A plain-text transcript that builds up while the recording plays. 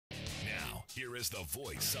Here is the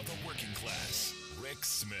voice of the working class, Rick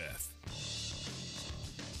Smith.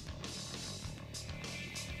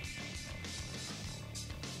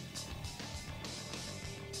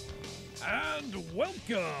 And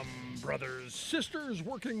welcome, brothers, sisters,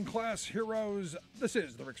 working class heroes. This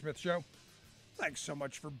is the Rick Smith Show. Thanks so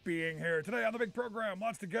much for being here today on the big program.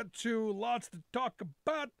 Lots to get to, lots to talk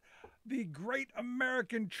about. The great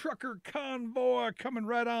American trucker convoy coming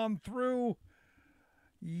right on through.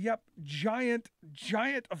 Yep, giant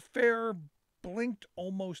affair. Blinked,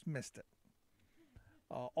 almost missed it.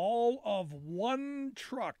 All of one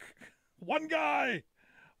truck, one guy,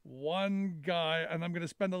 and I'm going to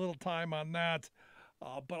spend a little time on that.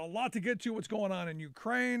 But a lot to get to. What's going on in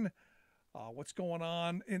Ukraine, what's going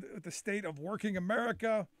on in the state of working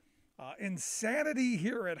America, insanity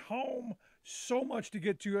here at home. So much to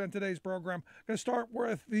get to in today's program. I'm going to start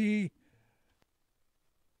with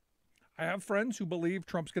I have friends who believe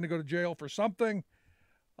Trump's going to go to jail for something.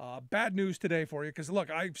 Bad news today for you, because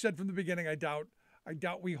look, I've said from the beginning, I doubt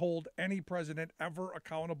we hold any president ever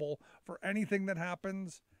accountable for anything that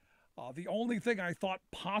happens. The only thing I thought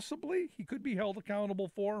possibly he could be held accountable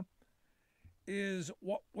for is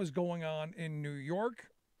what was going on in New York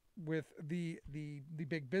with the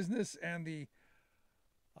big business and the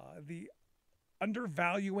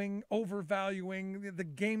undervaluing, overvaluing, the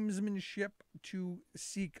gamesmanship to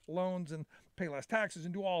seek loans and pay less taxes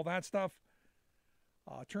and do all that stuff.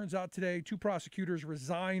 Turns out today, 2 prosecutors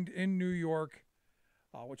resigned in New York,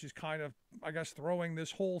 which is kind of, I guess, throwing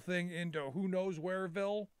this whole thing into who knows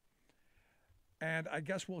whereville. And I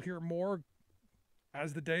guess we'll hear more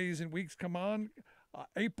as the days and weeks come on.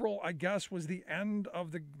 April, I guess, was the end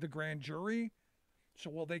of the grand jury. So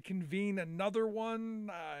will they convene another one?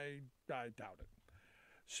 I doubt it.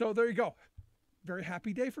 So there you go. Very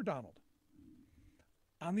happy day for Donald.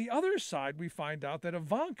 On the other side, we find out that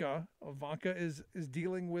Ivanka is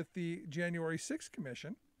dealing with the January 6th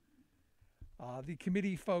commission. The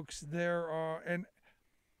committee folks there are, and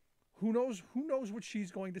who knows what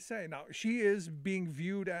she's going to say. Now, she is being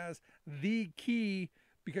viewed as the key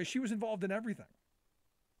because she was involved in everything.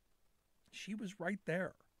 She was right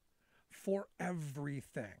there for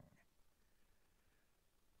everything.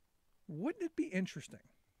 Wouldn't it be interesting?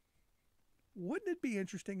 Wouldn't it be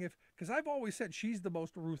interesting if, because I've always said she's the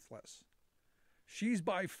most ruthless. She's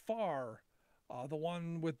by far the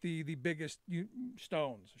one with the biggest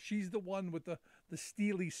stones. She's the one with the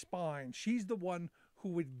steely spine. She's the one who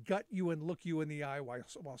would gut you and look you in the eye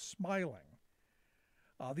while smiling.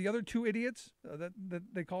 The other 2 idiots that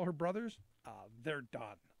they call her brothers, they're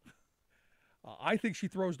done. I think she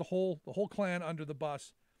throws the whole clan under the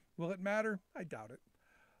bus. Will it matter? I doubt it.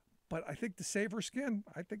 But I think to save her skin,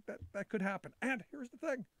 I think that could happen. And here's the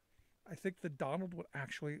thing. I think that Donald would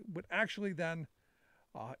actually then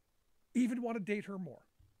even want to date her more.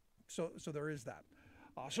 So there is that.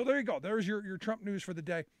 So there you go. There's your Trump news for the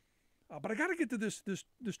day. But I got to get to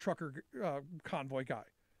this trucker convoy guy.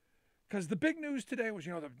 Because the big news today was,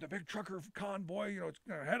 the big trucker convoy, it's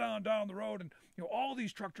going to head on down the road, and, all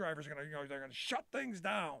these truck drivers are going to, they're going to shut things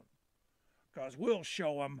down. Because we'll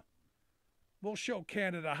show them. We'll show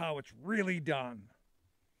Canada how it's really done.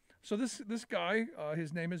 So this guy,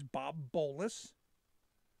 his name is Bob Bolus.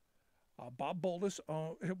 Bob Bolus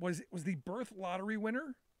was the birth lottery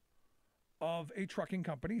winner of a trucking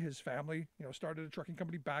company. His family, started a trucking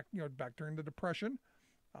company back during the Depression.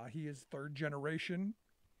 He is 3rd generation.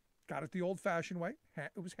 Got it the old-fashioned way.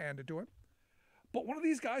 It was handed to him. But one of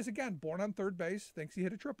these guys, again, born on third base, thinks he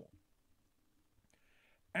hit a triple.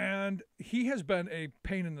 And he has been a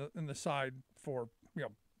pain in the side for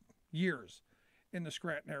years in the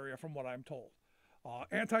Scranton area, from what I'm told.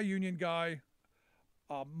 Anti-union guy.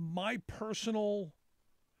 My personal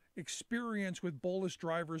experience with bolus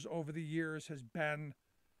drivers over the years has been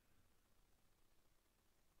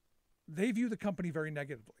they view the company very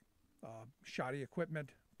negatively. Shoddy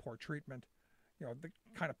equipment, poor treatment, the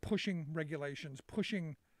kind of pushing regulations,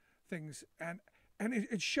 pushing things, and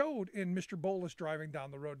it showed in Mr. Bolus driving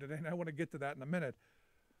down the road today, and I want to get to that in a minute.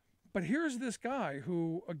 But here's this guy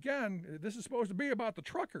who, again, this is supposed to be about the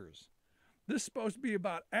truckers. This is supposed to be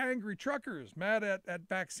about angry truckers mad at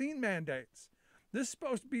vaccine mandates. This is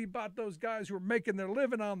supposed to be about those guys who are making their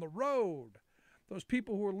living on the road. Those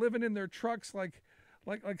people who are living in their trucks like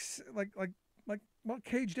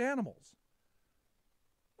caged animals.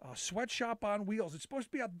 Sweatshop on wheels. It's supposed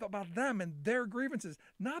to be about them and their grievances,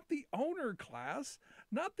 not the owner class,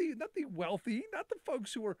 not the wealthy, not the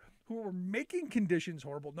folks who are making conditions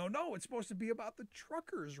horrible. No, it's supposed to be about the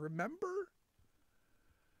truckers. Remember?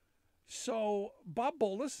 So Bob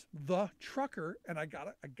Bolus, the trucker, and I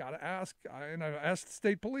gotta ask, and I asked the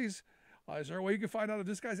state police, Is there a way you can find out if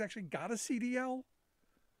this guy's actually got a CDL?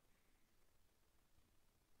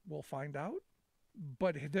 We'll find out.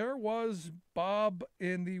 But there was Bob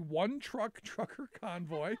in the trucker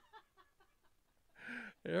convoy.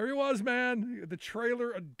 There he was, man. The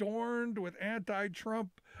trailer adorned with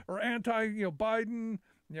anti-Trump or Biden,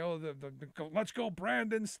 the let's go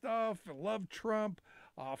Brandon stuff, love Trump,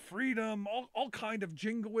 freedom, all kind of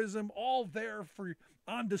jingoism, all there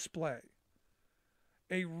on display.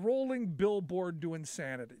 A rolling billboard to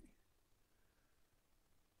insanity.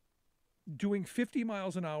 Doing 50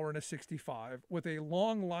 miles an hour in a 65 with a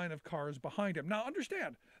long line of cars behind him. Now,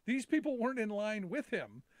 understand, these people weren't in line with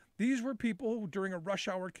him. These were people during a rush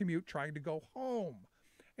hour commute trying to go home.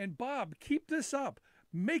 And Bob, keep this up,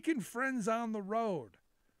 making friends on the road.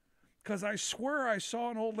 Because I swear I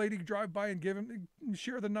saw an old lady drive by and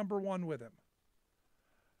share the number 1 with him.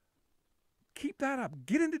 Keep that up.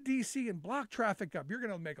 Get into D.C. and block traffic up. You're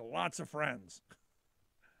going to make lots of friends.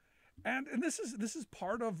 And this is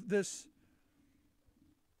part of this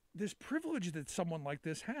privilege that someone like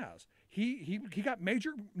this has. He got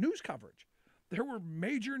major news coverage. There were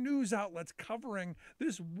major news outlets covering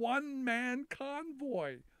this one-man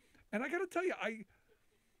convoy. And I got to tell you,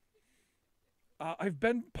 I've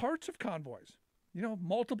been parts of convoys.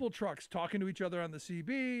 Multiple trucks talking to each other on the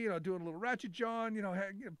CB, doing a little ratchet john,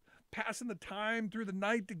 passing the time through the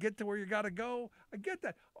night to get to where you got to go. I get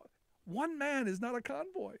that. One man is not a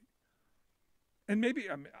convoy. And maybe,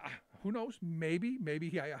 who knows? Maybe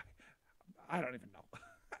I don't even know.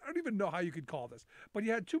 I don't even know how you could call this. But he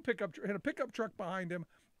had a pickup truck behind him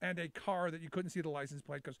and a car that you couldn't see the license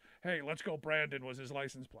plate because, hey, let's go Brandon was his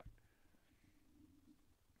license plate.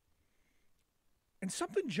 And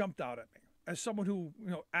something jumped out at me as someone who,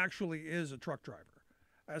 actually is a truck driver,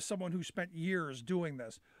 as someone who spent years doing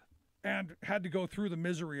this and had to go through the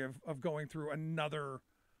misery of going through another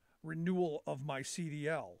renewal of my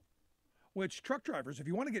CDL. Which truck drivers, if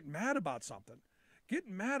you want to get mad about something, get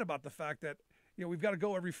mad about the fact that, we've got to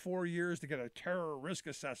go every 4 years to get a terror risk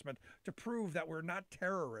assessment to prove that we're not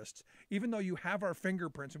terrorists, even though you have our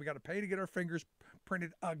fingerprints and we got to pay to get our fingers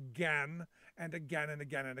printed again and again and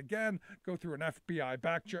again and again, go through an FBI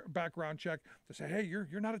background check to say, hey, you're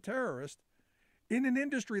not a terrorist, in an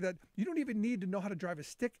industry that you don't even need to know how to drive a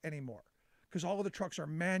stick anymore because all of the trucks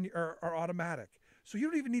are automatic. So you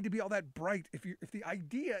don't even need to be all that bright. If the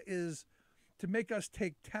idea is to make us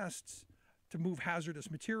take tests to move hazardous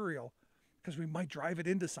material because we might drive it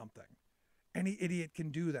into something. Any idiot can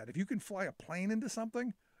do that. If you can fly a plane into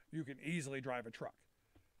something, you can easily drive a truck.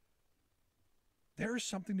 There's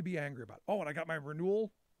something to be angry about. Oh, and I got my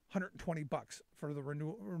renewal, $120 for the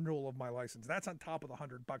renewal of my license. That's on top of the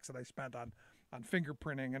 $100 that I spent on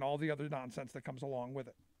fingerprinting and all the other nonsense that comes along with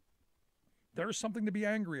it. There's something to be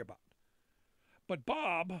angry about. But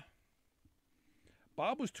Bob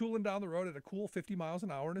was tooling down the road at a cool 50 miles an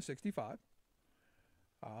hour in a 65.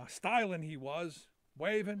 Styling he was,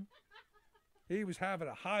 waving. He was having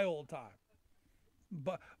a high old time.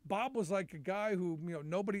 But Bob was like a guy who,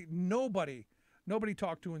 nobody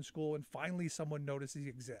talked to in school, and finally someone noticed he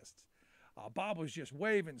exists. Bob was just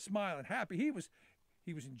waving, smiling, happy. He was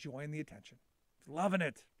enjoying the attention, loving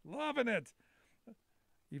it.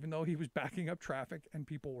 Even though he was backing up traffic and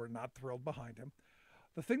people were not thrilled behind him.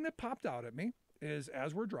 The thing that popped out at me is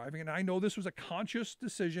as we're driving, and I know this was a conscious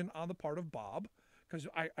decision on the part of Bob, because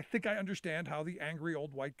I think I understand how the angry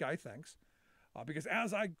old white guy thinks. Because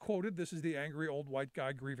as I quoted, this is the angry old white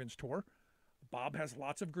guy grievance tour. Bob has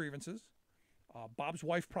lots of grievances. Bob's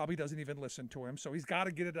wife probably doesn't even listen to him, so he's got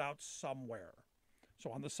to get it out somewhere.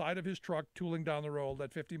 So on the side of his truck, tooling down the road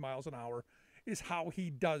at 50 miles an hour is how he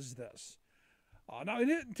does this. Now,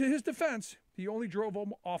 to his defense, he only drove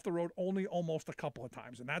off the road almost a couple of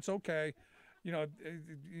times, and that's okay. You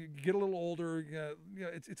get a little older,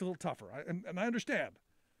 it's a little tougher, and I understand.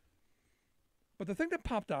 But the thing that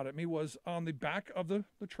popped out at me was on the back of the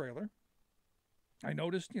trailer, I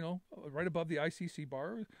noticed, right above the ICC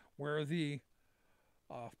bar where the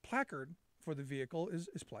placard for the vehicle is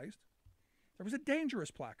placed, there was a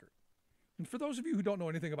dangerous placard. And for those of you who don't know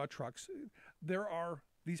anything about trucks, there are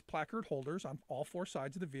these placard holders on all four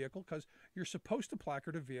sides of the vehicle because you're supposed to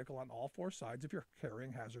placard a vehicle on all four sides if you're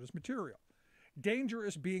carrying hazardous material.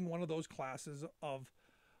 Dangerous being one of those classes of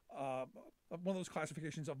one of those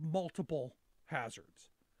classifications of multiple hazards,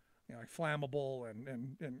 like flammable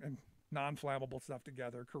and non-flammable stuff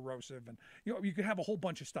together, corrosive, and you could have a whole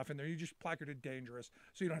bunch of stuff in there. You just placarded dangerous,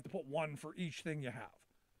 so you don't have to put one for each thing you have.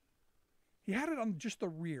 He had it on just the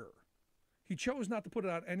rear. He chose not to put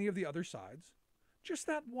it on any of the other sides, just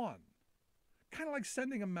that one. Kind of like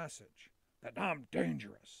sending a message that I'm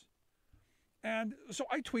dangerous. And so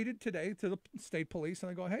I tweeted today to the state police,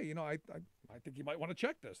 and I go, hey, I think you might want to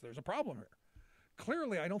check this. There's a problem here.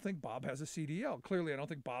 Clearly, I don't think Bob has a CDL. Clearly, I don't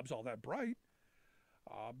think Bob's all that bright.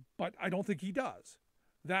 But I don't think he does.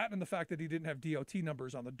 That and the fact that he didn't have DOT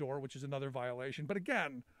numbers on the door, which is another violation. But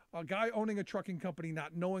again, a guy owning a trucking company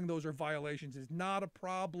not knowing those are violations is not a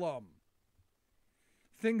problem.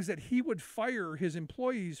 Things that he would fire his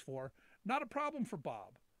employees for, not a problem for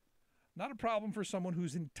Bob. Not a problem for someone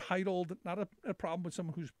who's entitled, not a problem with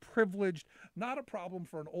someone who's privileged, not a problem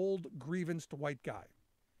for an old grievanced white guy.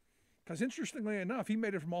 Because interestingly enough, he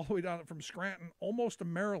made it from all the way down from Scranton almost to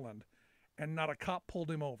Maryland, and not a cop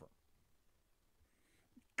pulled him over.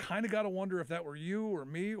 Kind of got to wonder if that were you or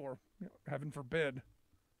me or, heaven forbid,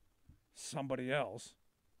 somebody else.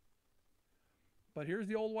 But here's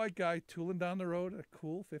the old white guy tooling down the road at a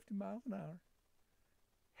cool 50 miles an hour.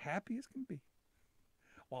 Happy as can be.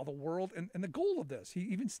 While the world, and the goal of this, he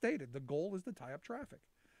even stated, the goal is to tie up traffic.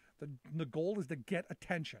 The goal is to get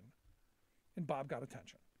attention. And Bob got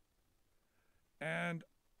attention. And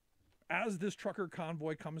as this trucker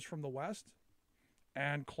convoy comes from the west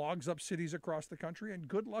and clogs up cities across the country, and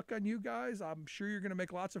good luck on you guys. I'm sure you're going to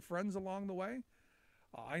make lots of friends along the way.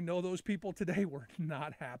 I know those people today were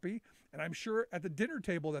not happy. And I'm sure at the dinner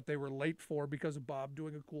table that they were late for because of Bob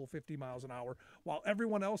doing a cool 50 miles an hour, while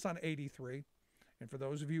everyone else on 83, and for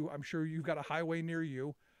those of you, I'm sure you've got a highway near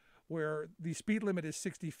you where the speed limit is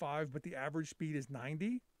 65, but the average speed is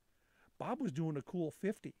 90. Bob was doing a cool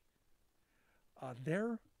 50.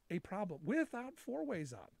 They're a problem without four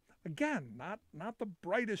ways on. Again, not the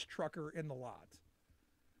brightest trucker in the lot.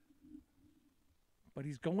 But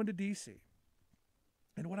he's going to D.C.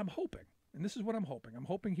 And what I'm hoping, and this is what I'm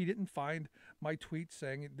hoping he didn't find my tweet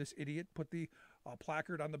saying this idiot put the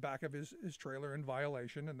placard on the back of his trailer in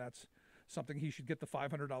violation, and that's something he should get the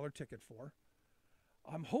 $500 ticket for.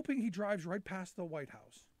 I'm hoping he drives right past the White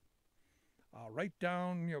House. Right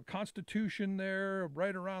down, Constitution there,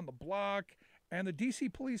 right around the block. And the D.C.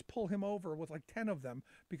 police pull him over with like 10 of them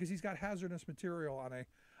because he's got hazardous material on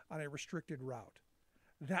a restricted route.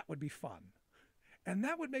 That would be fun. And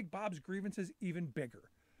that would make Bob's grievances even bigger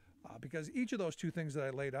because each of those two things that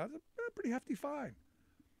I laid out is a pretty hefty fine.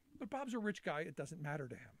 But Bob's a rich guy. It doesn't matter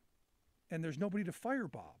to him. And there's nobody to fire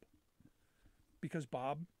Bob because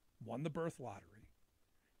Bob won the birth lottery.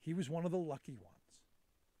 He was one of the lucky ones.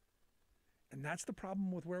 And that's the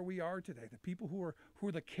problem with where we are today. The people who are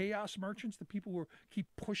the chaos merchants, the people who keep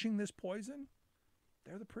pushing this poison,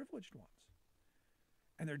 they're the privileged ones.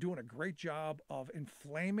 And they're doing a great job of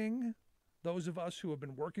inflaming those of us who have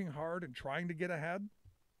been working hard and trying to get ahead.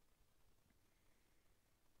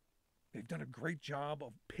 They've done a great job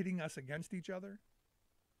of pitting us against each other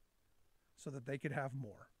so that they could have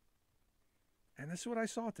more. And this is what I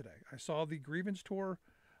saw today. I saw the grievance tour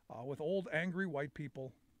with old angry white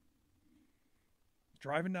people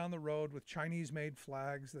driving down the road with Chinese-made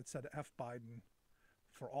flags that said F Biden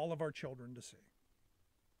for all of our children to see.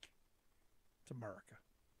 It's America.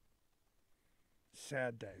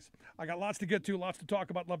 Sad days. I got lots to get to, lots to talk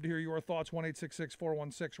about. Love to hear your thoughts.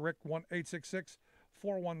 1-866-416-RICK,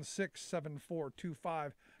 1-866-416-7425.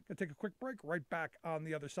 Going to take a quick break. Right back on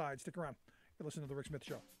the other side. Stick around. You're listening to The Rick Smith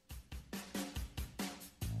Show.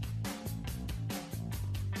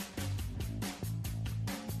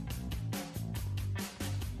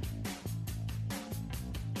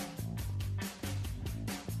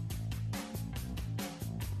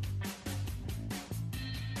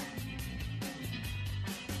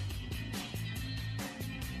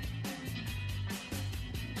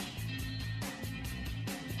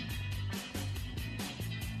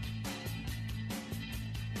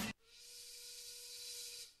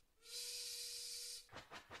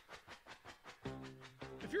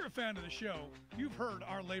 If you're a fan of the show, you've heard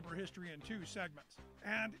our labor history in 2 segments,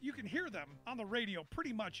 and you can hear them on the radio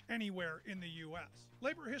pretty much anywhere in the U.S.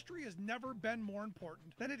 Labor history has never been more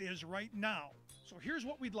important than it is right now. So here's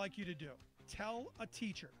what we'd like you to do. Tell a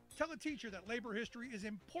teacher. Tell a teacher that labor history is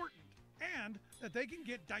important and that they can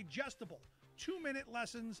get digestible 2-minute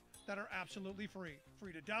lessons that are absolutely free.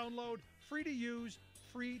 Free to download, free to use,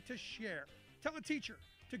 free to share. Tell a teacher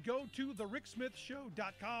to go to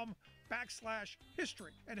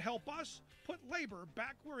thericksmithshow.com/history and help us put labor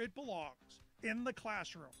back where it belongs, in the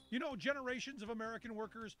classroom. You know, generations of American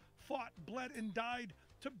workers fought, bled, and died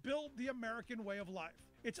to build the American way of life.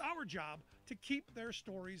 It's our job to keep their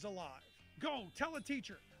stories alive. Go tell a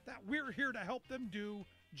teacher that we're here to help them do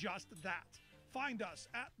just that. Find us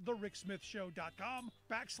at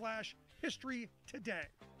thericksmithshow.com/history today.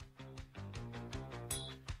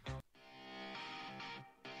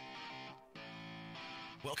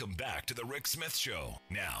 Welcome back to the Rick Smith Show.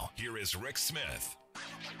 Now, here is Rick Smith.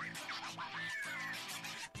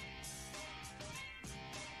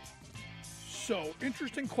 So,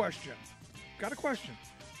 interesting question. Got a question.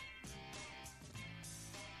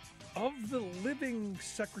 Of the living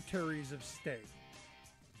secretaries of state,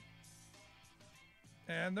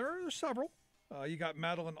 and there are several, you got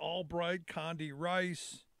Madeleine Albright, Condi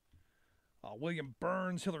Rice, William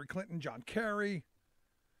Burns, Hillary Clinton, John Kerry,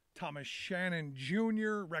 Thomas Shannon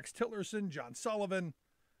Jr., Rex Tillerson, John Sullivan,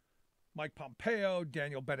 Mike Pompeo,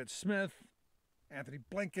 Daniel Bennett Smith, Anthony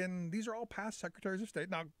Blinken. These are all past secretaries of state.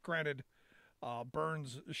 Now, granted,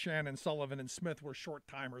 Burns, Shannon, Sullivan, and Smith were short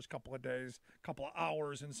timers, couple of days, couple of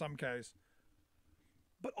hours in some case.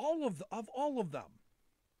 But of all of them,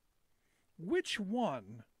 which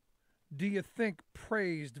one do you think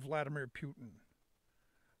praised Vladimir Putin?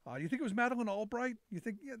 You think it was Madeleine Albright? You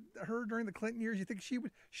think her during the Clinton years? You think she'd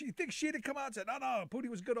have come out and said, no, Putin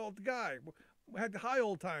was a good old guy. We had high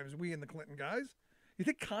old times, we and the Clinton guys. You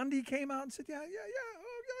think Condi came out and said, yeah,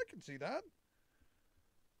 I can see that.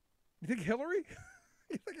 You think Hillary?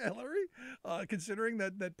 Considering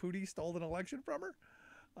that Putin stole an election from her?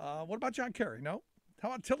 What about John Kerry? No? How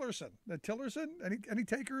about Tillerson? Tillerson? Any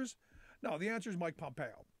takers? No, the answer is Mike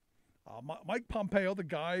Pompeo. Mike Pompeo, the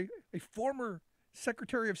guy, a former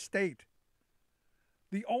Secretary of State,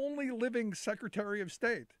 the only living Secretary of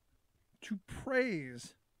State to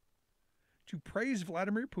praise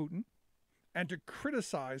Vladimir Putin and to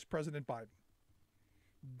criticize President Biden.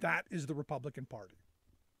 That is the Republican Party.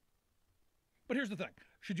 But here's the thing.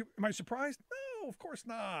 Am I surprised? No, of course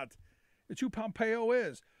not. It's who Pompeo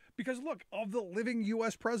is. Because look, of the living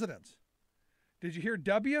U.S. presidents, did you hear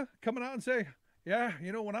W coming out and say, yeah,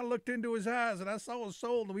 when I looked into his eyes and I saw his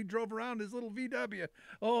soul and we drove around his little VW,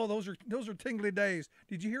 oh, those are tingly days.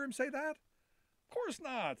 Did you hear him say that? Of course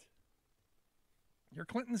not. Hear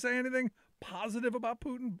Clinton say anything positive about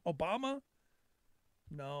Putin? Obama?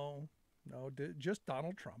 No, just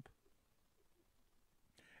Donald Trump.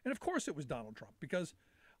 And of course it was Donald Trump because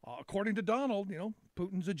according to Donald,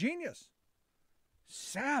 Putin's a genius.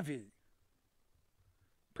 Savvy.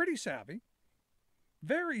 Pretty savvy.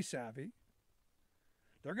 Very savvy.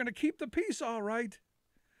 They're going to keep the peace all right.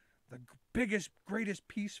 The biggest, greatest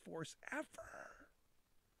peace force ever.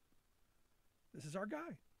 This is our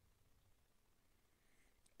guy.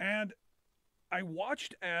 And I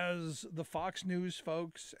watched as the Fox News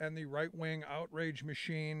folks and the right-wing outrage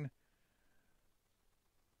machine,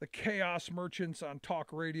 the chaos merchants on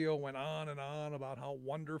talk radio went on and on about how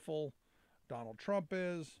wonderful Donald Trump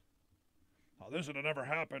is. Oh, this would have never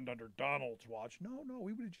happened under Donald's watch. No,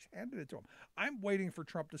 we would have just handed it to him. I'm waiting for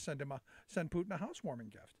Trump to send Putin a housewarming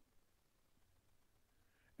gift.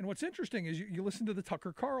 And what's interesting is you listen to the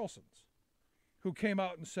Tucker Carlsons, who came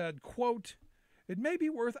out and said, quote, it may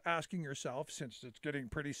be worth asking yourself, since it's getting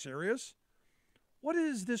pretty serious, what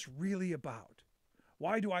is this really about?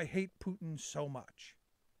 Why do I hate Putin so much?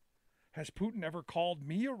 Has Putin ever called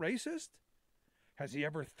me a racist? Has he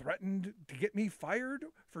ever threatened to get me fired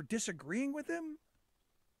for disagreeing with him?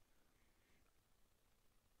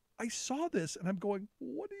 I saw this and I'm going,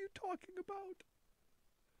 what are you talking about?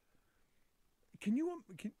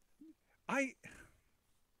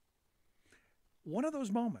 One of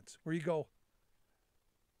those moments where you go,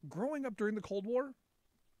 growing up during the Cold War,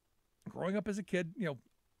 growing up as a kid,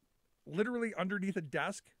 literally underneath a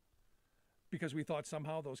desk, because we thought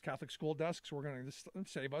somehow those Catholic school desks were going to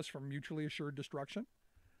save us from mutually assured destruction.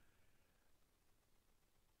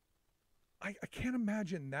 I can't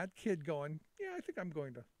imagine that kid going, yeah, I think I'm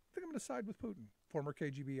going to side with Putin, former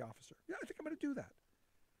KGB officer. Yeah, I think I'm going to do that.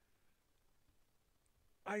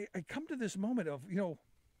 I come to this moment of,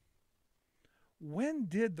 when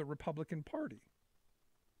did the Republican Party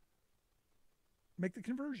make the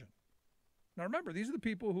conversion? Now, remember, these are the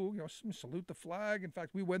people who, salute the flag. In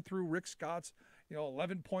fact, we went through Rick Scott's,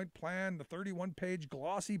 11-point plan, the 31-page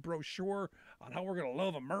glossy brochure on how we're going to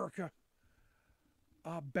love America,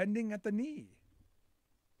 bending at the knee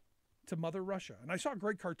to Mother Russia. And I saw a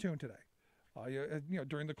great cartoon today.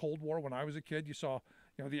 During the Cold War, when I was a kid, you saw,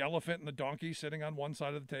 the elephant and the donkey sitting on one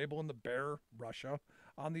side of the table and the bear, Russia,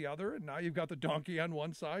 on the other. And now you've got the donkey on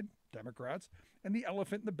one side, Democrats, and the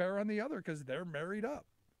elephant and the bear on the other because they're married up.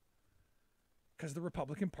 Because the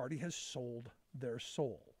Republican Party has sold their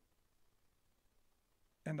soul.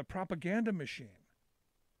 And the propaganda machine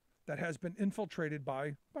that has been infiltrated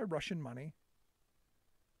by Russian money,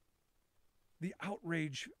 the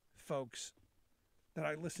outrage folks that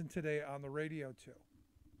I listened today on the radio to,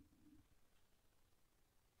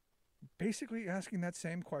 basically asking that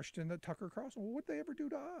same question that Tucker Carlson, well, what'd they ever do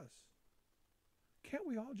to us? Can't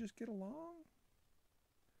we all just get along?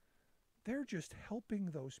 They're just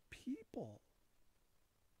helping those people.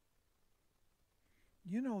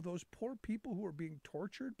 You know, those poor people who are being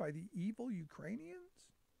tortured by the evil Ukrainians?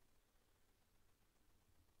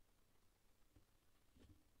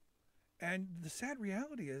 And the sad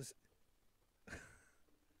reality is,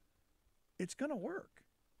 it's going to work.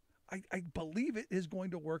 I believe it is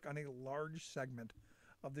going to work on a large segment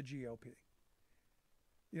of the GOP.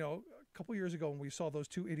 You know, a couple years ago when we saw those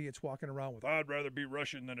two idiots walking around with "I'd rather be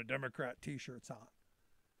Russian than a Democrat" T-shirts on,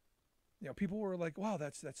 you know, people were like, "Wow,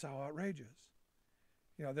 that's so outrageous."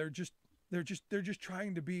 You know, they're just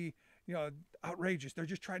trying to be, you know, outrageous. They're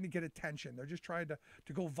just trying to get attention. They're just trying to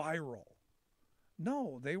go viral.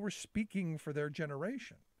 No, they were speaking for their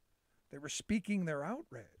generation. They were speaking their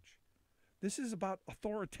outrage. This is about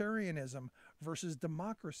authoritarianism versus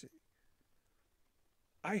democracy.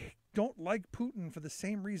 I don't like Putin for the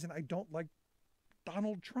same reason I don't like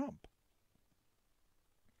Donald Trump.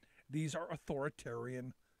 These are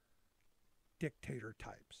authoritarian dictator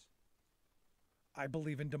types. I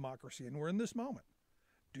believe in democracy, and we're in this moment.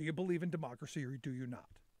 Do you believe in democracy or do you not?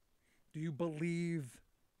 Do you believe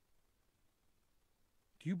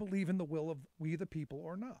in the will of we the people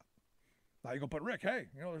or not? Now you go, but Rick, hey,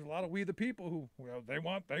 you know, there's a lot of we the people who, you know, they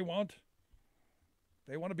want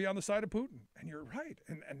to be on the side of Putin. And you're right.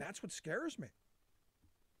 And that's what scares me.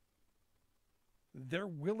 They're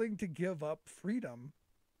willing to give up freedom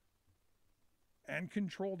and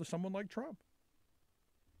control to someone like Trump.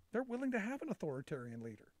 They're willing to have an authoritarian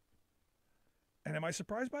leader. And am I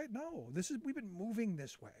surprised by it? No. We've been moving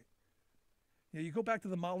this way. You know, you go back to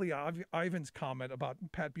the Molly Ivins comment about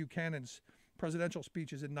Pat Buchanan's presidential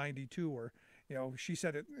speeches in '92, where, you know, she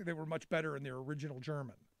said they were much better in their original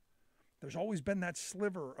German. There's always been that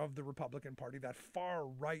sliver of the Republican Party, that far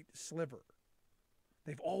right sliver.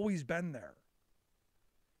 They've always been there.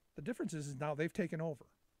 The difference is now they've taken over,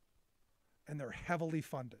 and they're heavily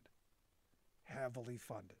funded,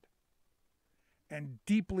 and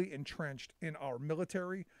deeply entrenched in our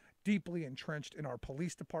military, deeply entrenched in our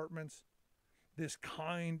police departments. This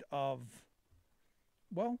kind of,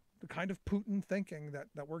 well, the kind of Putin thinking that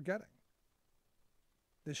we're getting.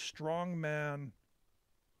 This strongman,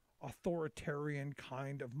 authoritarian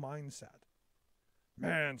kind of mindset.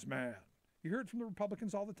 Man's man. You hear it from the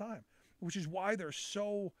Republicans all the time, which is why they're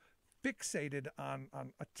so fixated on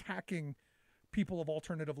attacking people of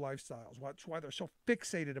alternative lifestyles. That's why they're so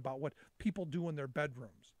fixated about what people do in their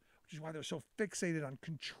bedrooms, which is why they're so fixated on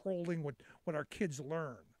controlling what our kids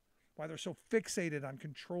learn, why they're so fixated on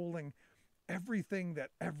controlling everything that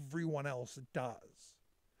everyone else does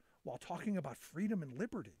while talking about freedom and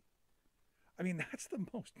liberty. I mean, that's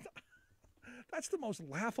the most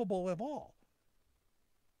laughable of all.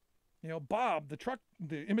 You know, Bob,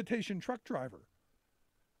 the imitation truck driver,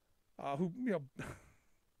 who, you know,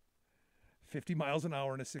 50 miles an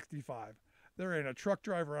hour in a 65. There ain't a truck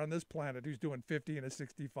driver on this planet who's doing 50 in a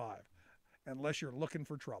 65, unless you're looking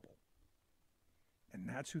for trouble. And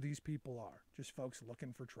that's who these people are, just folks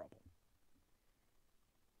looking for trouble.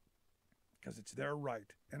 Because it's their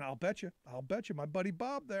right. And I'll bet you my buddy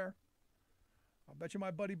Bob there,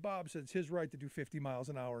 my buddy Bob said it's his right to do 50 miles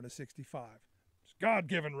an hour in a 65. It's a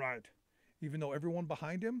God-given right. Even though everyone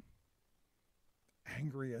behind him,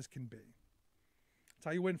 angry as can be. That's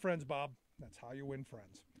how you win friends, Bob. That's how you win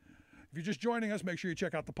friends. If you're just joining us, make sure you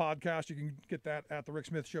check out the podcast. You can get that at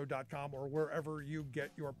thericksmithshow.com or wherever you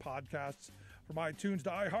get your podcasts. From iTunes to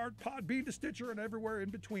iHeart, Podbean to Stitcher, and everywhere in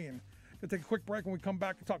between. Going to take a quick break. When we come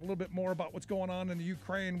back, we'll talk a little bit more about what's going on in the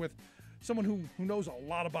Ukraine with someone who knows a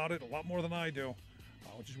lot about it, a lot more than I do,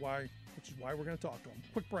 which is why we're going to talk to him.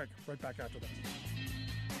 Quick break. Right back after this.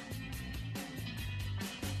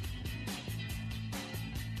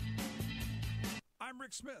 I'm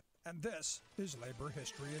Rick Smith, and this is Labor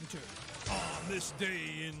History in 2. On this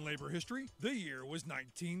day in labor history, the year was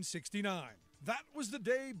 1969. That was the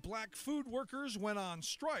day black food workers went on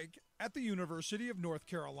strike at the University of North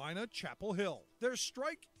Carolina, Chapel Hill. Their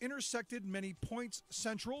strike intersected many points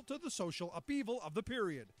central to the social upheaval of the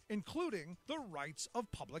period, including the rights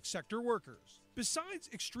of public sector workers. Besides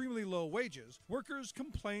extremely low wages, workers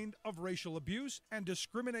complained of racial abuse and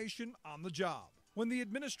discrimination on the job. When the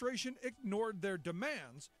administration ignored their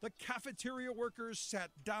demands, the cafeteria workers sat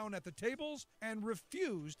down at the tables and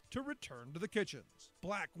refused to return to the kitchens.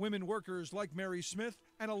 Black women workers like Mary Smith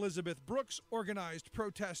and Elizabeth Brooks organized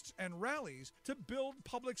protests and rallies to build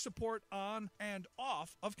public support on and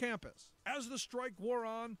off of campus. As the strike wore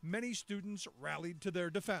on, many students rallied to their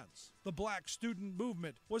defense. The Black Student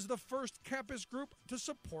Movement was the first campus group to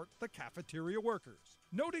support the cafeteria workers.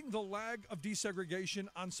 Noting the lag of desegregation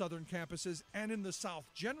on Southern campuses and in the South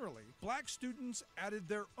generally, black students added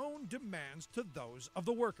their own demands to those of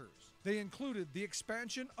the workers. They included the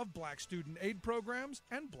expansion of black student aid programs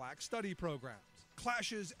and black study programs.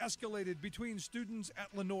 Clashes escalated between students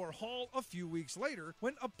at Lenoir Hall a few weeks later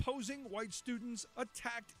when opposing white students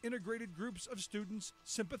attacked integrated groups of students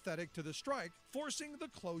sympathetic to the strike, forcing the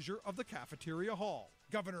closure of the cafeteria hall.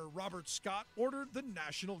 Governor Robert Scott ordered the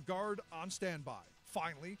National Guard on standby.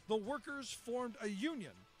 Finally, the workers formed a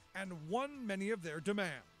union and won many of their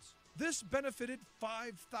demands. This benefited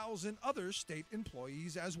 5,000 other state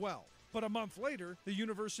employees as well. But a month later, the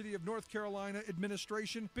University of North Carolina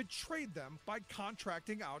administration betrayed them by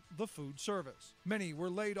contracting out the food service. Many were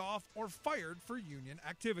laid off or fired for union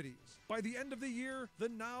activities. By the end of the year, the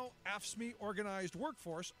now AFSCME organized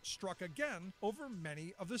workforce struck again over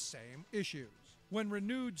many of the same issues. When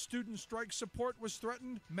renewed student strike support was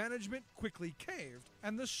threatened, management quickly caved,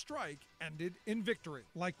 and the strike ended in victory.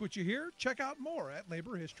 Like what you hear? Check out more at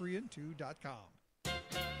laborhistoryin2.com.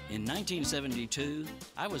 In 1972,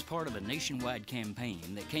 I was part of a nationwide campaign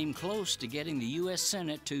that came close to getting the U.S.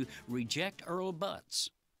 Senate to reject Earl Butz,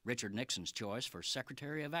 Richard Nixon's choice for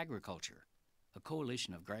Secretary of Agriculture. A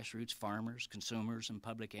coalition of grassroots farmers, consumers, and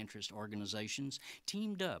public interest organizations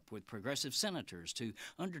teamed up with progressive senators to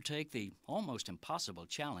undertake the almost impossible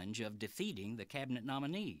challenge of defeating the cabinet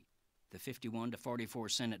nominee. The 51 to 44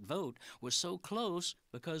 Senate vote was so close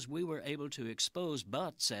because we were able to expose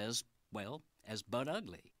Butz as Bud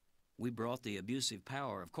Ugly. We brought the abusive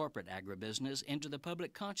power of corporate agribusiness into the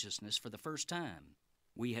public consciousness for the first time.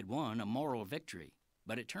 We had won a moral victory,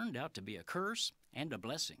 but it turned out to be a curse and a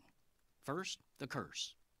blessing. First, the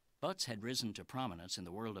curse. Butz had risen to prominence in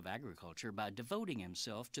the world of agriculture by devoting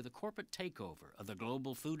himself to the corporate takeover of the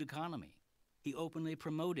global food economy. He openly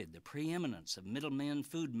promoted the preeminence of middlemen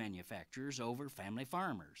food manufacturers over family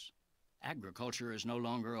farmers. Agriculture is no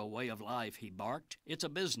longer a way of life, he barked. It's a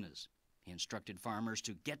business. He instructed farmers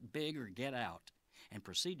to get big or get out, and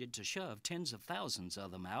proceeded to shove tens of thousands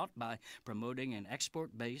of them out by promoting an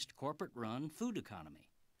export-based, corporate-run food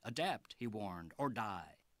economy. Adapt, he warned, or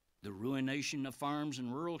die. The ruination of farms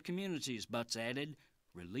and rural communities, Butz added,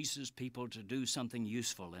 releases people to do something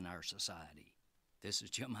useful in our society. This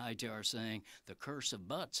is Jim Hightower saying, the curse of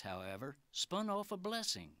Butz, however, spun off a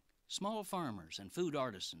blessing. Small farmers and food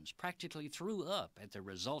artisans practically threw up at the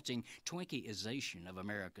resulting Twinkie-ization of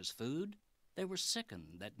America's food. They were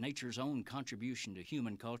sickened that nature's own contribution to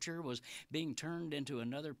human culture was being turned into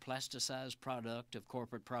another plasticized product of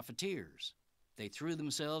corporate profiteers. They threw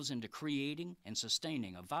themselves into creating and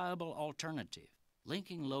sustaining a viable alternative,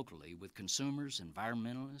 linking locally with consumers,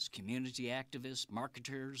 environmentalists, community activists,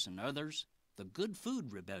 marketers, and others. The Good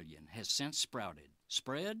Food Rebellion has since sprouted,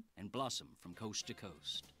 spread, and blossomed from coast to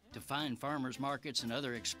coast. To find farmers markets and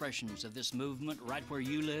other expressions of this movement right where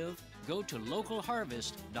you live, go to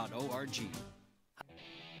localharvest.org.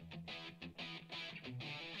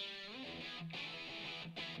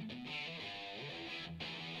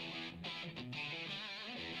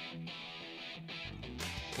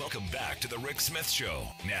 Welcome back to the Rick Smith Show.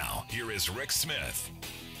 Now, here is Rick Smith.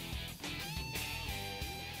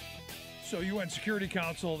 So UN Security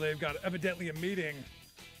Council, they've got evidently a meeting,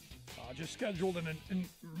 just scheduled an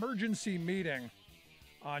emergency meeting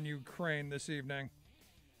on Ukraine this evening.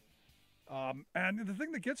 And the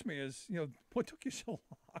thing that gets me is, what took you so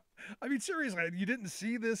long? I mean, seriously, you didn't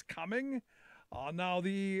see this coming? Now,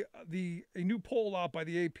 a new poll out by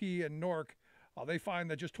the AP and NORC, they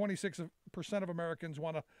find that just 26% of Americans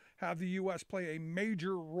want to have the U.S. play a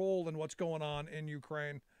major role in what's going on in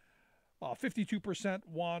Ukraine. 52%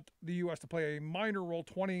 want the U.S. to play a minor role.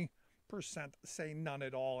 20% say none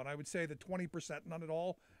at all. And I would say that 20% none at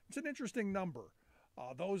all, it's an interesting number.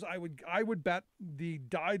 Those I would bet the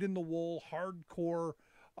dyed-in-the-wool, hardcore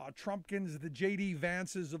Trumpkins, the J.D.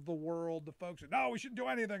 Vances of the world, the folks that, no, we shouldn't do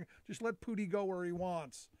anything. Just let Putin go where he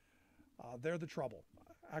wants. They're the trouble.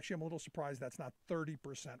 Actually, I'm a little surprised that's not 30%,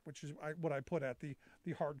 which is what I put at the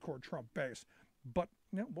hardcore Trump base. But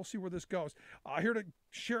we'll see where this goes. Here to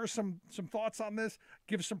share some thoughts on this,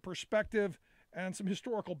 give some perspective and some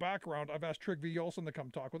historical background. I've asked Trygve Olsen to come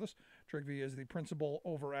talk with us. Trygve is the principal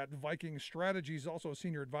over at Viking Strategies, also a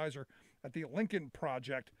senior advisor at the Lincoln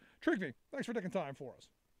Project. Trygve, thanks for taking time for us.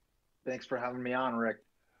 Thanks for having me on, Rick.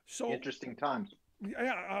 So interesting times.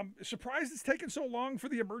 Yeah, surprised it's taken so long for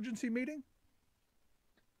the emergency meeting?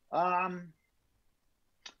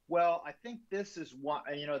 Well, I think this is one,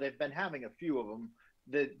 they've been having a few of them.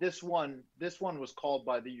 This one was called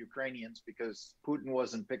by the Ukrainians because Putin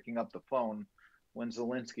wasn't picking up the phone when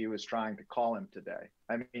Zelensky was trying to call him today.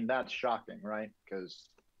 I mean, that's shocking, right? Because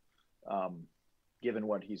given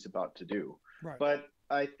what he's about to do. Right. But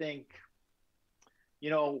I think,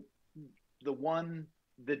 the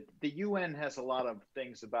UN has a lot of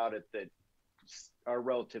things about it that are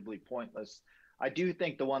relatively pointless. I do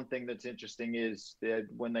think the one thing that's interesting is that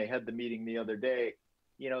when they had the meeting the other day,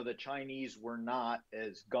 the Chinese were not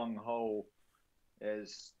as gung-ho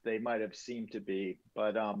as they might have seemed to be.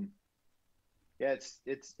 But yeah,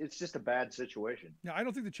 it's just a bad situation. Yeah, I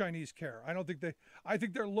don't think the Chinese care. I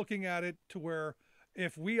think they're looking at it to where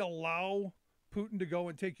if we allow Putin to go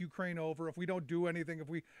and take Ukraine over, if we don't do anything,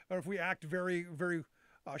 if we act very, very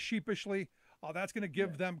sheepishly, that's going to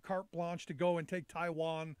give them carte blanche to go and take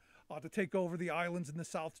Taiwan, to take over the islands in the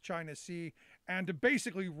South China Sea, and to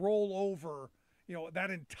basically roll over, that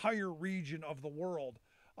entire region of the world.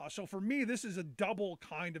 So for me, this is a double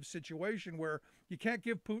kind of situation where you can't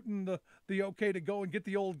give Putin the okay to go and get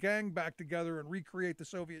the old gang back together and recreate the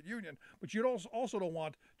Soviet Union, but you also don't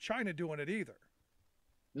want China doing it either.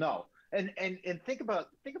 No, and think about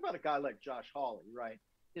a guy like Josh Hawley, right?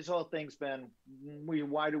 His whole thing's been,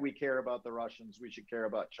 why do we care about the Russians? We should care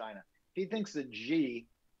about China. He thinks that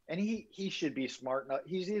and he should be smart enough.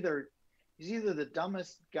 He's either the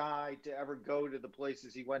dumbest guy to ever go to the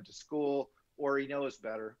places he went to school, or he knows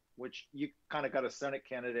better, which you kind of got a Senate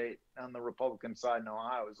candidate on the Republican side in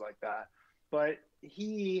Ohio is like that. But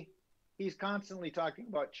he's constantly talking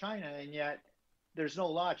about China, and yet there's no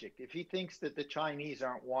logic. If he thinks that the Chinese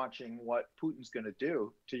aren't watching what Putin's going to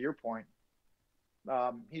do, to your point,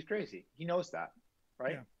 he's crazy. He knows that,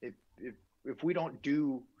 right? Yeah. If we don't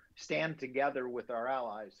stand together with our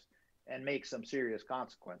allies and make some serious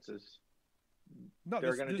consequences,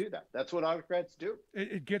 they're going to do that. That's what autocrats do.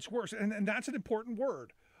 It gets worse, and that's an important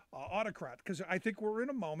word, autocrat, because I think we're in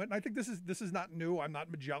a moment, and I think this is not new. I'm not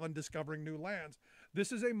Magellan discovering new lands.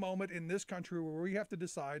 This is a moment in this country where we have to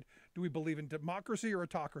decide, do we believe in democracy or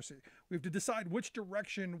autocracy? We have to decide which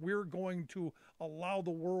direction we're going to allow the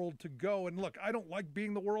world to go. And look, I don't like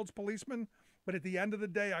being the world's policeman, but at the end of the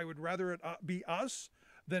day, I would rather it be us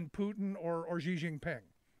than Putin or Xi Jinping.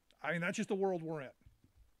 I mean, that's just the world we're in.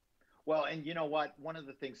 Well, and you know what? One of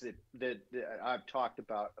the things that I've talked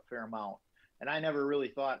about a fair amount, and I never really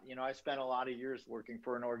thought, I spent a lot of years working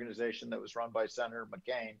for an organization that was run by Senator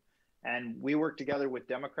McCain, and we worked together with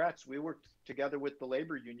Democrats. We worked together with the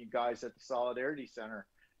labor union guys at the Solidarity Center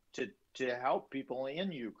to help people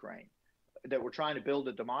in Ukraine that were trying to build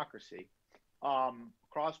a democracy,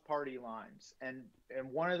 cross party lines. And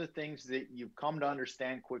one of the things that you've come to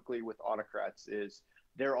understand quickly with autocrats is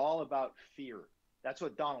they're all about fear. That's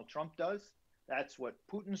what Donald Trump does. That's what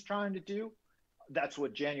Putin's trying to do. That's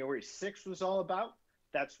what January 6th was all about.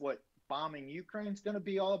 That's what bombing Ukraine is going to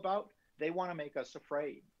be all about. They want to make us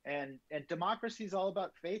afraid. And democracy is all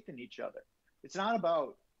about faith in each other. It's not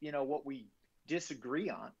about, what we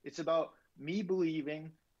disagree on. It's about me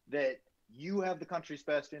believing that you have the country's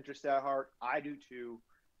best interest at heart. I do too.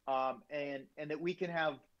 And that we can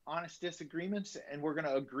have honest disagreements, and we're going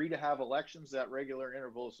to agree to have elections at regular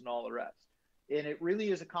intervals and all the rest. And it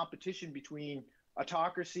really is a competition between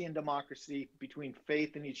autocracy and democracy, between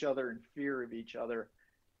faith in each other and fear of each other.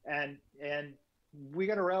 And we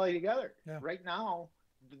got to rally together. Yeah. Right now,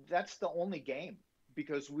 that's the only game,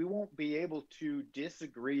 because we won't be able to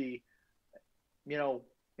disagree,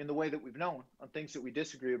 in the way that we've known on things that we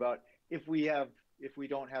disagree about if we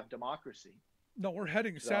don't have democracy. No, we're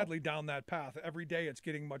heading sadly down that path. Every day it's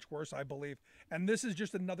getting much worse, I believe. And this is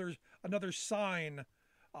just another sign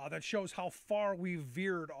that shows how far we've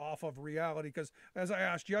veered off of reality. Because as I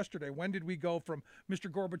asked yesterday, when did we go from Mr.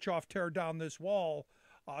 Gorbachev tear down this wall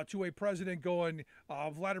to a president going,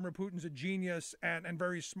 Vladimir Putin's a genius and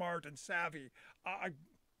very smart and savvy?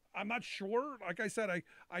 I'm not sure. Like I said,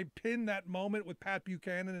 I pinned that moment with Pat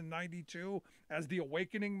Buchanan in '92 as the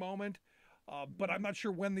awakening moment, but I'm not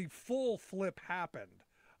sure when the full flip happened.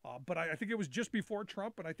 But I think it was just before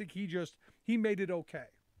Trump, and I think he made it okay.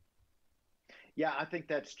 Yeah, I think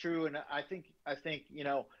that's true, and I think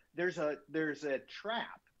there's a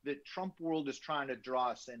trap that Trump world is trying to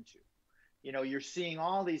draw us into. You're seeing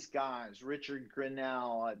all these guys, Richard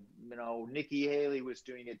Grenell, Nikki Haley was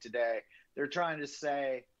doing it today. They're trying to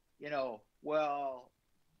say, well,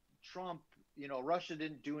 Trump, Russia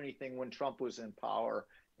didn't do anything when Trump was in power.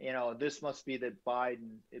 This must be that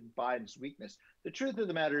Biden's weakness. The truth of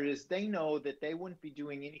the matter is they know that they wouldn't be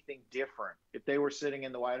doing anything different if they were sitting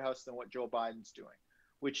in the White House than what Joe Biden's doing,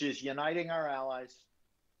 which is uniting our allies,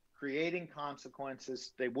 creating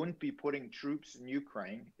consequences. They wouldn't be putting troops in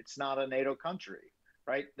Ukraine. It's not a NATO country,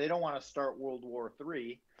 right? They don't want to start World War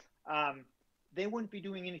III. They wouldn't be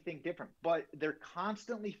doing anything different, but they're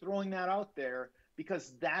constantly throwing that out there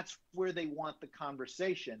because that's where they want the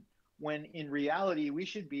conversation. when in reality, we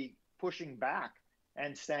should be pushing back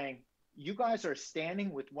and saying, you guys are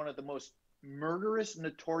standing with one of the most murderous,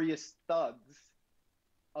 notorious thugs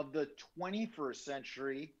of the 21st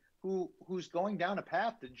century who's going down a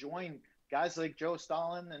path to join guys like Joe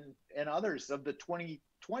Stalin and others of the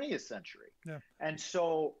 20th century. Yeah. And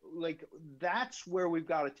so, like, that's where we've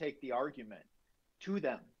got to take the argument to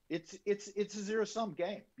them. It's a zero-sum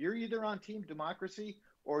game. You're either on team democracy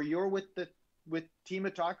or you're with team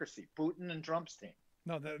autocracy, Putin and Trump's team.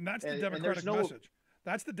 No, that's the Democratic message.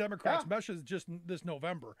 That's the Democrats' message just this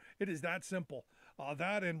November. It is that simple.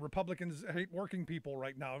 That and Republicans hate working people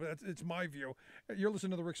right now. It's my view. You're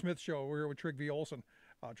listening to the Rick Smith Show. We're here with Trygve Olsen.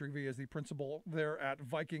 Trygve is the principal there at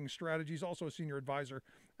Viking Strategies, also a senior advisor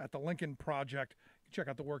at the Lincoln Project. Check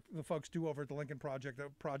out the work the folks do over at the Lincoln Project,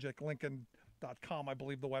 projectlincoln.com, I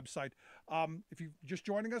believe the website. If you're just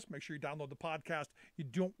joining us, make sure you download the podcast. You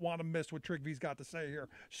don't want to miss what Trygve's got to say here.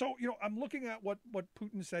 So, I'm looking at what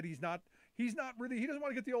Putin said. He doesn't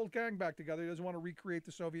want to get the old gang back together. He doesn't want to recreate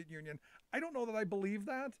the Soviet Union. I don't know that I believe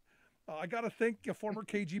that. I got to think a former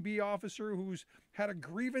KGB officer who's had a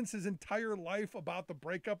grievance his entire life about the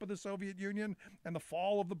breakup of the Soviet Union and the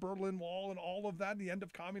fall of the Berlin Wall and all of that and the end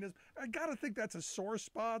of communism. I got to think that's a sore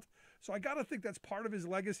spot. So I got to think that's part of his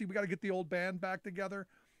legacy. We got to get the old band back together.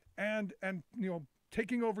 And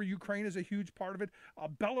taking over Ukraine is a huge part of it.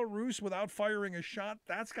 Belarus without firing a shot,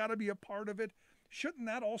 that's got to be a part of it. Shouldn't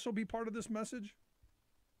that also be part of this message?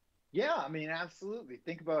 Yeah, I mean, absolutely.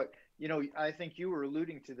 Think about, I think you were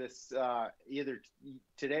alluding to this either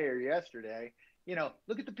today or yesterday.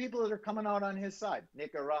 Look at the people that are coming out on his side: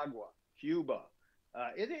 Nicaragua, Cuba.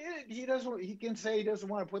 He can say he doesn't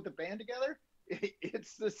want to put the band together.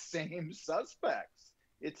 It's the same suspects.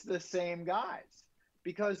 It's the same guys.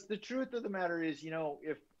 Because the truth of the matter is,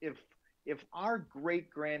 if our great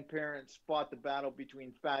grandparents fought the battle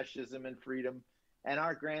between fascism and freedom, and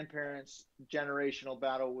our grandparents' generational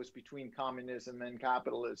battle was between communism and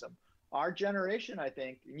capitalism, our generation, I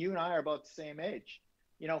think, and you and I are about the same age,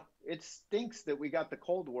 it stinks that we got the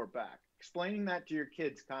Cold War back. Explaining that to your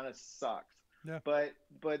kids kind of sucks. Yeah.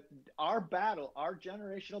 But our battle, our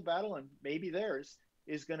generational battle, and maybe theirs,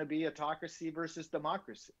 is going to be autocracy versus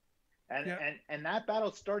democracy. And that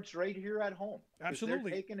battle starts right here at home.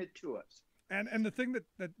 Absolutely. They're taking it to us. And the thing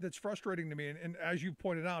that's frustrating to me, and as you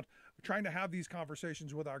pointed out, trying to have these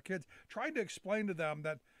conversations with our kids, trying to explain to them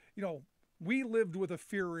that, we lived with a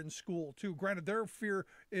fear in school too. Granted, their fear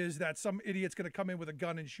is that some idiot's going to come in with a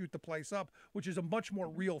gun and shoot the place up, which is a much more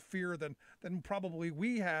real fear than probably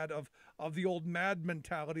we had of the old mad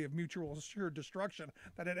mentality of mutual assured destruction,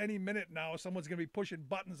 that at any minute now someone's going to be pushing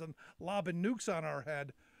buttons and lobbing nukes on our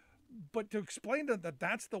head. But to explain to them that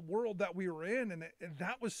that's the world that we were in, and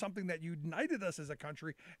that was something that united us as a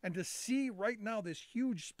country, and to see right now this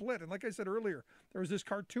huge split. And like I said earlier, there was this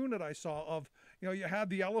cartoon that I saw of, you had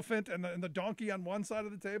the elephant and the donkey on one side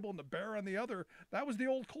of the table and the bear on the other. That was the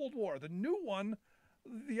old Cold War. The new one,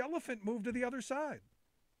 the elephant moved to the other side.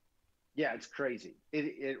 Yeah, it's crazy.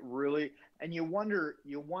 It really, and you wonder,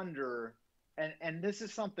 and this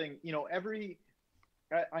is something,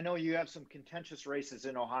 I know you have some contentious races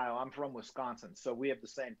in Ohio. I'm from Wisconsin, so we have the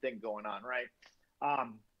same thing going on, right?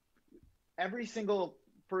 Every single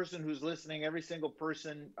person who's listening, every single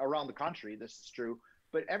person around the country, this is true,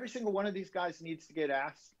 but every single one of these guys needs to get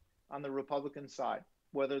asked on the Republican side,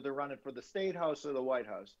 whether they're running for the State House or the White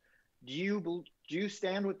House. Do you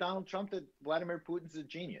stand with Donald Trump that Vladimir Putin's a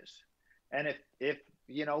genius? And if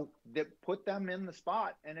they put them in the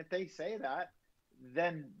spot, and if they say that,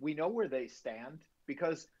 then we know where they stand.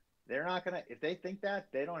 Because they're not going to, if they think that,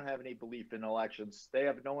 they don't have any belief in elections. They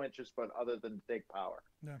have no interest but other than to take power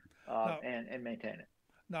and maintain it.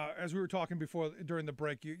 Now, as we were talking before during the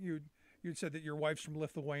break, you said that your wife's from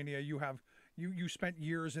Lithuania. You spent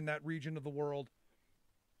years in that region of the world.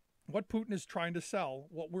 What Putin is trying to sell,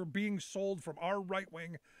 what we're being sold from our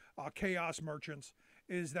right-wing chaos merchants,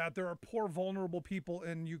 is that there are poor, vulnerable people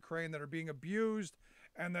in Ukraine that are being abused,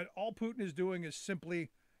 and that all Putin is doing is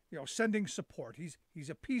simply sending support. He's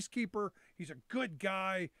a peacekeeper. He's a good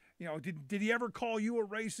guy. Did he ever call you a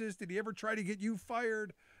racist? Did he ever try to get you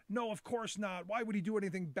fired? No, of course not. Why would he do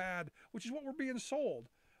anything bad? Which is what we're being sold.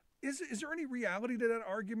 Is there any reality to that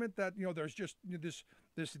argument that there's just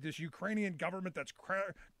this Ukrainian government that's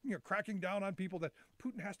cracking down on people, that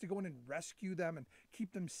Putin has to go in and rescue them and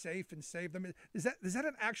keep them safe and save them? Is that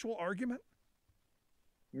an actual argument?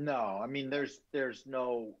 No, I mean there's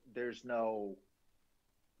no.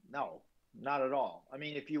 No, not at all. I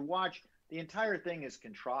mean, if you watch, the entire thing is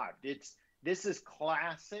contrived. This is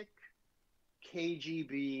classic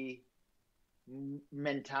KGB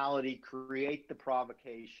mentality: create the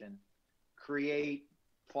provocation, create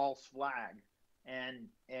false flag and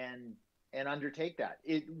undertake that.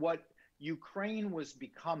 What Ukraine was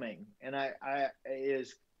becoming, and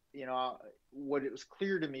what it was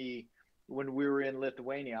clear to me when we were in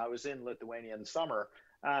Lithuania. I was in Lithuania in the summer.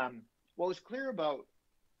 What was clear about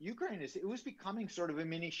Ukraine is it was becoming sort of a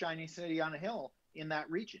mini shiny city on a hill in that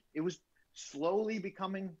region. It was slowly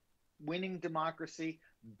becoming winning democracy.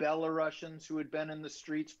 Belarusians who had been in the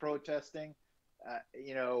streets protesting,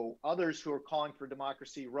 others who were calling for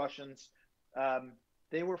democracy, Russians,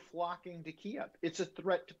 they were flocking to Kiev. It's a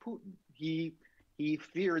threat to Putin. He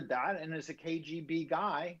feared that, and as a KGB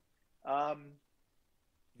guy,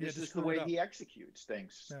 this is the way he executes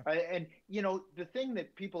things. Yeah. And the thing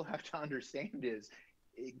that people have to understand is,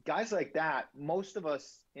 guys like that, most of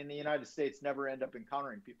us in the United States never end up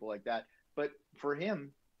encountering people like that. But for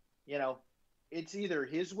him, it's either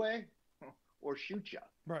his way or shoot you.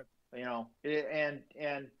 Right. And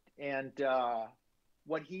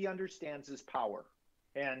what he understands is power.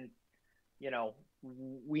 And,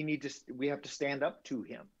 we have to stand up to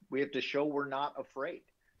him. We have to show we're not afraid,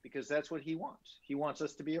 because that's what he wants. He wants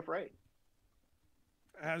us to be afraid.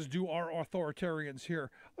 As do our authoritarians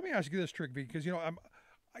here. Let me ask you this, Trygve, because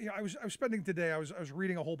I was spending today. I was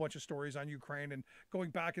reading a whole bunch of stories on Ukraine and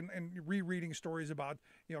going back and rereading stories about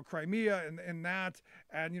Crimea and that,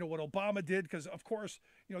 and what Obama did, because of course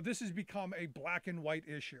this has become a black and white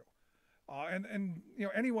issue. And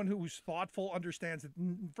anyone who's thoughtful understands that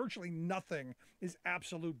virtually nothing is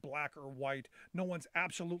absolute black or white. No one's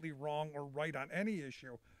absolutely wrong or right on any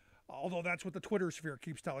issue. Although that's what the Twitter sphere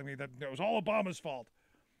keeps telling me, that it was all Obama's fault.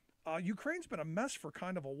 Ukraine's been a mess for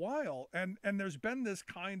kind of a while, and there's been this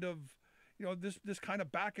kind of, this kind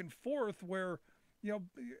of back and forth where,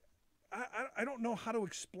 I don't know how to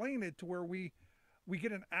explain it to where we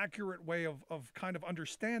get an accurate way of kind of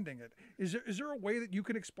understanding it. Is there a way that you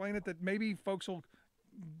can explain it that maybe folks will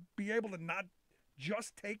be able to not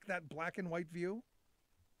just take that black and white view?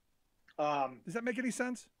 Does that make any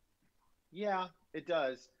sense? Yeah, it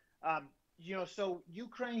does. So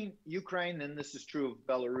Ukraine, and this is true of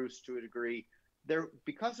Belarus to a degree,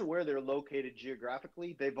 because of where they're located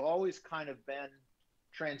geographically, they've always kind of been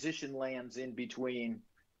transition lands in between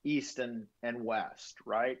East and West,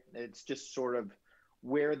 right? It's just sort of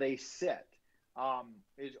where they sit.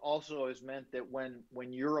 It also has meant that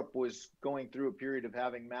when Europe was going through a period of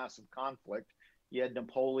having massive conflict, you had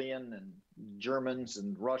Napoleon and Germans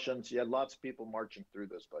and Russians. You had lots of people marching through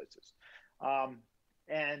those places.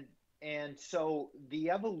 And so the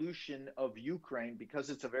evolution of Ukraine, because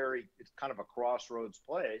it's kind of a crossroads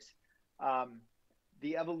place,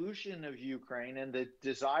 the evolution of Ukraine and the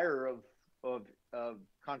desire of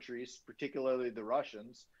countries, particularly the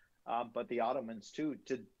Russians, but the Ottomans too,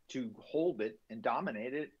 to hold it and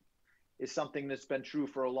dominate it, is something that's been true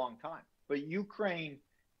for a long time. But Ukraine,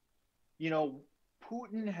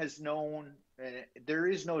 Putin has known there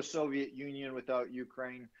is no Soviet Union without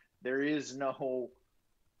Ukraine. There is no,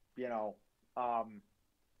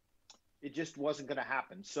 it just wasn't going to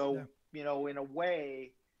happen. So, yeah. In a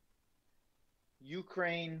way,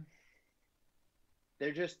 Ukraine,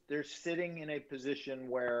 they're sitting in a position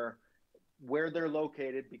where they're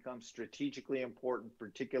located becomes strategically important,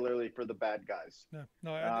 particularly for the bad guys. Yeah,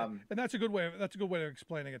 no, and that's a good way. That's a good way of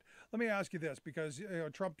explaining it. Let me ask you this, because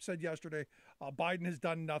Trump said yesterday, Biden has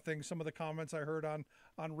done nothing. Some of the comments I heard on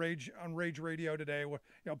Rage Radio today, were,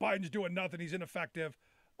 Biden's doing nothing. He's ineffective.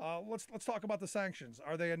 Let's talk about the sanctions.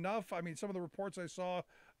 Are they enough? I mean, some of the reports I saw,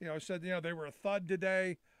 said they were a thud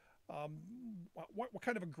today. What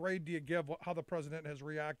kind of a grade do you give how the president has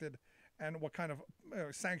reacted, and what kind of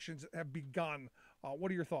sanctions have begun? What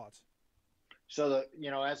are your thoughts? So,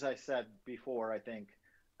 as I said before, I think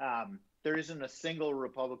there isn't a single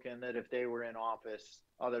Republican that, if they were in office,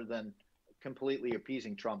 other than completely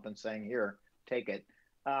appeasing Trump and saying, "Here, take it,"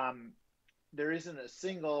 there isn't a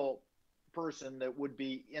single person that would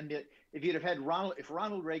be in the. If you'd have had if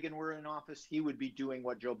Ronald Reagan were in office, he would be doing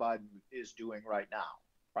what Joe Biden is doing right now,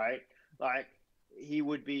 right? Like, he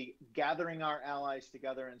would be gathering our allies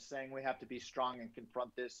together and saying, we have to be strong and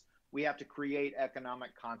confront this. We have to create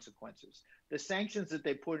economic consequences. The sanctions that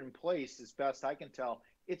they put in place, as best I can tell,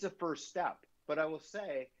 it's a first step. But I will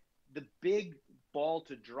say the big ball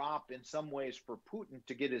to drop in some ways for Putin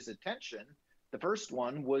to get his attention, the first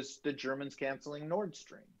one was the Germans canceling Nord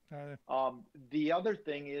Stream. The other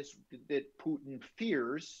thing is that Putin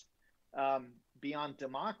fears, beyond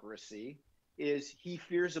democracy, is he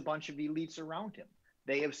fears a bunch of elites around him.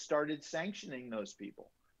 They have started sanctioning those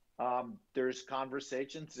people. There's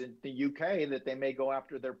conversations in the UK that they may go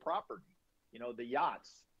after their property, the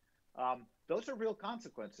yachts. Those are real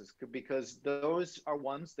consequences, because those are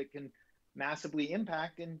ones that can massively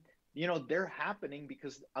impact. And, they're happening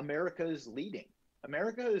because America is leading.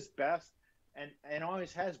 America is best and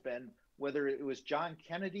always has been, whether it was John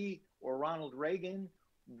Kennedy or Ronald Reagan,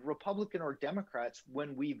 Republican or Democrats,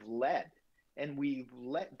 when we've led. And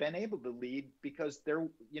been able to lead because they're,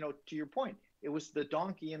 to your point, it was the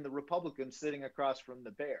donkey and the Republicans sitting across from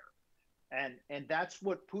the bear. And that's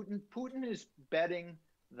what Putin is betting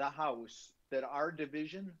the house that our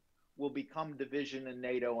division will become division in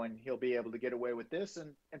NATO, and he'll be able to get away with this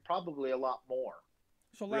and probably a lot more.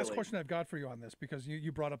 So last question I've got for you on this, because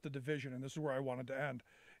you brought up the division, and this is where I wanted to end.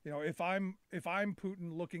 If I'm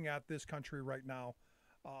Putin looking at this country right now,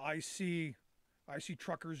 I see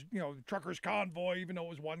truckers, truckers convoy, even though it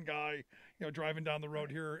was one guy, driving down the road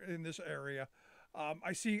here in this area.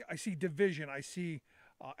 I see division. I see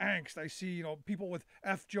angst. I see, people with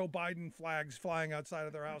F Joe Biden flags flying outside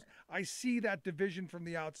of their house. I see that division from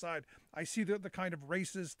the outside. I see the kind of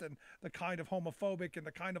racist and the kind of homophobic and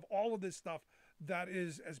the kind of all of this stuff that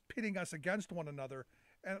is as pitting us against one another.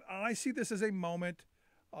 And I see this as a moment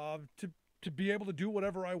to be able to do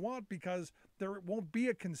whatever I want, because there won't be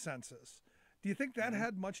a consensus. Do you think that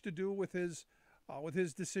had much to do with his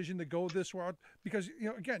decision to go this route? Because,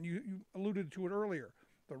 again, you alluded to it earlier.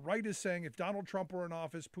 The right is saying if Donald Trump were in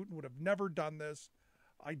office, Putin would have never done this.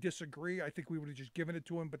 I disagree. I think we would have just given it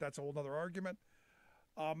to him, but that's a whole other argument.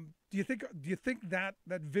 Do you think that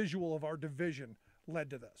visual of our division led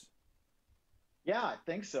to this? Yeah, I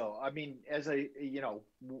think so. I mean,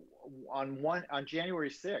 on January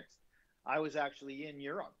 6th, I was actually in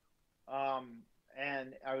Europe.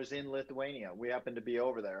 And I was in Lithuania. We happened to be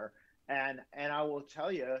over there. And I will tell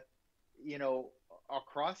you,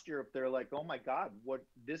 across Europe, they're like, oh my God,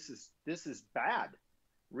 this is bad,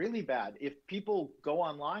 really bad. If people go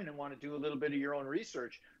online and want to do a little bit of your own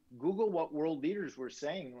research, Google what world leaders were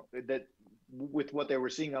saying that with what they were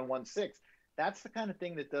seeing on 1/6. That's the kind of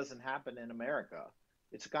thing that doesn't happen in America.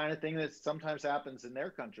 It's the kind of thing that sometimes happens in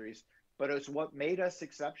their countries, but it's what made us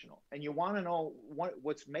exceptional. And you want to know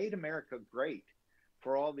what's made America great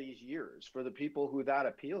for all these years, for the people who that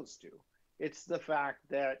appeals to. It's the fact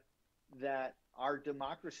that our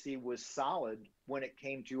democracy was solid when it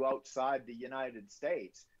came to outside the United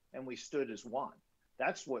States, and we stood as one.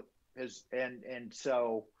 That's what has, and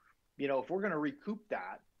so, if we're going to recoup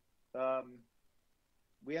that,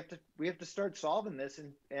 we have to start solving this,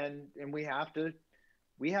 and we have to,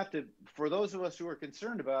 for those of us who are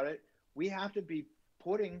concerned about it, we have to be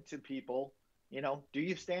putting to people, do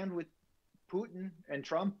you stand with Putin and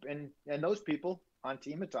Trump and those people on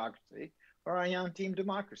team autocracy, or are you on team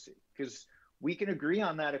democracy? Because we can agree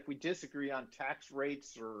on that if we disagree on tax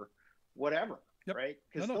rates or whatever, right?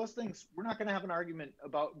 Because those things, we're not going to have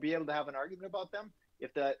be able to have an argument about them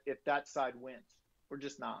if that side wins. We're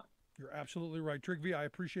just not. You're absolutely right. Trygve, I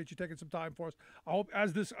appreciate you taking some time for us. I hope,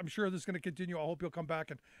 I'm sure this is going to continue, I hope you'll come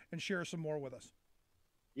back and share some more with us.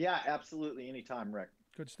 Yeah, absolutely. Anytime, Rick.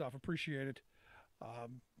 Good stuff. Appreciate it.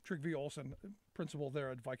 Trygve Olsen, principal there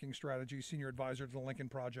at Viking Strategy, senior advisor to the Lincoln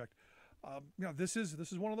Project. This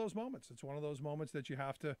is one of those moments. It's one of those moments that you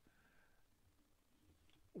have to.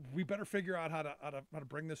 We better figure out how to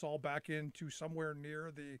bring this all back into somewhere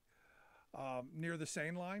near the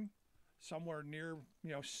sane line, somewhere near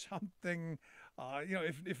something.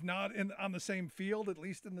 If not on the same field, at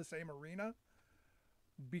least in the same arena.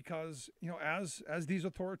 Because as these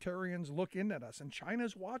authoritarians look in at us, and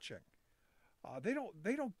China's watching, they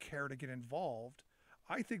don't care to get involved.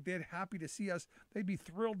 I think they'd happy to see us. They'd be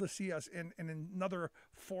thrilled to see us in another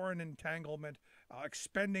foreign entanglement,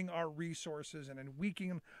 expending our resources and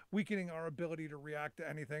weakening our ability to react to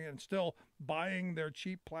anything, and still buying their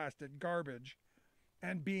cheap plastic garbage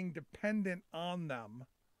and being dependent on them.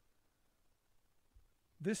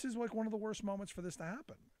 This is like one of the worst moments for this to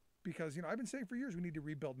happen, because I've been saying for years we need to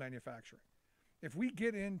rebuild manufacturing. If we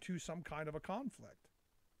get into some kind of a conflict,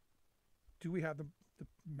 do we have the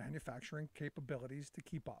manufacturing capabilities to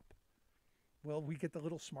keep up? Will we get the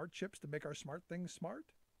little smart chips to make our smart things smart,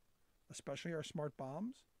 especially our smart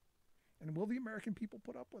bombs? And will the American people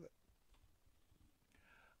put up with it?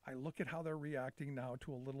 I look at how they're reacting now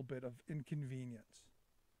to a little bit of inconvenience.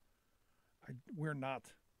 We're not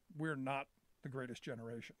the greatest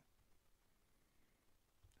generation.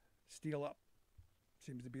 Steel up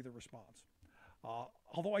seems to be the response.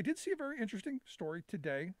 Although I did see a very interesting story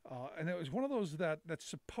today, and it was one of those that's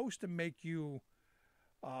supposed to make you,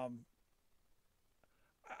 I'm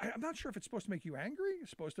not sure if it's supposed to make you angry, it's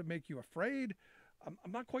supposed to make you afraid.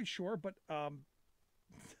 I'm not quite sure, but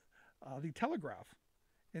the Telegraph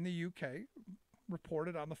in the UK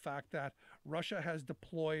reported on the fact that Russia has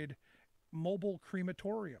deployed mobile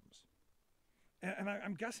crematoriums And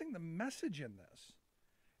I'm guessing the message in this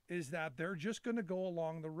is that they're just going to go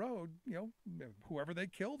along the road, whoever they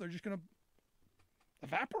kill, they're just going to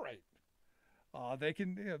evaporate. They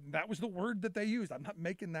can, that was the word that they used. I'm not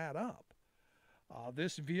making that up.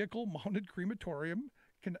 This vehicle-mounted crematorium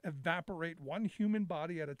can evaporate one human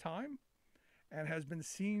body at a time and has been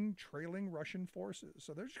seen trailing Russian forces.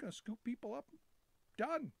 So they're just going to scoop people up.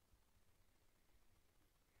 Done.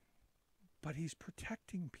 But he's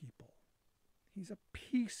protecting people. He's a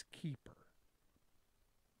peacekeeper.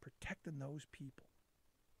 Protecting those people.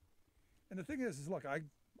 And the thing is look,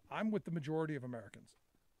 I'm with the majority of Americans.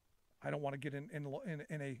 I don't want to get in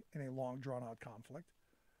a long, drawn-out conflict.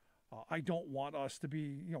 I don't want us to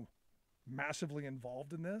be, massively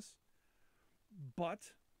involved in this. But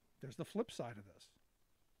there's the flip side of this.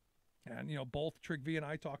 And, both Trygve and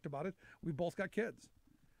I talked about it. We both got kids.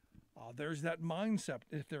 There's that mindset.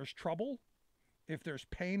 If there's trouble, if there's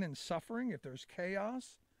pain and suffering, if there's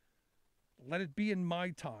chaos, let it be in my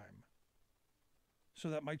time so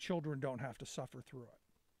that my children don't have to suffer through it,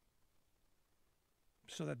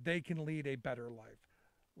 so that they can lead a better life.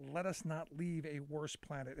 Let us not leave a worse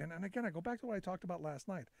planet. And again, I go back to what I talked about last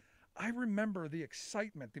night. I remember the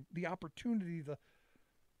excitement, the opportunity, the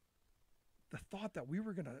thought that we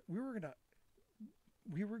were going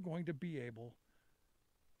to be able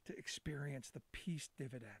to experience the peace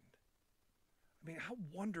dividend. I mean, how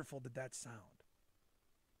wonderful did that sound?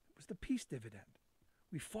 It was the peace dividend.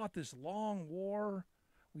 We fought this long war.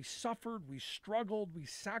 We suffered. We struggled. We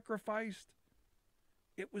sacrificed.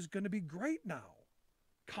 It was going to be great now.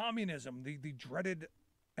 Communism, the dreaded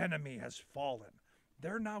enemy, has fallen.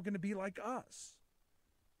 They're now going to be like us.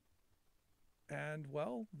 And,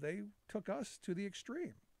 well, they took us to the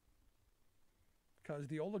extreme. Because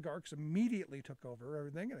the oligarchs immediately took over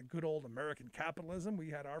everything. And a good old American capitalism, we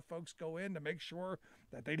had our folks go in to make sure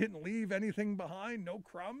that they didn't leave anything behind, no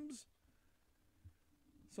crumbs.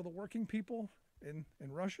 So the working people in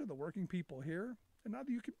Russia, the working people here, and now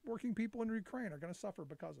the working people in Ukraine are going to suffer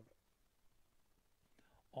because of it.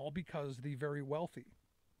 All because the very wealthy,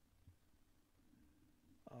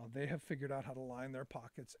 they have figured out how to line their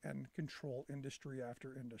pockets and control industry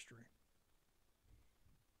after industry.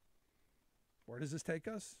 Where does this take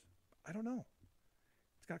us? I don't know.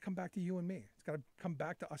 It's got to come back to you and me. It's got to come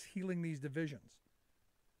back to us healing these divisions.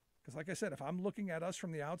 Because like I said, if I'm looking at us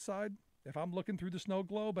from the outside, if I'm looking through the snow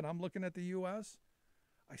globe and I'm looking at the U.S.,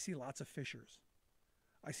 I see lots of fissures.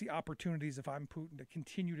 I see opportunities, if I'm Putin, to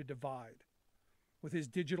continue to divide. With his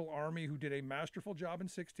digital army, who did a masterful job in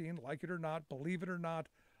 2016, like it or not, believe it or not,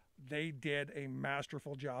 they did a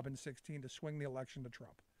masterful job in 2016 to swing the election to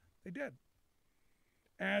Trump. They did.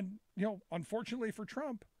 And, unfortunately for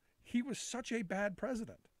Trump, he was such a bad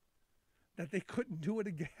president that they couldn't do it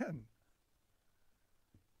again.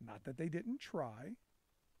 Not that they didn't try,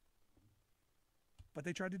 but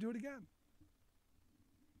they tried to do it again.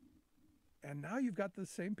 And now you've got the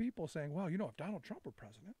same people saying, well, if Donald Trump were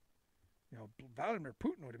president, Vladimir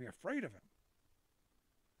Putin would be afraid of him.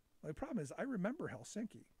 Well, the problem is, I remember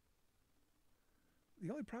Helsinki.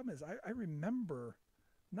 The only problem is, I remember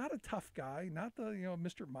not a tough guy, not the,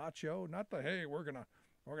 Mr. Macho, not the, hey, we're gonna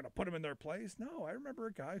put him in their place. No, I remember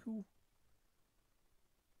a guy who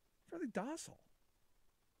fairly docile.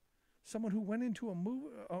 Someone who went into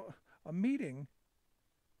a meeting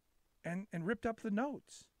and ripped up the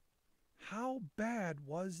notes. How bad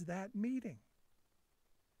was that meeting?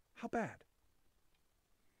 How bad?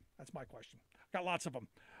 That's my question. Got lots of them.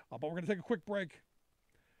 But we're going to take a quick break.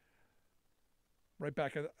 Right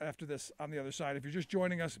back after this on the other side. If you're just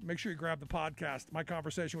joining us, make sure you grab the podcast. My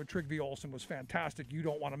conversation with Trygve Olsen was fantastic. You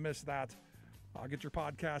don't want to miss that. Get your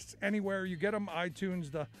podcasts anywhere you get them.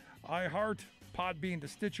 iTunes, the iHeart, Podbean, to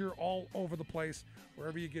Stitcher, all over the place.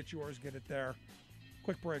 Wherever you get yours, get it there.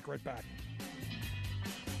 Quick break, right back.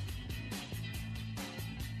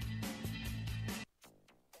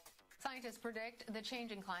 Scientists predict the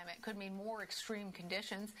changing climate could mean more extreme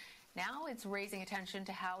conditions. Now it's raising attention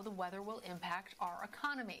to how the weather will impact our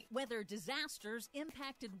economy. Weather disasters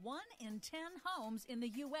impacted 1 in 10 homes in the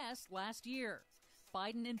U.S. last year.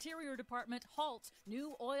 Biden Interior Department halts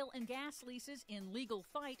new oil and gas leases in legal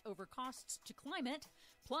fight over costs to climate.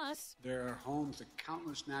 Plus, there are homes to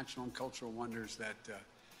countless natural and cultural wonders that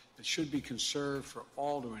should be conserved for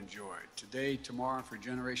all to enjoy today, tomorrow, and for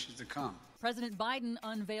generations to come. President Biden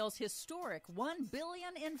unveils historic $1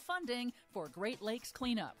 billion in funding for Great Lakes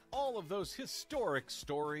cleanup. All of those historic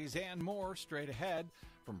stories and more straight ahead.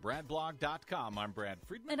 From BradBlog.com, I'm Brad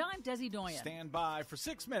Friedman. And I'm Desi Doyen. Stand by for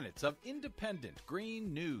 6 minutes of independent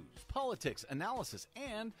green news, politics, analysis,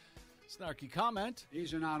 and snarky comment.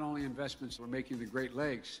 These are not only investments we're making in the Great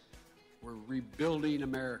Lakes, We're rebuilding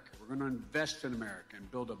America. We're going to invest in America and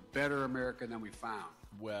build a better America than we found.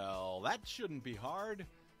 Well, that shouldn't be hard.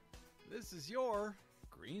 This is your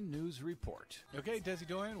Green News Report. Okay, Desi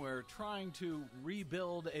Doyen, we're trying to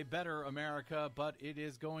rebuild a better America, but it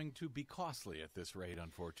is going to be costly at this rate,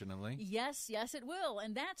 unfortunately. Yes, it will.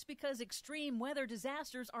 And that's because extreme weather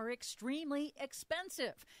disasters are extremely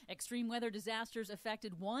expensive. Extreme weather disasters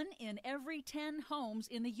affected 1 in every 10 homes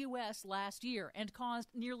in the U.S. last year and caused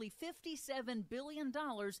nearly $57 billion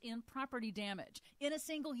in property damage in a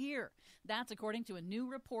single year. That's according to a new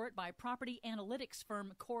report by property analytics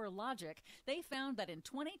firm CoreLogic. They found that in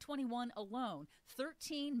 2021 alone,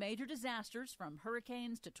 13 major disasters from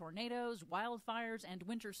hurricanes to tornadoes, wildfires, and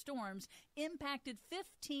winter storms impacted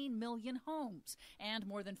 15 million homes. And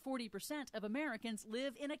more than 40% of Americans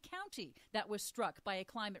live in a county that was struck by a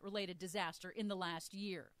climate-related disaster in the last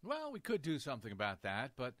year. Well, we could do something about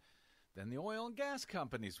that, but then the oil and gas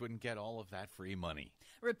companies wouldn't get all of that free money.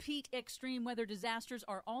 Repeat extreme weather disasters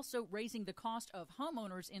are also raising the cost of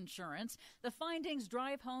homeowners insurance. The findings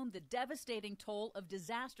drive home the devastating toll of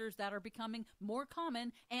disasters that are becoming more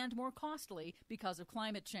common and more costly because of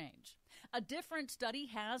climate change. A different study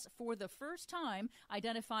has, for the first time,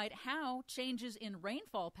 identified how changes in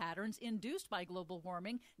rainfall patterns induced by global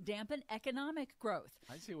warming dampen economic growth.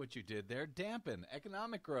 I see what you did there. Dampen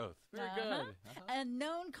economic growth. Very good. A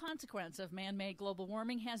known consequence of man-made global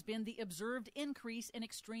warming has been the observed increase in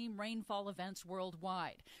extreme rainfall events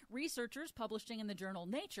worldwide. Researchers publishing in the journal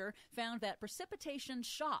Nature found that precipitation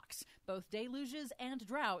shocks, both deluges and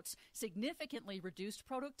droughts, significantly reduced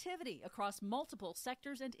productivity across multiple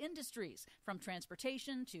sectors and industries, from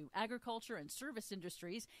transportation to agriculture and service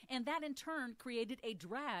industries, and that in turn created a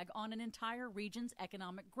drag on an entire region's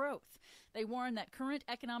economic growth. They warn that current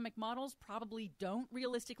economic models probably don't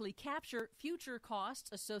realistically capture future costs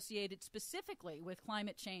associated specifically with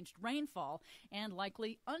climate-changed rainfall and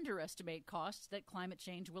likely underestimate costs that climate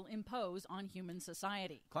change will impose on human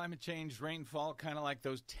society. Climate-changed rainfall, kind of like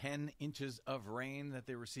those 10 inches of rain that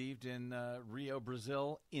they received in Rio,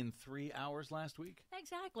 Brazil in 3 hours last week?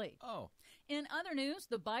 Exactly. Oh. In other news,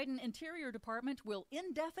 the Biden Interior Department will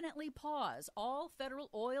indefinitely pause all federal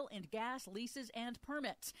oil and gas leases and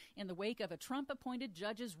permits in the wake of a Trump-appointed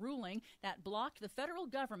judge's ruling that blocked the federal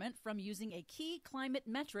government from using a key climate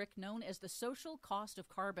metric known as the social cost of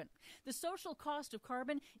carbon. The social cost of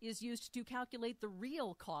carbon is used to calculate the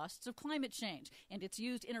real costs of climate change, and it's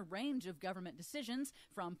used in a range of government decisions,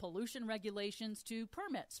 from pollution regulations to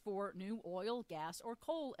permits for new oil, gas, or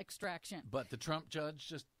coal extraction. But the Trump judge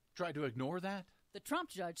just tried to ignore that? The Trump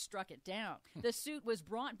judge struck it down. The suit was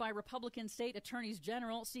brought by Republican state attorneys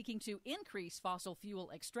general seeking to increase fossil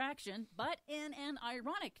fuel extraction, but in an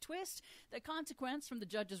ironic twist, the consequence from the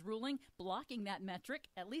judge's ruling blocking that metric,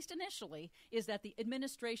 at least initially, is that the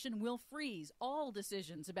administration will freeze all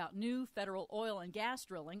decisions about new federal oil and gas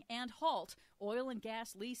drilling and halt oil and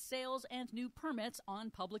gas lease sales and new permits on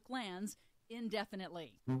public lands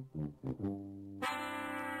indefinitely.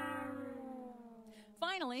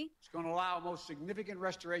 Finally, it's going to allow the most significant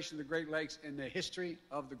restoration of the Great Lakes in the history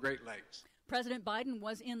of the Great Lakes. President Biden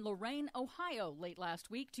was in Lorain, Ohio late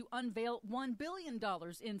last week to unveil $1 billion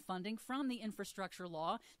in funding from the infrastructure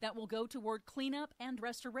law that will go toward cleanup and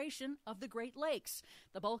restoration of the Great Lakes.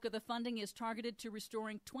 The bulk of the funding is targeted to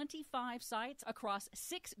restoring 25 sites across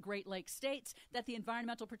 6 Great Lakes states that the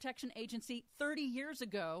Environmental Protection Agency 30 years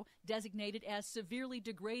ago designated as severely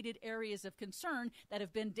degraded areas of concern that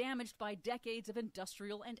have been damaged by decades of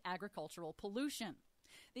industrial and agricultural pollution.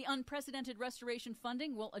 The unprecedented restoration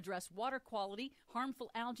funding will address water quality,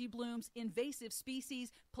 harmful algae blooms, invasive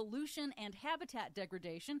species, pollution, and habitat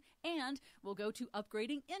degradation, and will go to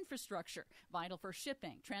upgrading infrastructure, vital for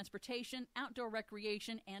shipping, transportation, outdoor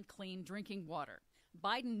recreation, and clean drinking water.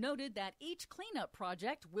 Biden noted that each cleanup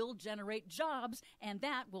project will generate jobs, and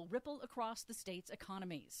that will ripple across the state's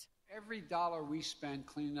economies. Every dollar we spend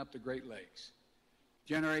cleaning up the Great Lakes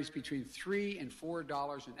generates between $3 and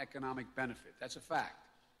 $4 in economic benefit. That's a fact.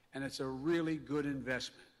 And it's a really good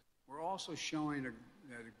investment. We're also showing that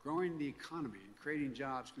growing the economy and creating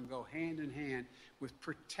jobs can go hand in hand with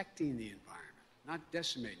protecting the environment, not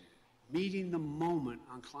decimating it, meeting the moment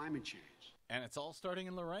on climate change. And it's all starting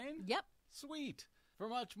in Lorain? Yep. Sweet. For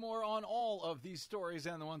much more on all of these stories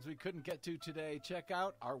and the ones we couldn't get to today, check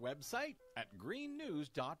out our website at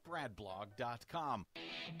greennews.bradblog.com.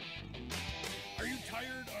 Are you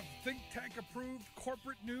tired of think tank approved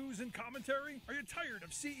corporate news and commentary? Are you tired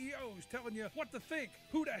of CEOs telling you what to think,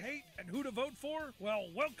 who to hate, and who to vote for? Well,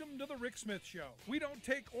 welcome to the Rick Smith Show. We don't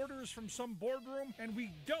take orders from some boardroom, and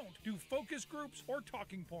we don't do focus groups or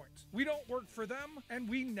talking points. We don't work for them, and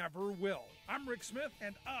we never will. I'm Rick Smith,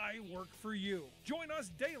 and I work for you. Join us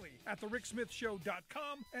daily at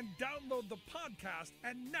thericksmithshow.com and download the podcast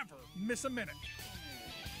and never miss a minute.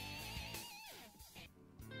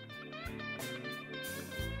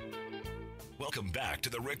 Welcome back to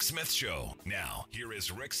the Rick Smith Show. Now, here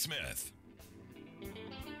is Rick Smith.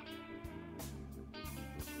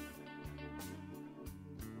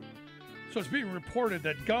 So it's being reported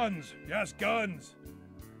that guns, yes, guns,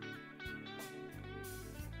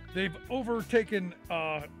 they've overtaken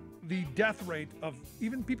the death rate of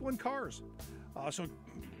even people in cars. So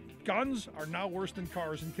guns are now worse than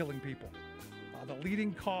cars in killing people. The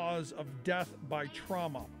leading cause of death by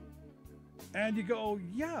trauma. And you go,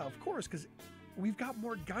 yeah, of course, because we've got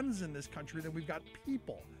more guns in this country than we've got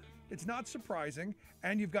people. It's not surprising.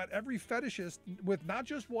 And you've got every fetishist with not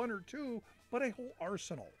just one or two, but a whole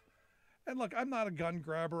arsenal. And look, I'm not a gun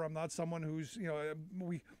grabber. I'm not someone who's,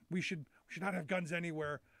 we should not have guns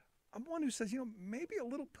anywhere. I'm one who says, maybe a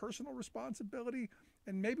little personal responsibility,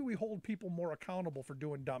 and maybe we hold people more accountable for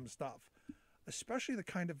doing dumb stuff, especially the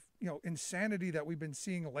kind of, insanity that we've been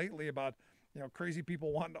seeing lately about, crazy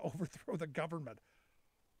people wanting to overthrow the government.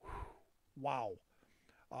 Wow.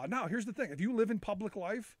 Now, here's the thing. If you live in public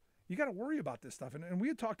life, you got to worry about this stuff. And we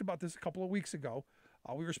had talked about this a couple of weeks ago.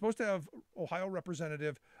 We were supposed to have Ohio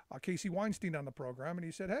Representative Casey Weinstein on the program, and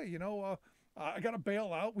he said, hey, I got to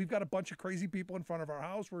bail out. We've got a bunch of crazy people in front of our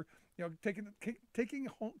house. We're, taking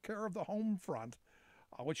care of the home front,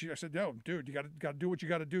 which I said, no, dude, you got to do what you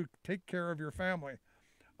got to do. Take care of your family.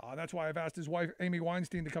 That's why I've asked his wife, Amy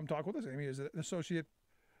Weinstein, to come talk with us. Amy is an associate.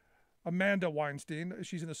 Amanda Weinstein,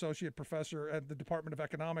 she's an associate professor at the Department of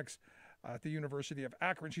Economics at the University of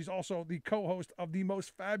Akron. She's also the co-host of the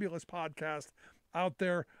most fabulous podcast out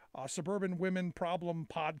there, Suburban Women Problem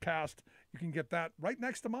Podcast. You can get that right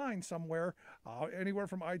next to mine somewhere, anywhere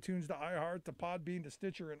from iTunes to iHeart to Podbean to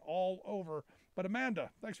Stitcher and all over. But Amanda,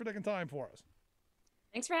 thanks for taking time for us.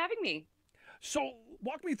 Thanks for having me. So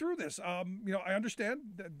walk me through this. I understand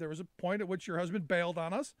that there was a point at which your husband bailed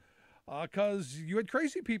on us because you had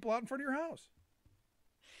crazy people out in front of your house.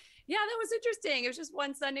 Yeah, that was interesting. It was just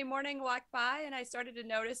one Sunday morning, I walked by and I started to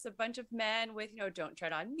notice a bunch of men with, don't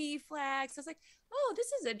tread on me flags. I was like, oh,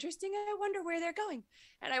 this is interesting. I wonder where they're going.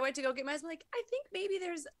 And I went to go get my husband, like, I think maybe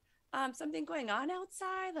there's something going on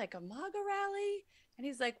outside, like a MAGA rally. And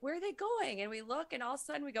he's like, where are they going? And we look and all of a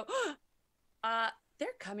sudden we go, they're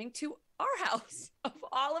coming to our house. Of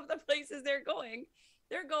all of the places they're going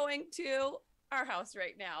to our house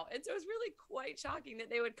right now. And so it was really quite shocking that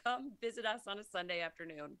they would come visit us on a Sunday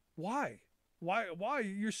afternoon. Why?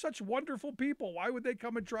 You're such wonderful people. Why would they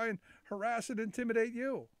come and try and harass and intimidate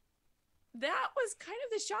you? That was kind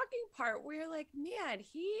of the shocking part. We're like, man,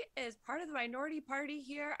 he is part of the minority party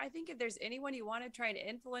here. I think if there's anyone you want to try and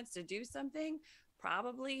influence to do something,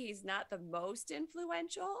 probably he's not the most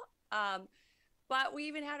influential. But we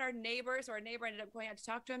even had our neighbors, or our neighbor ended up going out to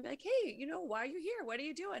talk to him, like, hey, why are you here? What are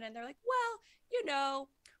you doing? And they're like, well,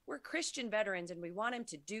 we're Christian veterans and we want him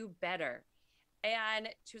to do better. And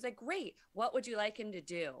she was like, great. What would you like him to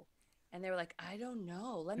do? And they were like, I don't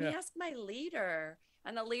know. Let me ask my leader.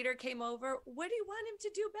 And the leader came over. What do you want him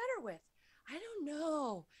to do better with? I don't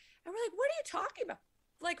know. And we're like, what are you talking about?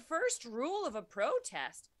 Like, first rule of a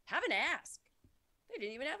protest, have an ask. They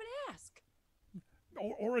didn't even have an ask.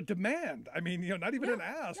 Or a demand. I mean, not even an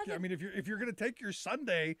ask. I mean, if you're going to take your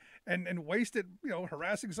Sunday and waste it,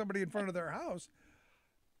 harassing somebody in front of their house,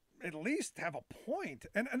 at least have a point.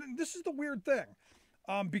 And this is the weird thing,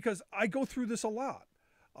 because I go through this a lot.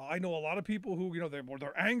 I know a lot of people who,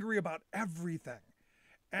 they're angry about everything,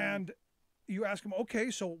 and you ask them, okay,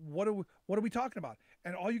 so what are we talking about?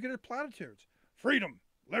 And all you get are platitudes: freedom,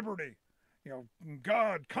 liberty,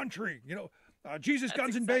 God, country, Jesus, That's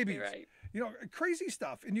guns, and exactly babies. right. Crazy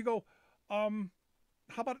stuff. And you go, how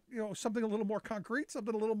about, something a little more concrete,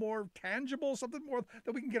 something a little more tangible, something more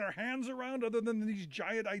that we can get our hands around, other than these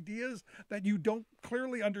giant ideas that you don't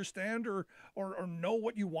clearly understand or know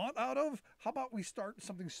what you want out of? How about we start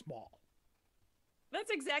something small?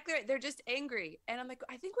 That's exactly right. They're just angry. And I'm like,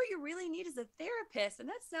 I think what you really need is a therapist. And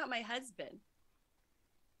that's not my husband.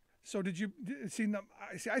 So did you see?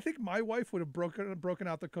 I think my wife would have broken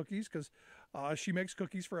out the cookies, because she makes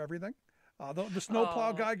cookies for everything. The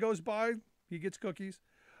snowplow guy goes by, he gets cookies.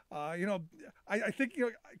 I think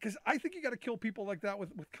because I think you got to kill people like that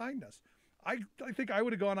with kindness. I think I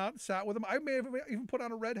would have gone out and sat with them. I may have even put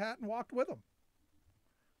on a red hat and walked with them.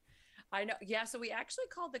 I know. Yeah. So we actually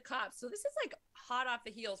called the cops. So this is like hot off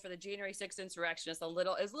the heels for the January 6th insurrection. It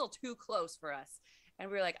was a little too close for us. And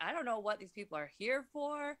we were like, I don't know what these people are here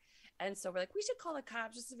for. And so we're like, we should call the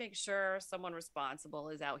cops just to make sure someone responsible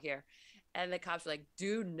is out here. And the cops were like,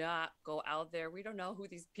 do not go out there. We don't know who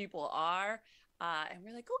these people are. And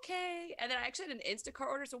we're like, okay. And then I actually had an Instacart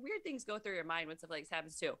order. So weird things go through your mind when stuff like this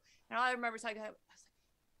happens too. And all I remember talking about, I was like,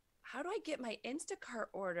 how do I get my Instacart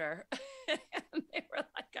order? And they were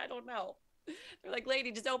like, I don't know. They're like,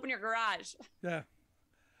 lady, just open your garage. Yeah.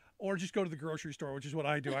 Or just go to the grocery store, which is what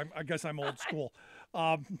I do. I guess I'm old school.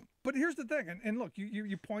 But here's the thing. And look,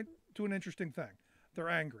 you point to an interesting thing. They're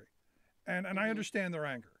angry. And I understand their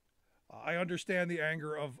anger. I understand the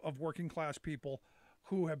anger of working class people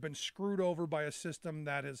who have been screwed over by a system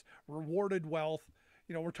that has rewarded wealth.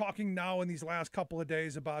 You know, we're talking now in these last couple of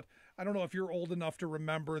days about, I don't know if you're old enough to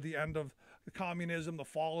remember the end of the communism, the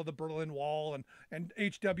fall of the Berlin Wall, and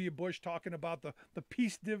H.W. Bush talking about the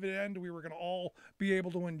peace dividend we were going to all be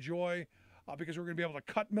able to enjoy because we're going to be able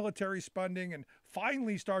to cut military spending and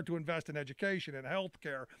finally start to invest in education and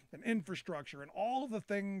healthcare and infrastructure and all of the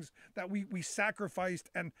things that we sacrificed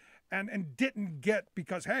and didn't get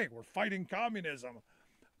because, hey, we're fighting communism.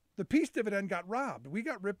 The peace dividend got robbed. We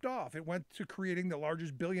got ripped off. It went to creating the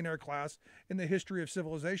largest billionaire class in the history of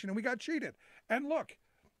civilization, and we got cheated. And look,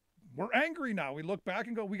 we're angry now. We look back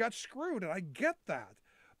and go, we got screwed, and I get that.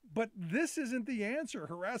 But this isn't the answer.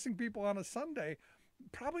 Harassing people on a Sunday,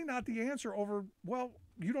 probably not the answer over, well,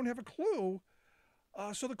 you don't have a clue.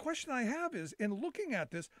 So the question I have is, in looking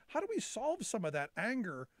at this, how do we solve some of that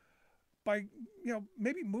anger by,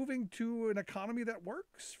 maybe moving to an economy that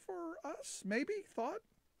works for us? Maybe? Thought?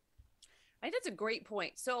 I think that's a great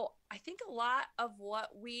point. So I think a lot of what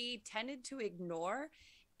we tended to ignore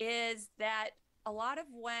is that a lot of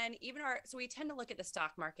so we tend to look at the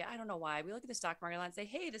stock market. I don't know why. We look at the stock market and say,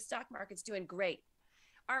 hey, the stock market's doing great.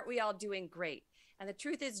 Aren't we all doing great? And the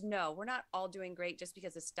truth is, no, we're not all doing great just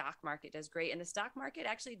because the stock market does great. And the stock market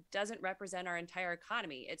actually doesn't represent our entire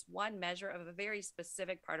economy. It's one measure of a very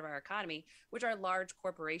specific part of our economy, which are large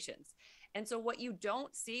corporations. And so what you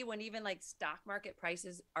don't see when even like stock market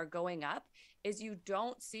prices are going up is you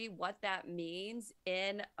don't see what that means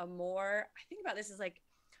in a more, I think about this as like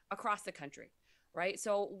across the country, right?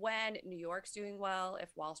 So when New York's doing well,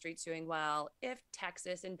 if Wall Street's doing well, if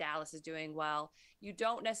Texas and Dallas is doing well, you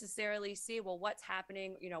don't necessarily see, well, what's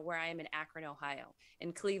happening, where I am in Akron, Ohio,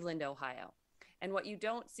 in Cleveland, Ohio. And what you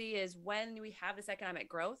don't see is when we have this economic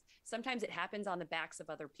growth, sometimes it happens on the backs of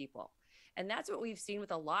other people. And that's what we've seen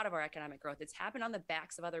with a lot of our economic growth. It's happened on the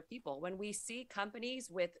backs of other people. When we see companies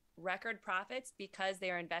with record profits because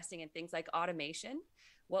they are investing in things like automation,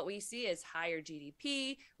 what we see is higher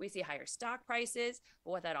GDP, we see higher stock prices.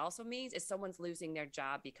 But what that also means is someone's losing their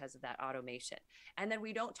job because of that automation. And then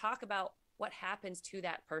we don't talk about what happens to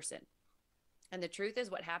that person. And the truth is,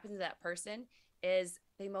 what happens to that person is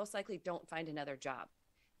they most likely don't find another job.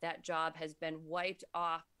 That job has been wiped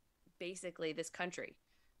off basically this country.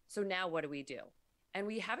 So now what do? And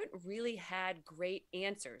we haven't really had great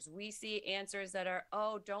answers. We see answers that are,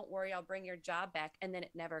 oh, don't worry, I'll bring your job back. And then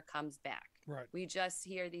it never comes back. Right. We just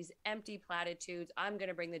hear these empty platitudes. I'm going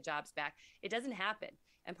to bring the jobs back. It doesn't happen.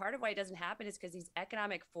 And part of why it doesn't happen is because these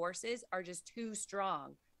economic forces are just too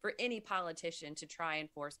strong for any politician to try and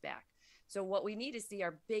force back. So what we need to see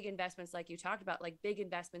are big investments, like you talked about, like big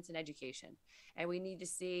investments in education. And we need to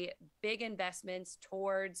see big investments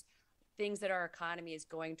towards things that our economy is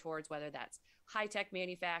going towards, whether that's high-tech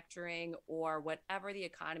manufacturing or whatever the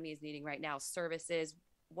economy is needing right now, services.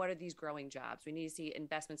 What are these growing jobs? We need to see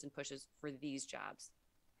investments and pushes for these jobs.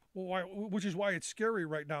 Well, which is why it's scary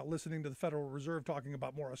right now listening to the Federal Reserve talking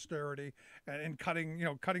about more austerity and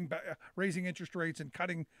cutting back, raising interest rates and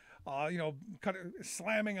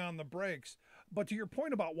slamming on the brakes. But to your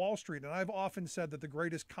point about Wall Street, and I've often said that the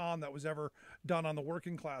greatest con that was ever done on the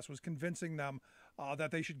working class was convincing them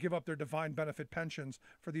that they should give up their defined benefit pensions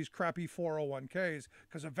for these crappy 401ks,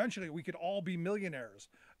 because eventually we could all be millionaires.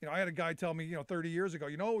 I had a guy tell me, 30 years ago,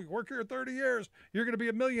 we work here 30 years, you're going to be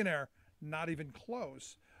a millionaire. Not even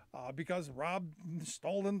close. Because robbed,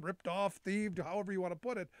 stolen, ripped off, thieved, however you want to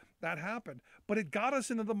put it, that happened. But it got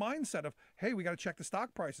us into the mindset of, hey, we got to check the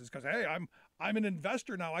stock prices because, hey, I'm an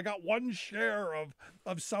investor now. I got one share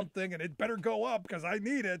of something and it better go up because I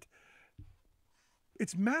need it.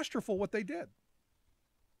 It's masterful what they did.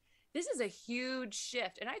 This is a huge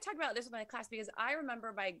shift. And I talk about this with my class because I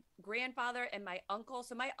remember my grandfather and my uncle.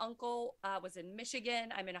 So my uncle was in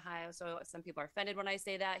Michigan. I'm in Ohio, so some people are offended when I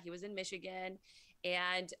say that. He was in Michigan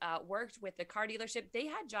and worked with the car dealership. They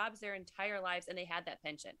had jobs their entire lives and they had that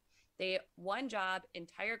pension. They one job,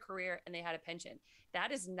 entire career, and they had a pension.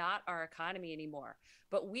 That is not our economy anymore.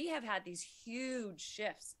 But we have had these huge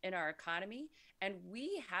shifts in our economy, and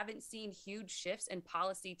we haven't seen huge shifts in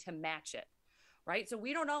policy to match it, right? So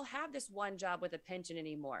we don't all have this one job with a pension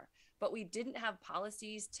anymore, but we didn't have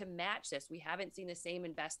policies to match this. We haven't seen the same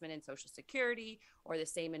investment in Social Security or the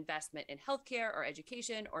same investment in healthcare or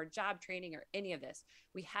education or job training or any of this.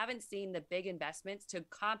 We haven't seen the big investments to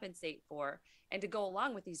compensate for and to go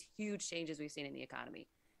along with these huge changes we've seen in the economy.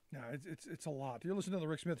 Yeah, it's a lot. You're listening to the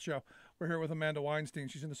Rick Smith Show. We're here with Amanda Weinstein.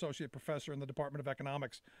 She's an associate professor in the Department of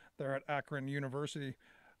Economics there at Akron University,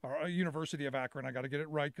 or University of Akron. I got to get it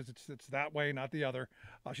right because it's that way, not the other.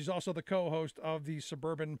 She's also the co-host of the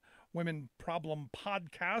Suburban Women Problem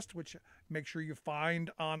podcast, which make sure you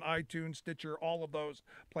find on iTunes, Stitcher, all of those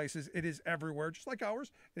places. It is everywhere, just like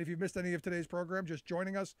ours. And if you've missed any of today's program, just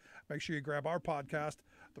joining us, make sure you grab our podcast,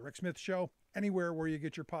 The Rick Smith Show, anywhere where you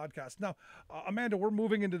get your podcast. Now, Amanda, we're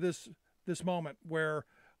moving into this moment where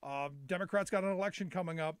Democrats got an election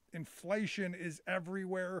coming up. Inflation is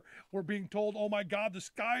everywhere. We're being told, oh my God, the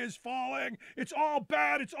sky is falling. It's all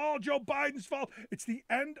bad. It's all Joe Biden's fault. It's the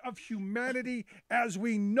end of humanity as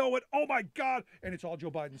we know it. Oh my God. And it's all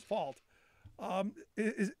Joe Biden's fault.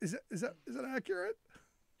 Is that accurate?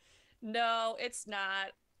 No, it's not.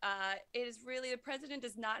 It is really, the president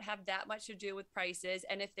does not have that much to do with prices.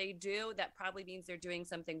 And if they do, that probably means they're doing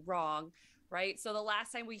something wrong, right? So the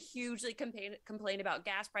last time we hugely complained about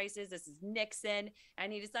gas prices, this is Nixon,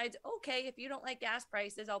 and he decides, okay, if you don't like gas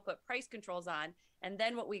prices, I'll put price controls on. And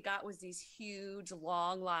then what we got was these huge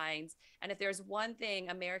long lines. And if there's one thing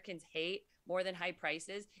Americans hate more than high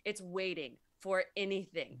prices, it's waiting for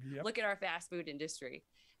anything. Yep. Look at our fast food industry.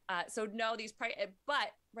 So no, these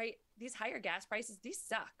these higher gas prices, these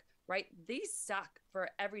suck, right? These suck for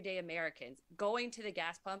everyday Americans. Going to the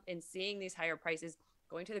gas pump and seeing these higher prices,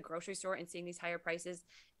 going to the grocery store and seeing these higher prices,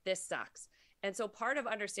 this sucks. And so part of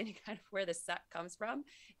understanding kind of where the suck comes from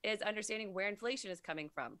is understanding where inflation is coming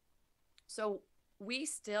from. So we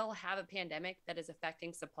still have a pandemic that is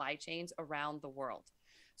affecting supply chains around the world.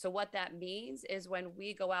 So what that means is when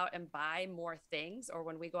we go out and buy more things, or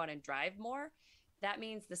when we go out and drive more, that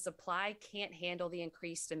means the supply can't handle the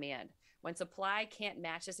increased demand. When supply can't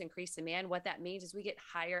match this increased demand, what that means is we get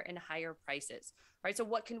higher and higher prices, right? So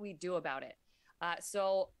what can we do about it?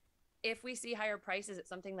 So if we see higher prices at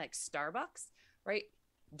something like Starbucks, right?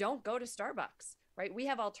 Don't go to Starbucks, right? We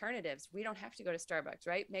have alternatives. We don't have to go to Starbucks,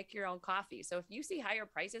 right? Make your own coffee. So if you see higher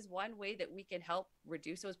prices, one way that we can help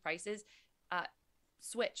reduce those prices,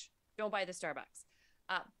 switch. Don't buy the Starbucks.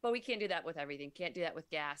 But we can't do that with everything. Can't do that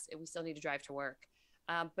with gas. And we still need to drive to work.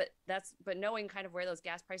 But knowing kind of where those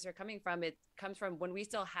gas prices are coming from, it comes from when we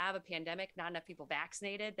still have a pandemic, not enough people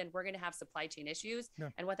vaccinated, then we're going to have supply chain issues. Yeah.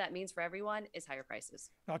 And what that means for everyone is higher prices.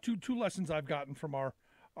 Now, two lessons I've gotten from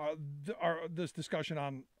this discussion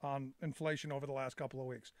on inflation over the last couple of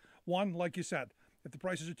weeks. One, like you said, if the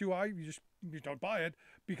prices are too high, you don't buy it,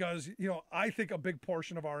 because, I think a big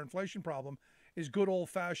portion of our inflation problem is good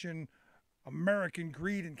old-fashioned American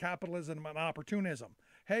greed and capitalism and opportunism.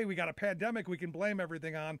 Hey, we got a pandemic we can blame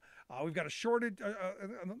everything on. We've got a shortage,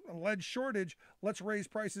 an alleged shortage. Let's raise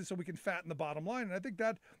prices so we can fatten the bottom line. And I think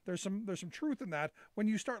that there's some truth in that when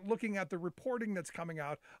you start looking at the reporting that's coming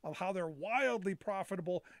out of how they're wildly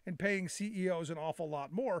profitable and paying CEOs an awful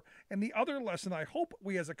lot more. And the other lesson I hope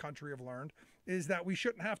we as a country have learned is that we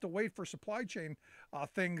shouldn't have to wait for supply chain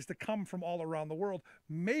things to come from all around the world.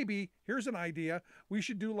 Maybe, here's an idea, we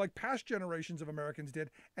should do like past generations of Americans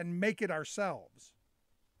did and make it ourselves.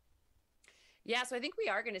 Yeah, so I think we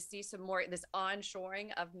are going to see some more this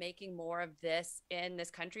onshoring of making more of this in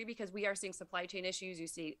this country, because we are seeing supply chain issues. You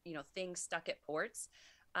see, things stuck at ports.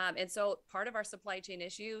 And so part of our supply chain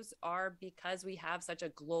issues are because we have such a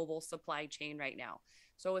global supply chain right now.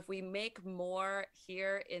 So if we make more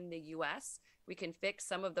here in the US, we can fix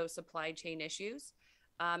some of those supply chain issues.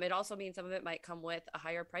 It also means some of it might come with a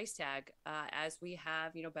higher price tag as we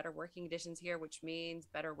have, better working conditions here, which means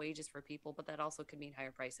better wages for people, but that also could mean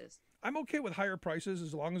higher prices. I'm okay with higher prices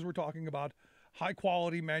as long as we're talking about high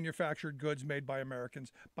quality manufactured goods made by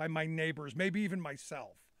Americans, by my neighbors, maybe even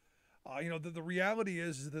myself. The reality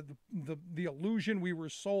is that the illusion we were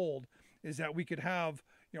sold is that we could have,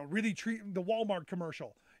 really treat the Walmart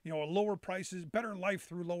commercial, lower prices, better life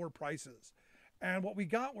through lower prices. And what we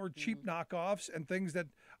got were cheap knockoffs and things that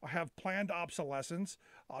have planned obsolescence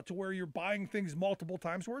to where you're buying things multiple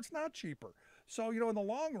times where it's not cheaper. So, in the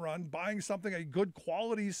long run, buying something, a good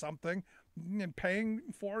quality something, and paying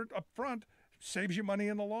for it up front saves you money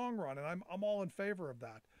in the long run. And I'm all in favor of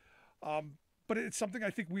that. but it's something I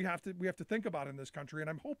think we have to think about in this country, and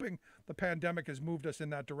I'm hoping the pandemic has moved us in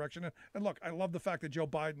that direction. And look, I love the fact that Joe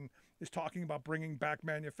Biden is talking about bringing back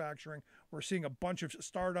manufacturing. We're seeing a bunch of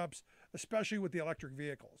startups, especially with the electric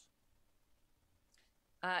vehicles.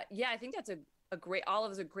 Yeah, I think that's a great, all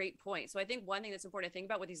of us a great point. So I think one thing that's important to think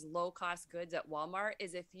about with these low cost goods at Walmart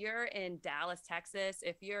is if you're in Dallas, Texas,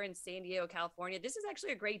 if you're in San Diego, California, this is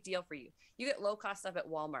actually a great deal for you. You get low cost stuff at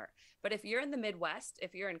Walmart. But if you're in the Midwest,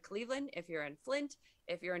 if you're in Cleveland, if you're in Flint,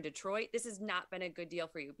 if you're in Detroit, this has not been a good deal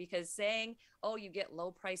for you, because saying, oh, you get low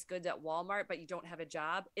price goods at Walmart, but you don't have a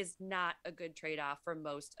job is not a good trade-off for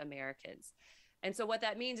most Americans. And so what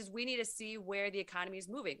that means is we need to see where the economy is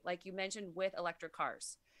moving, like you mentioned with electric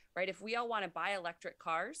cars. Right? If we all want to buy electric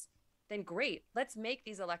cars, then great. Let's make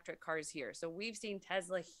these electric cars here. So we've seen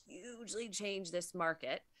Tesla hugely change this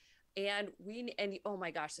market. And oh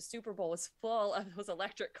my gosh, the Super Bowl was full of those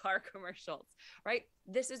electric car commercials, right?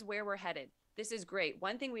 This is where we're headed. This is great.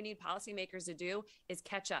 One thing we need policymakers to do is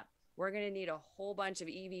catch up. We're going to need a whole bunch of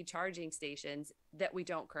EV charging stations that we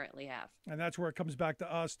don't currently have. And that's where it comes back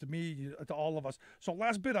to us, to me, to all of us. So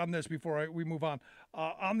last bit on this before we move on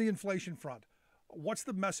the inflation front. What's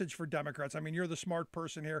the message for Democrats? I mean, you're the smart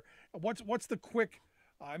person here. What's the quick?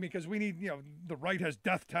 I mean, because we need, the right has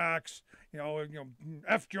death tax.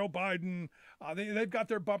 F Joe Biden. They've got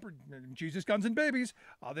their bumper, Jesus, guns, and babies.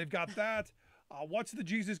 They've got that. What's the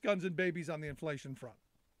Jesus, guns, and babies on the inflation front?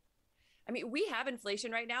 I mean, we have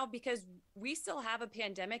inflation right now because we still have a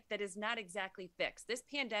pandemic that is not exactly fixed. This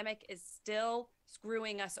pandemic is still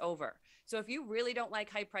screwing us over. So if you really don't like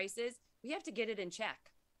high prices, we have to get it in check.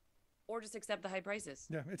 Or just accept the high prices.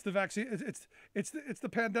 Yeah, it's the vaccine. It's the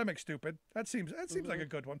pandemic. Stupid. That seems like a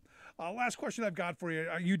good one. Last question I've got for you.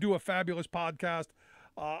 You do a fabulous podcast.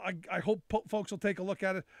 I hope folks will take a look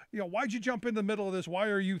at it. Why'd you jump in the middle of this? Why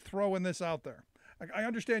are you throwing this out there? I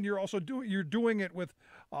understand you're also doing it with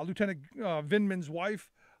Lieutenant Vindman's wife.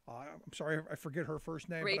 I'm sorry, I forget her first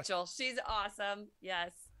name. Rachel. She's awesome.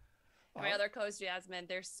 Yes. My other co-host Jasmine.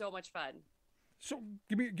 They're so much fun. So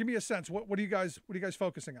give me a sense. What are you guys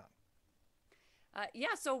focusing on?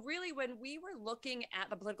 So really when we were looking at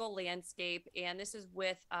the political landscape, and this is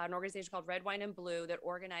with an organization called Red, Wine, and Blue that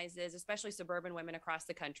organizes especially suburban women across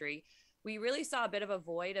the country, we really saw a bit of a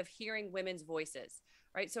void of hearing women's voices,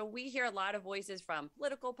 right? So we hear a lot of voices from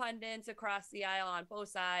political pundits across the aisle on both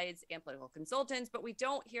sides and political consultants, but we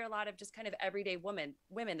don't hear a lot of just kind of everyday women,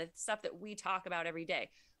 the stuff that we talk about every day.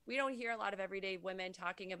 We don't hear a lot of everyday women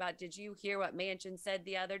talking about, did you hear what Manchin said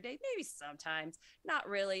the other day? Maybe sometimes, not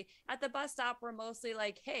really. At the bus stop, we're mostly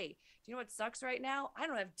like, hey, do you know what sucks right now? I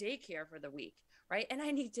don't have daycare for the week, right? And I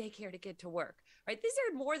need daycare to get to work, right? These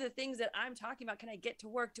are more the things that I'm talking about. Can I get to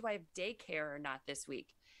work? Do I have daycare or not this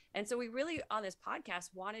week? And so we really, on this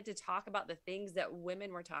podcast, wanted to talk about the things that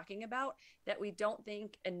women were talking about that we don't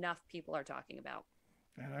think enough people are talking about.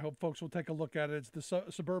 And I hope folks will take a look at it. It's the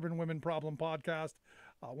Suburban Women Problem Podcast.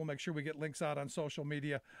 We'll make sure we get links out on social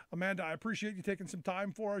media. Amanda, I appreciate you taking some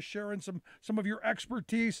time for us, sharing some of your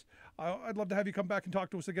expertise. I'd love to have you come back and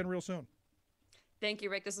talk to us again real soon. Thank you,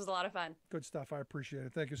 Rick. This was a lot of fun. Good stuff. I appreciate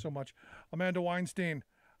it. Thank you so much. Amanda Weinstein.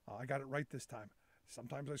 I got it right this time.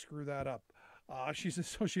 Sometimes I screw that up. She's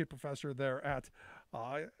associate professor there at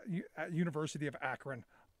University of Akron.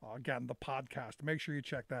 Again, the podcast. Make sure you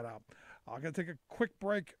check that out. I'm going to take a quick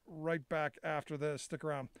break right back after this. Stick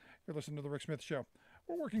around. You're listening to The Rick Smith Show.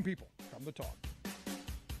 We're working people. Come to talk.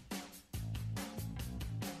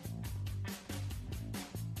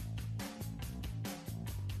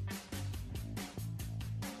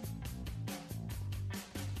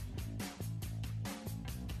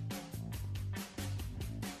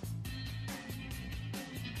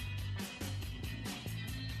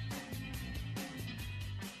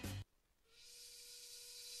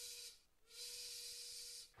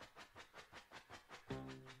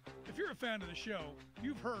 If you're a fan of the show,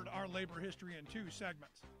 you've heard our labor history in 2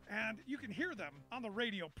 segments, and you can hear them on the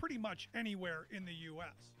radio pretty much anywhere in the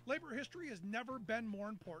U.S. Labor history has never been more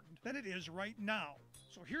important than it is right now.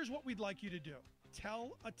 So here's what we'd like you to do.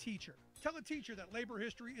 Tell a teacher. Tell a teacher that labor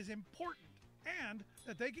history is important and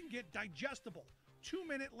that they can get digestible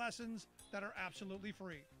 2-minute lessons that are absolutely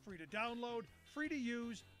free. Free to download, free to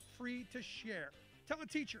use, free to share. Tell a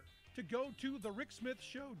teacher to go to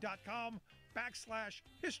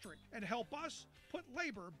thericksmithshow.com/history and help us put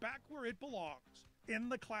labor back where it belongs, in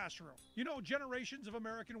the classroom. You know, generations of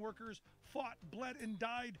American workers fought, bled, and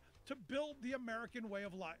died to build the American way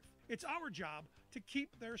of life. It's our job to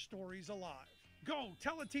keep their stories alive. Go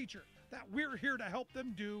tell a teacher that we're here to help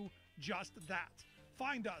them do just that.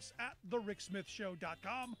 Find us at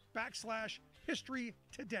thericksmithshow.com/history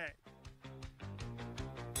today.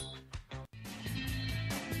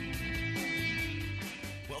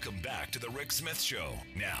 Welcome back to the Rick Smith Show.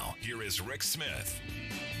 Now, here is Rick Smith.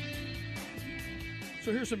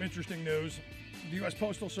 So here's some interesting news. The U.S.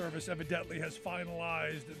 Postal Service evidently has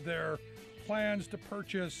finalized their plans to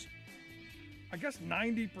purchase, I guess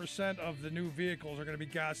 90% of the new vehicles are going to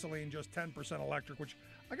be gasoline, just 10% electric, which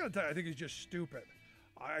I got to tell you, I think is just stupid.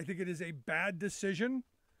 I think it is a bad decision,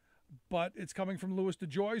 but it's coming from Louis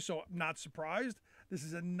DeJoy, so I'm not surprised. This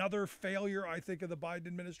is another failure, I think, of the Biden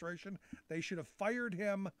administration. They should have fired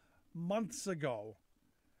him months ago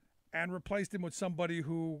and replaced him with somebody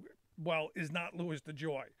who, well, is not Louis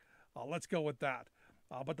DeJoy. Let's go with that.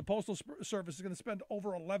 But the Postal Service is going to spend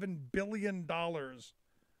over $11 billion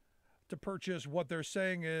to purchase what they're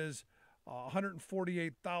saying is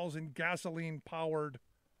 148,000 gasoline-powered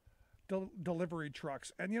delivery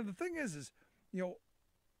trucks. And, the thing is,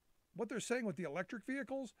 what they're saying with the electric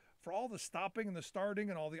vehicles, for all the stopping and the starting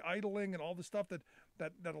and all the idling and all the stuff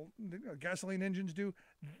that gasoline engines do,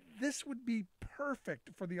 this would be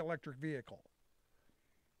perfect for the electric vehicle.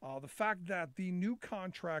 The fact that the new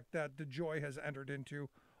contract that DeJoy has entered into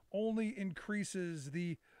only increases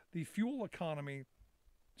the fuel economy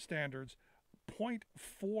standards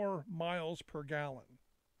 0.4 miles per gallon.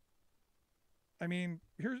 I mean,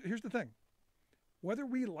 here's the thing. Whether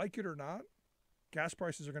we like it or not, gas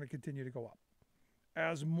prices are going to continue to go up.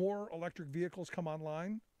 As more electric vehicles come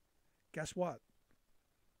online, guess what?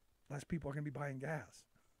 Less people are going to be buying gas.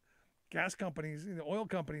 Gas companies, the oil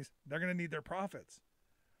companies, they're going to need their profits.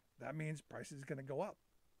 That means prices are going to go up.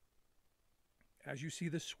 As you see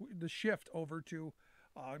the shift over to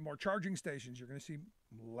more charging stations, you're going to see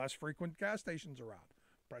less frequent gas stations around.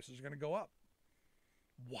 Prices are going to go up.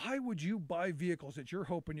 Why would you buy vehicles that you're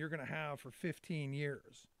hoping you're going to have for 15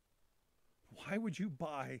 years? Why would you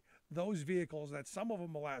buy those vehicles that some of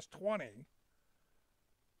them will last 20?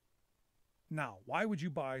 Now, why would you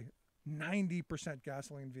buy 90%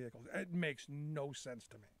 gasoline vehicles? It makes no sense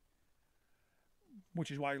to me,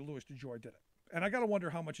 which is why Louis DeJoy did it. And I got to wonder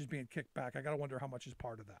how much is being kicked back. I got to wonder how much is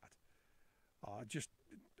part of that.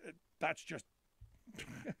 That's just,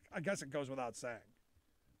 I guess it goes without saying.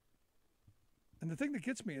 And the thing that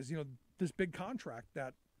gets me is, this big contract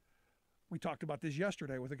that we talked about this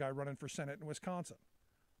yesterday with a guy running for Senate in Wisconsin.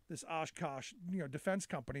 This Oshkosh, defense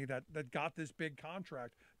company that got this big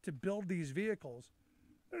contract to build these vehicles.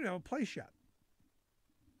 They don't have a place yet.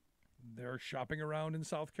 They're shopping around in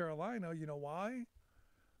South Carolina. You know why?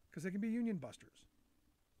 Because they can be union busters.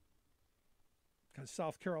 Because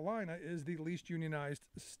South Carolina is the least unionized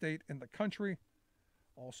state in the country.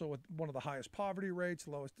 Also with one of the highest poverty rates,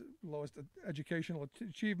 lowest educational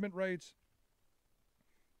achievement rates.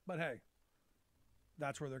 But hey,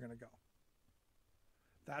 that's where they're going to go.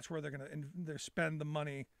 That's where they're going to spend the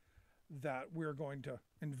money that we're going to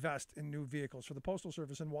invest in new vehicles for the Postal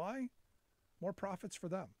Service. And why? More profits for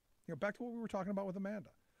them. Back to what we were talking about with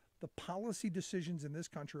Amanda. The policy decisions in this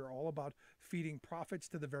country are all about feeding profits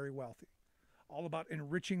to the very wealthy, all about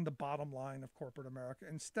enriching the bottom line of corporate America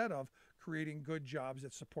instead of creating good jobs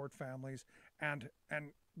that support families and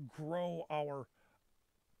grow our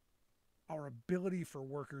ability for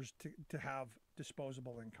workers to have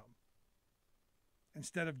disposable income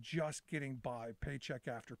instead of just getting by paycheck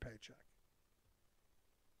after paycheck.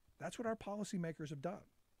 That's what our policymakers have done.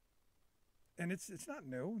 And it's not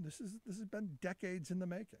new. This has been decades in the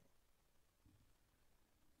making.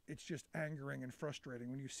 It's just angering and frustrating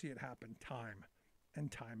when you see it happen time and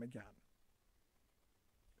time again.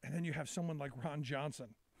 And then you have someone like Ron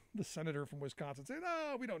Johnson, the senator from Wisconsin, say,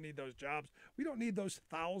 no, we don't need those jobs. We don't need those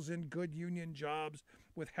 1,000 good union jobs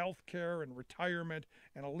with health care and retirement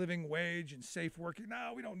and a living wage and safe working.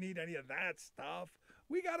 No, we don't need any of that stuff.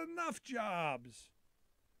 We got enough jobs.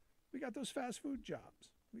 We got those fast food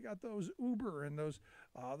jobs. We got those Uber and those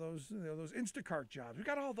Instacart jobs. We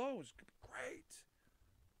got all those. Great.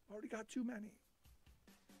 Already got too many.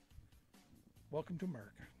 Welcome to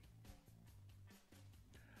America.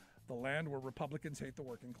 The land where Republicans hate the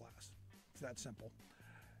working class. It's that simple.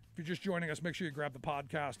 If you're just joining us, make sure you grab the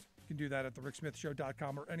podcast. You can do that at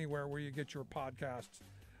thericksmithshow.com or anywhere where you get your podcasts.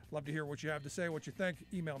 Love to hear what you have to say, what you think.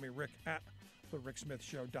 Email me, rick at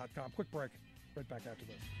thericksmithshow.com. Quick break. Right back after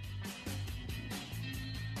this.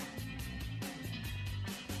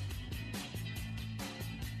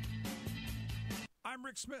 I'm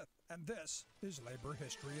Rick Smith, and this is Labor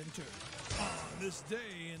History in 2. On this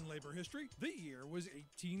day in labor history, the year was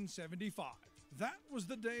 1875. That was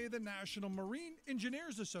the day the National Marine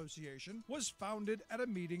Engineers Association was founded at a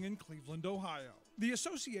meeting in Cleveland, Ohio. The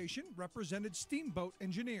association represented steamboat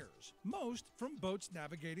engineers, most from boats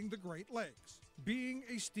navigating the Great Lakes. Being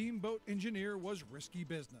a steamboat engineer was risky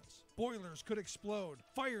business. Boilers could explode,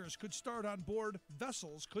 fires could start on board,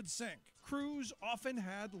 vessels could sink. Crews often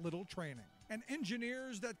had little training, and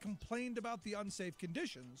engineers that complained about the unsafe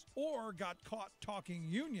conditions or got caught talking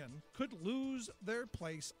union could lose their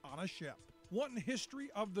place on a ship. One history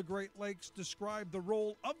of the Great Lakes described the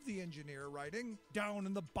role of the engineer, writing, "Down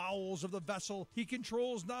in the bowels of the vessel, he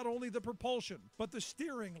controls not only the propulsion, but the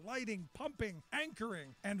steering, lighting, pumping,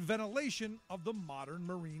 anchoring, and ventilation of the modern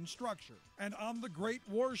marine structure. And on the great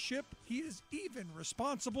warship, he is even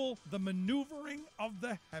responsible the maneuvering of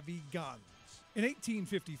the heavy guns." In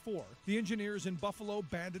 1854, the engineers in Buffalo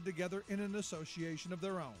banded together in an association of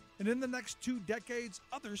their own, and in the next 2 decades,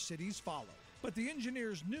 other cities followed. But the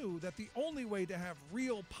engineers knew that the only way to have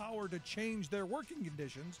real power to change their working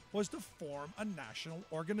conditions was to form a national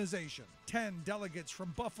organization. 10 delegates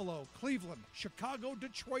from Buffalo, Cleveland, Chicago,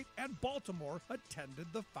 Detroit, and Baltimore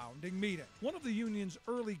attended the founding meeting. One of the union's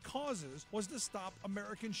early causes was to stop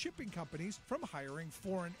American shipping companies from hiring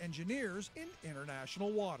foreign engineers in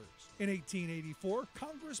international waters. In 1884,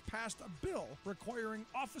 Congress passed a bill requiring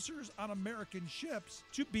officers on American ships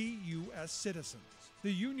to be U.S. citizens.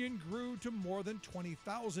 The Union grew to more than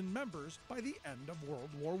 20,000 members by the end of World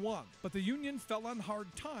War I. But the Union fell on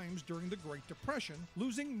hard times during the Great Depression,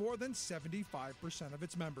 losing more than 75% of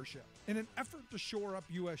its membership. In an effort to shore up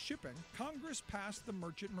U.S. shipping, Congress passed the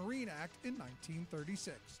Merchant Marine Act in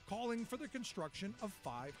 1936, calling for the construction of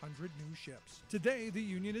 500 new ships. Today, the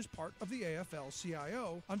Union is part of the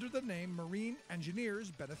AFL-CIO under the name Marine Engineers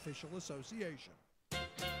Beneficial Association.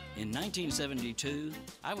 In 1972,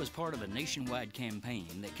 I was part of a nationwide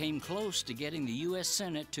campaign that came close to getting the U.S.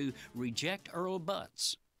 Senate to reject Earl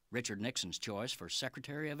Butz, Richard Nixon's choice for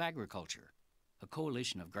Secretary of Agriculture. A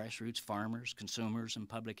coalition of grassroots farmers, consumers, and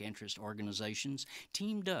public interest organizations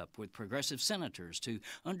teamed up with progressive senators to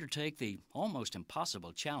undertake the almost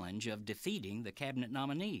impossible challenge of defeating the cabinet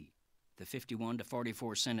nominee. The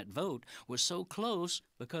 51-44 Senate vote was so close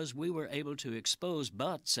because we were able to expose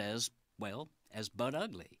Butz as Bud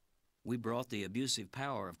Ugly. We brought the abusive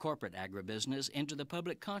power of corporate agribusiness into the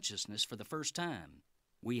public consciousness for the first time.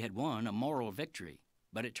 We had won a moral victory,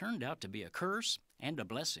 but it turned out to be a curse and a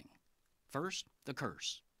blessing. First, the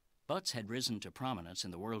curse. Butz had risen to prominence in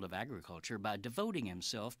the world of agriculture by devoting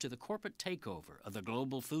himself to the corporate takeover of the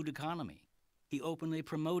global food economy. He openly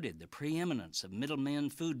promoted the preeminence of middlemen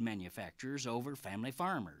food manufacturers over family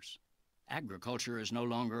farmers. Agriculture is no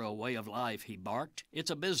longer a way of life, he barked. It's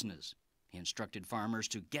a business. He instructed farmers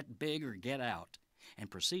to get big or get out, and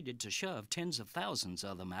proceeded to shove tens of thousands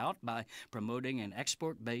of them out by promoting an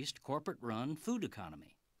export-based, corporate-run food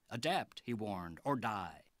economy. Adapt, he warned, or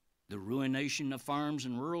die. The ruination of farms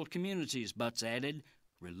and rural communities, Butz added,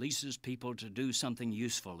 releases people to do something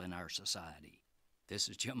useful in our society. This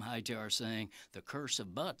is Jim Hightower saying, the curse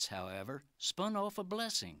of Butz, however, spun off a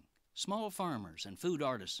blessing. Small farmers and food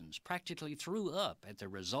artisans practically threw up at the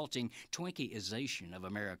resulting Twinkie-ization of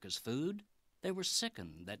America's food. They were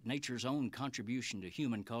sickened that nature's own contribution to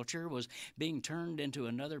human culture was being turned into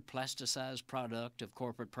another plasticized product of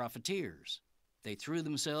corporate profiteers. They threw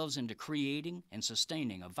themselves into creating and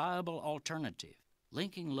sustaining a viable alternative,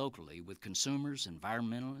 linking locally with consumers,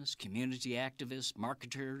 environmentalists, community activists,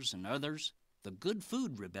 marketers, and others. The Good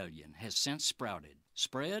Food Rebellion has since sprouted,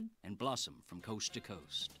 spread, and blossomed from coast to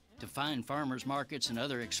coast. To find farmers markets and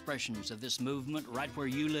other expressions of this movement right where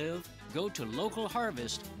you live, go to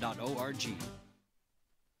localharvest.org.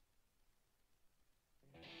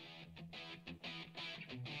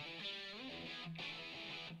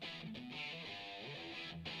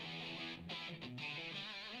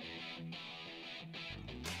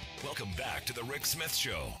 Welcome back to the Rick Smith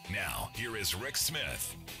Show. Now, here is Rick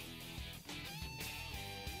Smith.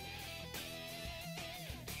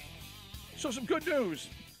 So some good news.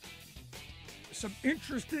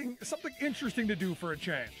 Something interesting to do for a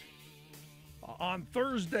change. On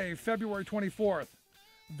Thursday, February 24th,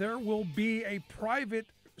 there will be a private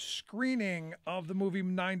screening of the movie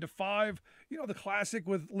 9 to 5. You know, the classic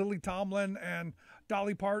with Lily Tomlin and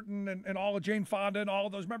Dolly Parton and all of Jane Fonda and all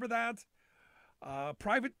of those. Remember that?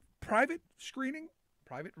 Private screening,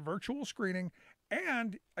 private virtual screening.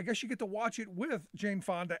 And I guess you get to watch it with Jane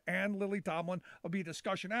Fonda and Lily Tomlin. There'll be a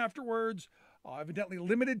discussion afterwards. Evidently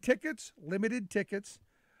limited tickets.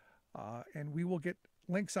 And we will get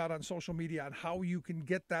links out on social media on how you can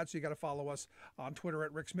get that. So you got to follow us on Twitter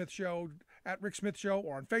at Rick Smith Show at Rick Smith Show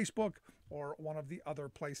or on Facebook or one of the other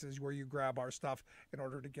places where you grab our stuff in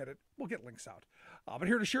order to get it. We'll get links out. But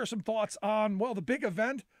here to share some thoughts on, well, the big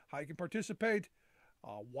event, how you can participate,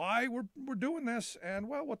 why we're doing this, and,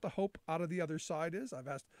 well, what the hope out of the other side is. I've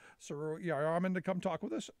asked Saru Jayaraman to come talk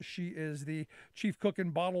with us. She is the chief cook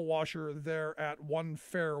and bottle washer there at One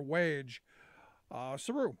Fair Wage.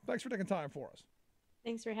 Saru, thanks for taking time for us.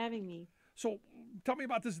 Thanks for having me. So tell me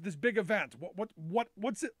about this big event.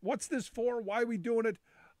 What's this for? Why are we doing it?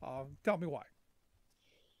 Tell me why.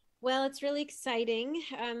 Well, it's really exciting.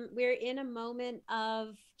 We're in a moment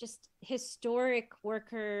of just historic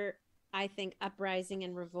worker, I think, uprising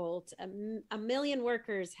and revolt. A million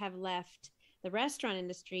workers have left the restaurant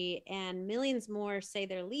industry, and millions more say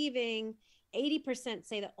they're leaving. 80%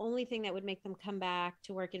 say the only thing that would make them come back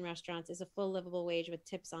to work in restaurants is a full livable wage with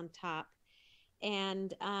tips on top.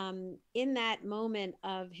 And in that moment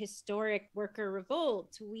of historic worker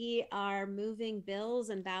revolt, we are moving bills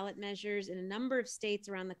and ballot measures in a number of states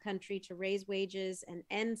around the country to raise wages and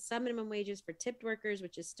end sub-minimum wages for tipped workers,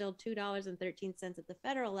 which is still $2.13 at the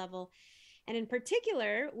federal level. And in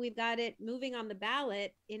particular, we've got it moving on the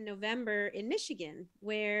ballot in November in Michigan,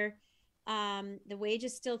 where the wage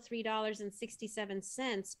is still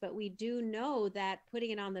 $3.67, but we do know that putting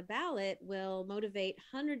it on the ballot will motivate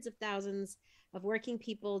hundreds of thousands of working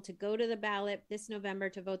people to go to the ballot this November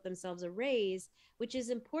to vote themselves a raise, which is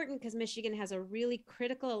important because Michigan has a really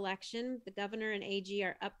critical election. The governor and AG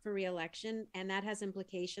are up for re-election, and that has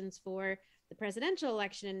implications for the presidential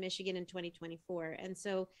election in Michigan in 2024. And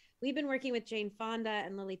so we've been working with Jane Fonda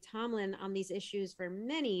and Lily Tomlin on these issues for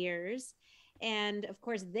many years. And of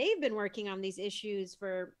course, they've been working on these issues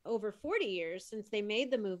for over 40 years since they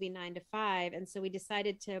made the movie 9 to 5. And so we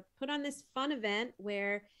decided to put on this fun event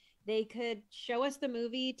where they could show us the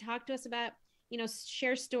movie, talk to us about,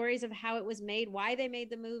 share stories of how it was made, why they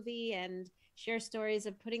made the movie, and share stories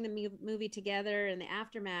of putting the movie together and the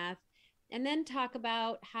aftermath, and then talk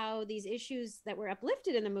about how these issues that were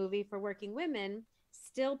uplifted in the movie for working women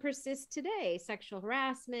still persist today. Sexual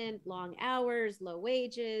harassment, long hours, low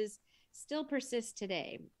wages, still persist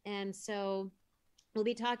today. And so we'll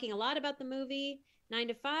be talking a lot about the movie 9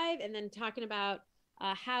 to 5, and then talking about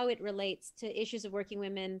how it relates to issues of working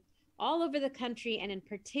women all over the country, and in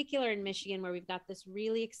particular in Michigan, where we've got this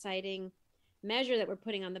really exciting measure that we're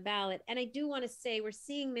putting on the ballot. And I do want to say we're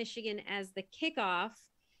seeing Michigan as the kickoff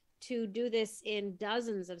to do this in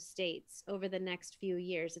dozens of states over the next few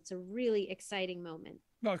years. It's a really exciting moment.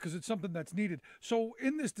 No, because it's something that's needed. So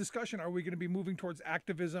in this discussion, are we going to be moving towards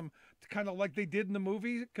activism to kind of like they did in the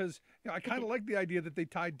movie? Because I kind of like the idea that they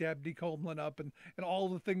tied Dabney Coleman up and all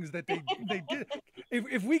the things that they did.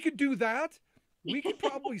 If we could do that, we could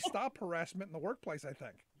probably stop harassment in the workplace, I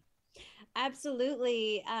think.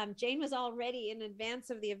 Absolutely. Jane was already in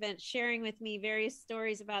advance of the event sharing with me various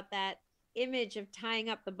stories about that image of tying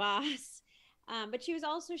up the boss. But she was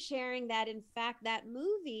also sharing that, in fact, that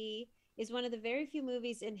movie is one of the very few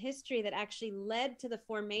movies in history that actually led to the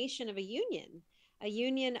formation of a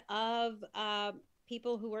union of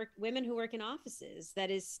people who work, women who work in offices, that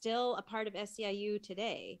is still a part of SEIU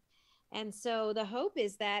today. And so the hope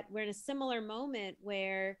is that we're in a similar moment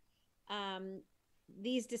where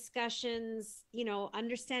these discussions,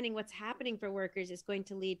 understanding what's happening for workers is going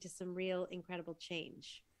to lead to some real incredible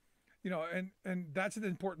change. And that's an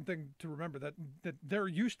important thing to remember, that there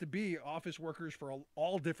used to be office workers for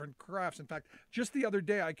all different crafts. In fact, just the other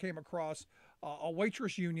day I came across a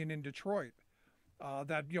waitress union in Detroit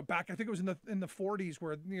that, back, I think it was in the 40s,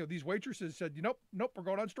 where, these waitresses said, nope, we're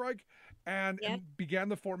going on strike, and began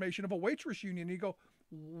the formation of a waitress union. And you go,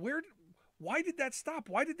 why did that stop?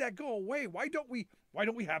 Why did that go away? Why don't we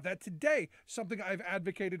have that today? Something I've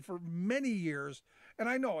advocated for many years. And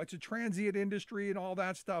I know it's a transient industry and all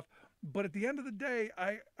that stuff, but at the end of the day,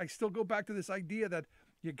 I still go back to this idea that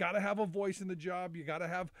you got to have a voice in the job. You got to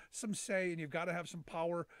have some say, and you've got to have some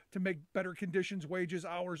power to make better conditions, wages,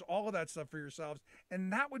 hours, all of that stuff for yourselves.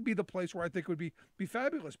 And that would be the place where I think would be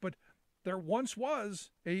fabulous. But there once was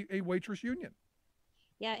a waitress union.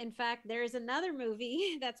 Yeah, in fact, there is another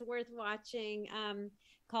movie that's worth watching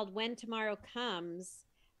called When Tomorrow Comes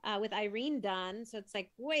with Irene Dunn. So it's like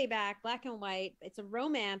way back, black and white. It's a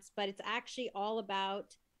romance, but it's actually all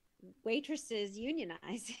about waitresses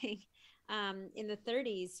unionizing in the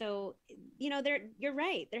 30s. So, you're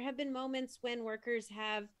right. There have been moments when workers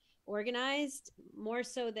have organized more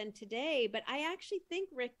so than today. But I actually think,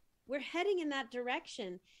 Rick, we're heading in that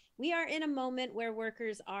direction. We are in a moment where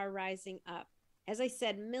workers are rising up. As I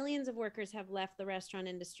said, millions of workers have left the restaurant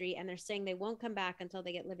industry, and they're saying they won't come back until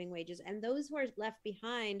they get living wages. And those who are left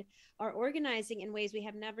behind are organizing in ways we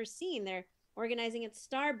have never seen. They're organizing at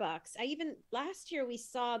Starbucks. Last year we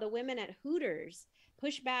saw the women at Hooters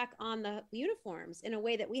push back on the uniforms in a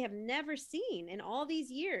way that we have never seen in all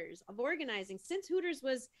these years of organizing. Since Hooters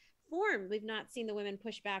was formed, we've not seen the women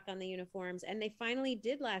push back on the uniforms, and they finally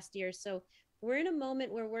did last year. So we're in a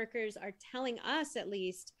moment where workers are telling us, at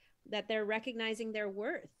least, that they're recognizing their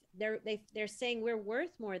worth. They're saying we're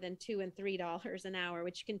worth more than $2 and $3 an hour,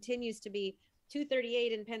 which continues to be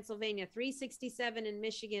 $2.38 in Pennsylvania, $3.67 in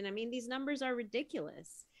Michigan. I mean, these numbers are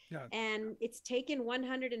ridiculous. Yeah. And it's taken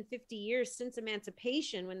 150 years since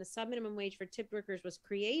emancipation, when the subminimum wage for tipped workers was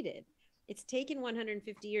created. It's taken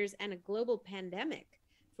 150 years and a global pandemic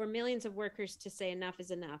for millions of workers to say enough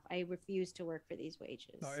is enough. I refuse to work for these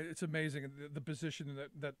wages. No, it's amazing the position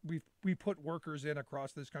that we put workers in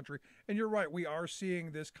across this country. And you're right, we are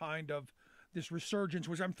seeing this resurgence,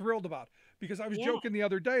 which I'm thrilled about, because I was joking the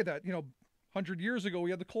other day that 100 years ago we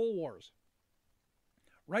had the coal wars.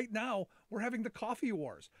 Right now we're having the coffee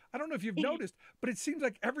wars. I don't know if you've noticed, but it seems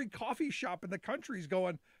like every coffee shop in the country is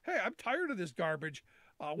going, "Hey, I'm tired of this garbage.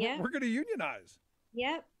 We're going to unionize."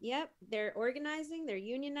 Yep. They're organizing, they're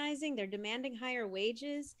unionizing, they're demanding higher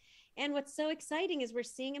wages. And what's so exciting is we're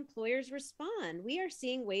seeing employers respond. We are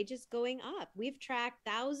seeing wages going up. We've tracked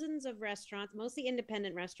thousands of restaurants, mostly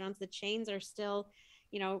independent restaurants. The chains are still,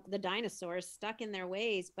 the dinosaurs stuck in their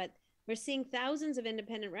ways, but we're seeing thousands of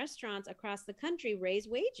independent restaurants across the country raise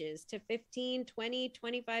wages to $15, $20,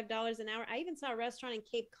 $25 an hour. I even saw a restaurant in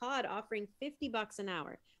Cape Cod offering $50 an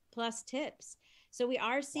hour plus tips. So we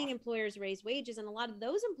are seeing employers raise wages, and a lot of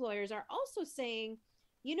those employers are also saying,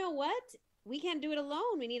 you know what? We can't do it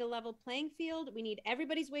alone. We need a level playing field. We need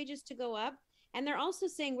everybody's wages to go up. And they're also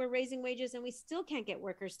saying we're raising wages and we still can't get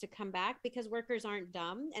workers to come back because workers aren't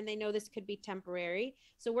dumb and they know this could be temporary.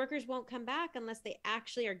 So workers won't come back unless they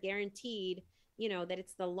actually are guaranteed, that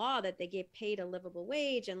it's the law that they get paid a livable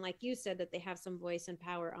wage. And like you said, that they have some voice and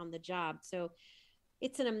power on the job. So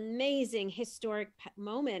it's an amazing historic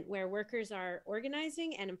moment where workers are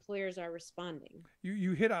organizing and employers are responding.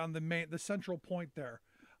 You hit on the central point there,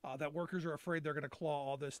 that workers are afraid they're going to claw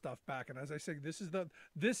all this stuff back. And as I say, this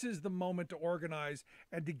is the moment to organize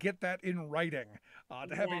and to get that in writing,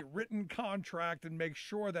 to have a written contract and make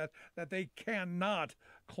sure that they cannot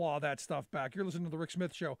claw that stuff back. You're listening to The Rick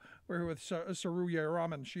Smith Show. We're here with Saru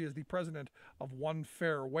Jayaraman. She is the president of One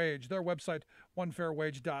Fair Wage. Their website,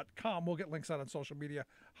 onefairwage.com. We'll get links out on social media,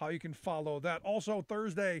 how you can follow that. Also,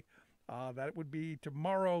 Thursday, that would be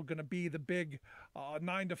tomorrow, going to be the big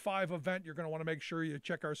 9 to 5 event. You're going to want to make sure you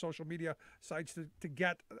check our social media sites to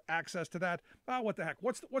get access to that. What the heck?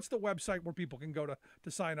 What's the website where people can go to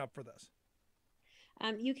sign up for this?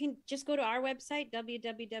 You can just go to our website,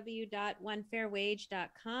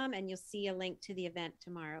 www.onefairwage.com, and you'll see a link to the event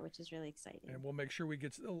tomorrow, which is really exciting. And we'll make sure we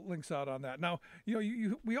get links out on that. Now,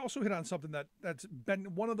 we also hit on something that's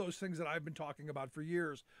been one of those things that I've been talking about for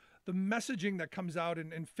years. The messaging that comes out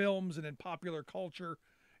in films and in popular culture.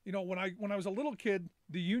 When I was a little kid,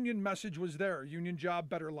 the union message was there: union job,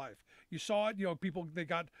 better life. You saw it. People,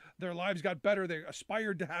 their lives got better. They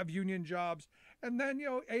aspired to have union jobs. And then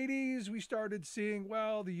 80s, we started seeing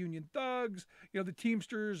the union thugs, the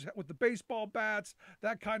Teamsters with the baseball bats,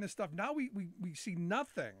 that kind of stuff. Now we see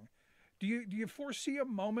nothing. Do you foresee a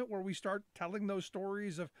moment where we start telling those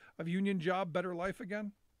stories of union job, better life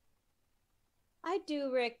again? I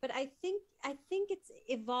do, Rick, but I think it's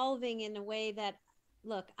evolving in a way that,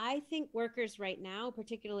 look, I think workers right now,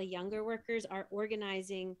 particularly younger workers, are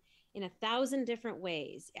organizing in 1,000 different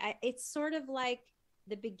ways. It's sort of like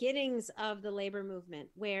the beginnings of the labor movement,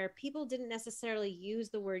 where people didn't necessarily use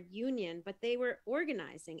the word union, but they were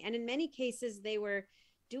organizing. And in many cases, they were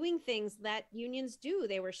doing things that unions do.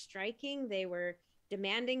 They were striking, they were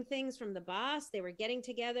demanding things from the boss, they were getting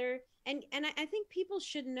together. And I think people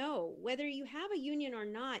should know, whether you have a union or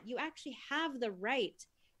not, you actually have the right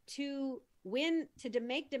to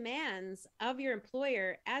make demands of your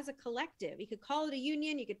employer as a collective. You could call it a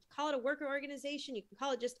union, you could call it a worker organization, you can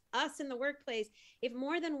call it just us in the workplace. If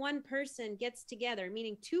more than one person gets together,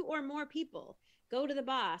 meaning 2 or more people go to the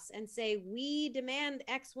boss and say, we demand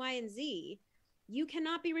X, Y, and Z, you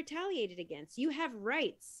cannot be retaliated against. You have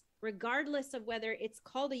rights, regardless of whether it's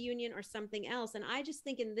called a union or something else. And I just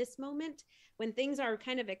think in this moment, when things are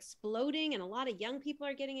kind of exploding and a lot of young people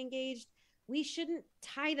are getting engaged, we shouldn't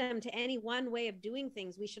tie them to any one way of doing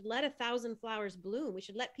things. We should let 1,000 flowers bloom. We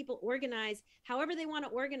should let people organize however they want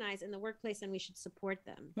to organize in the workplace, and we should support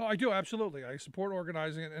them. No, I do. Absolutely. I support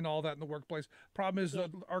organizing and all that in the workplace. Problem is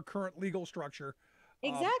that our current legal structure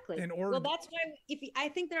Exactly. In order, well, that's why I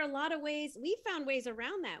think there are a lot of ways. We found ways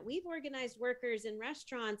around that. We've organized workers in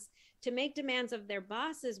restaurants to make demands of their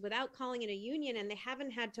bosses without calling it a union, and they haven't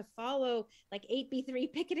had to follow like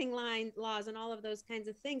 8B3 picketing line laws and all of those kinds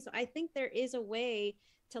of things. So I think there is a way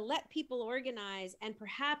to let people organize and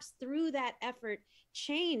perhaps through that effort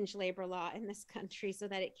change labor law in this country so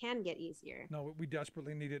that it can get easier. No, we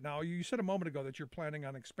desperately need it now. You said a moment ago that you're planning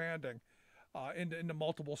on expanding into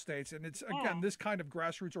multiple states. And it's, again, this kind of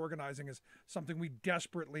grassroots organizing is something we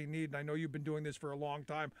desperately need. And I know you've been doing this for a long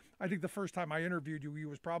time. I think the first time I interviewed you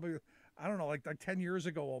was probably, I don't know, like 10 years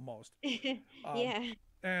ago almost. Yeah.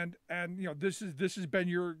 And you know, this has been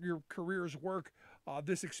your career's work,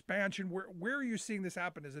 this expansion. Where are you seeing this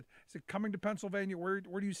happen? Is it coming to Pennsylvania? Where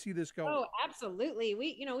do you see this going? Oh, absolutely.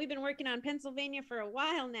 We've been working on Pennsylvania for a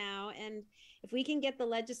while now, and if we can get the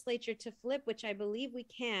legislature to flip, which I believe we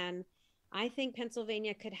can, I think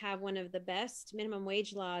Pennsylvania could have one of the best minimum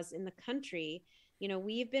wage laws in the country. You know,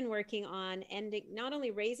 we've been working on ending, not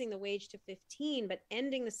only raising the wage to 15, but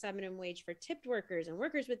ending the sub-minimum wage for tipped workers and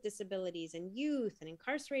workers with disabilities and youth and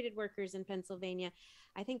incarcerated workers in Pennsylvania.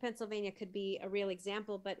 I think Pennsylvania could be a real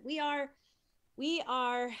example, but we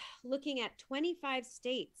are looking at 25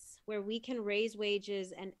 states where we can raise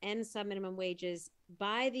wages and end sub-minimum wages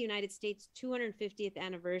by the United States 250th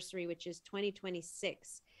anniversary, which is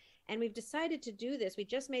 2026. And we've decided to do this. We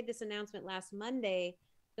just made this announcement last Monday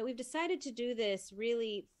that we've decided to do this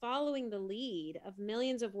really following the lead of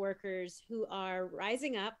millions of workers who are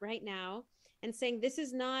rising up right now and saying, this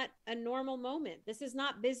is not a normal moment. This is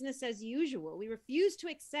not business as usual. We refuse to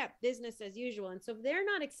accept business as usual. And so if they're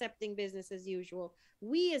not accepting business as usual,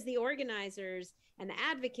 we as the organizers and the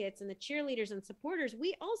advocates and the cheerleaders and supporters,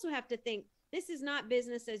 we also have to think this is not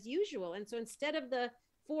business as usual. And so instead of the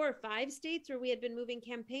 4 or 5 states where we had been moving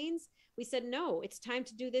campaigns, we said, no, it's time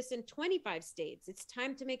to do this in 25 states. It's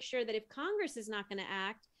time to make sure that if Congress is not going to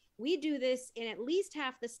act, we do this in at least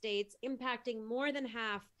half the states, impacting more than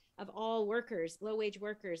half of all workers, low-wage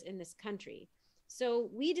workers in this country. So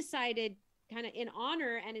we decided, kind of in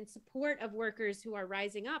honor and in support of workers who are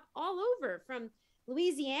rising up all over, from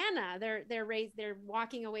Louisiana, they're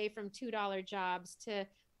walking away from $2 jobs, to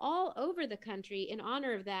all over the country. In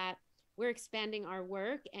honor of that, we're expanding our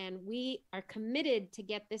work, and we are committed to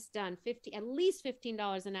get this done, at least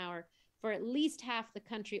 $15 an hour for at least half the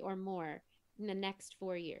country or more in the next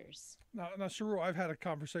 4 years. Now, Saru, I've had a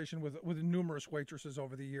conversation with numerous waitresses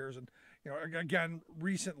over the years, and again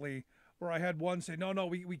recently, where I had one say, no,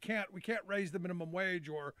 we can't raise the minimum wage,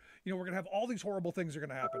 or we're going to have all these horrible things are going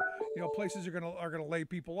to happen. Places are going to lay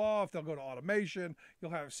people off. They'll go to automation.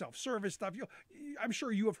 You'll have self-service stuff. I'm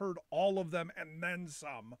sure you have heard all of them and then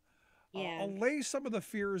some. Yeah. Allay some of the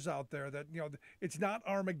fears out there that, it's not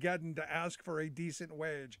Armageddon to ask for a decent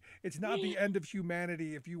wage. It's not the end of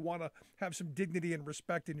humanity if you want to have some dignity and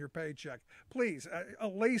respect in your paycheck. Please,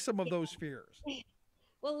 allay some of those fears.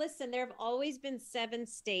 Well, listen, there have always been 7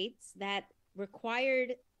 states that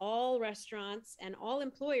required all restaurants and all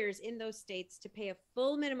employers in those states to pay a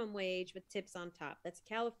full minimum wage with tips on top. That's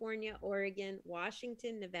California, Oregon,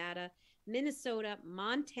 Washington, Nevada, Minnesota,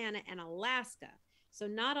 Montana, and Alaska. So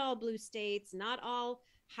not all blue states, not all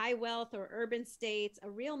high wealth or urban states, a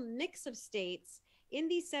real mix of states. In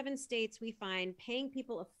these 7 states, we find paying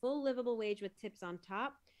people a full livable wage with tips on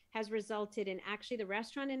top has resulted in actually the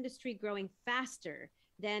restaurant industry growing faster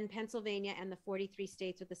than Pennsylvania and the 43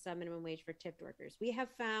 states with the sub-minimum wage for tipped workers. We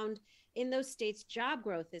have found in those states job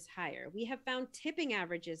growth is higher. We have found tipping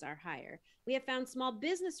averages are higher. We have found small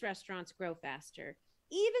business restaurants grow faster.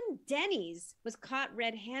 Even Denny's was caught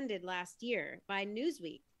red-handed last year by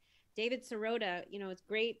Newsweek. David Sirota, a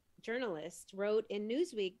great journalist, wrote in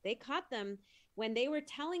Newsweek, they caught them when they were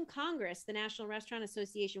telling Congress, the National Restaurant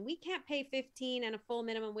Association, we can't pay 15 and a full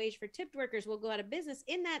minimum wage for tipped workers, we'll go out of business.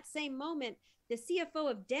 In that same moment, the CFO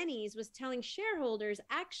of Denny's was telling shareholders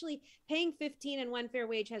actually paying 15 and one fair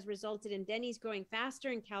wage has resulted in Denny's growing faster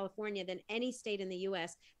in California than any state in the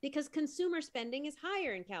U.S. because consumer spending is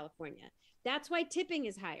higher in California. That's why tipping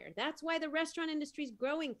is higher. That's why the restaurant industry is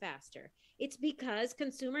growing faster. It's because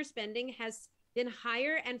consumer spending has been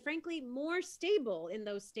higher and frankly more stable in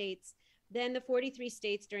those states than the 43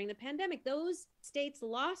 states during the pandemic. Those states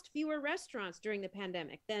lost fewer restaurants during the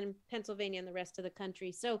pandemic than Pennsylvania and the rest of the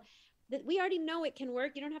country. So we already know it can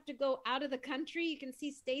work. You don't have to go out of the country. You can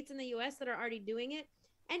see states in the US that are already doing it.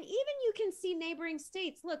 And even you can see neighboring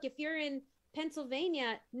states. Look, if you're in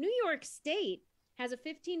Pennsylvania, New York State has a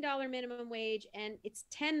 $15 minimum wage and it's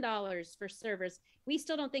 $10 for servers. We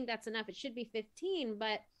still don't think that's enough. It should be $15,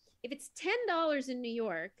 but if it's $10 in New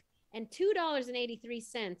York and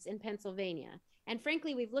 $2.83 in Pennsylvania, And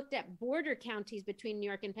frankly, we've looked at border counties between New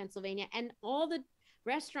York and Pennsylvania, and all the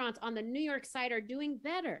restaurants on the New York side are doing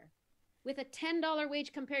better. With a $10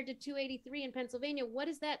 wage compared to $2.83 in Pennsylvania, what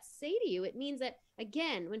does that say to you? It means that,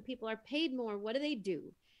 again, when people are paid more, what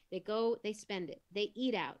do? They go, they spend it, they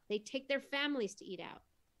eat out, they take their families to eat out.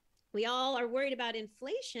 We all are worried about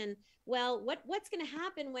inflation. Well, what's going to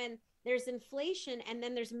happen when there's inflation and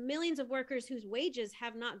then there's millions of workers whose wages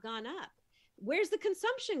have not gone up? Where's the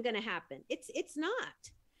consumption going to happen? It's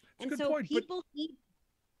not. And so point, people need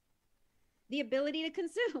the ability to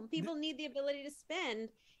consume. People need the ability to spend,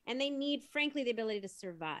 and they need, frankly, the ability to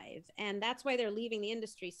survive. And that's why they're leaving the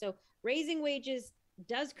industry. So raising wages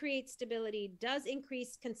does create stability, does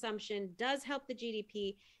increase consumption, does help the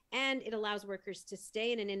GDP, and it allows workers to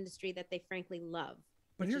stay in an industry that they frankly love.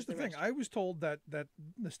 But here's the thing. I was told that the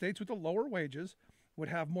states with the lower wages would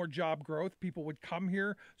have more job growth. People would come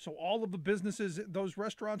here. So all of the businesses, those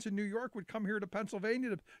restaurants in New York would come here to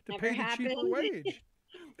Pennsylvania to pay the cheaper wage.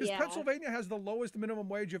 Because Pennsylvania has the lowest minimum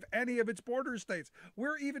wage of any of its border states.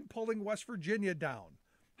 We're even pulling West Virginia down.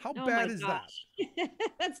 How bad is that?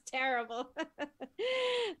 That's terrible.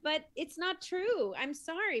 But it's not true. I'm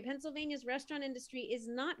sorry. Pennsylvania's restaurant industry is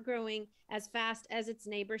not growing as fast as its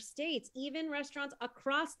neighbor states. Even restaurants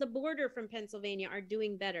across the border from Pennsylvania are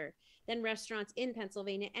doing better than restaurants in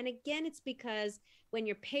Pennsylvania. And again, it's because when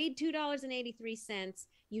you're paid $2.83,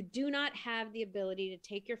 you do not have the ability to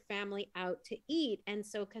take your family out to eat. And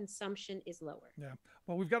so consumption is lower. Yeah.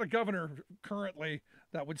 Well, we've got a governor currently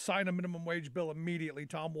that would sign a minimum wage bill immediately.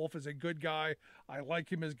 Tom Wolf is a good guy. I like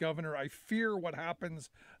him as governor. I fear what happens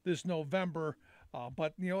this November.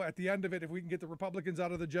 But, at the end of it, if we can get the Republicans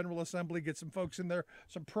out of the General Assembly, get some folks in there,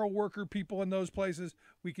 some pro-worker people in those places,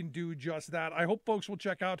 we can do just that. I hope folks will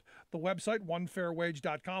check out the website,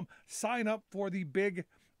 onefairwage.com. Sign up for the big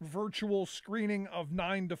virtual screening of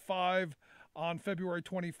 9 to 5 on February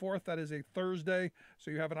 24th. That is a Thursday.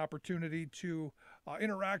 So you have an opportunity to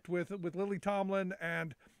interact with Lily Tomlin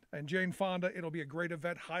and Jane Fonda. It'll be a great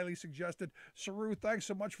event, highly suggested. Saru, thanks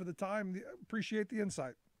so much for the time. Appreciate the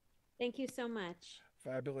insight. Thank you so much.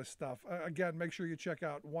 Fabulous stuff. Again, make sure you check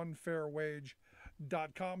out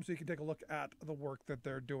onefairwage.com so you can take a look at the work that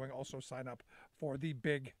they're doing. Also sign up for the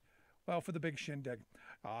big shindig.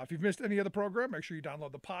 If you've missed any of the program, make sure you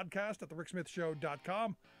download the podcast at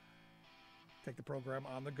thericksmithshow.com. Take the program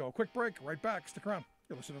on the go. Quick break, right back. Stick around.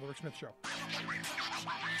 You're listening to The Rick Smith Show.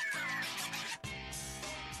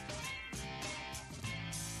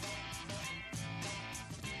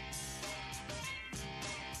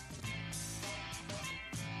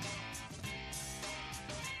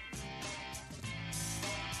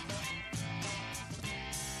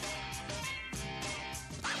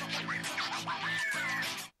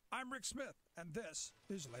 I'm Rick Smith, and this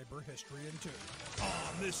is Labor History in 2.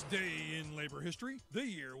 On this day in labor history, the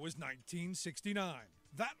year was 1969.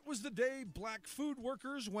 That was the day black food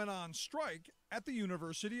workers went on strike at the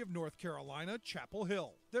University of North Carolina, Chapel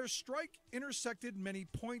Hill. Their strike intersected many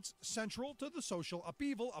points central to the social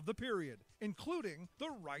upheaval of the period, including the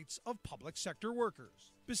rights of public sector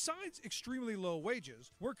workers. Besides extremely low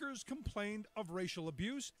wages, workers complained of racial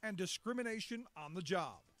abuse and discrimination on the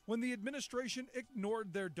job. When the administration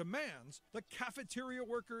ignored their demands, the cafeteria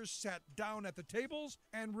workers sat down at the tables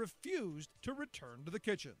and refused to return to the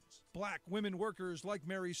kitchens. Black women workers like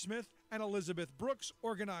Mary Smith and Elizabeth Brooks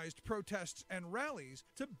organized protests and rallies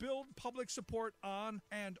to build public support on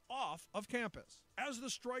and off of campus. As the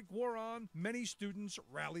strike wore on, many students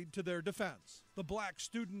rallied to their defense. The Black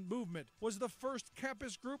Student Movement was the first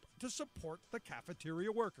campus group to support the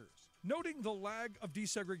cafeteria workers. Noting the lag of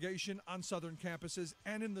desegregation on Southern campuses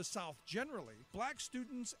and in the South generally, black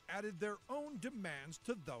students added their own demands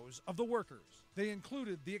to those of the workers. They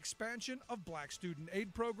included the expansion of black student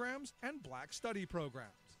aid programs and black study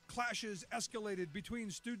programs. Clashes escalated between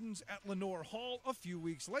students at Lenore Hall a few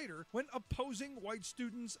weeks later when opposing white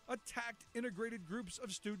students attacked integrated groups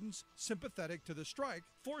of students sympathetic to the strike,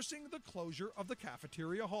 forcing the closure of the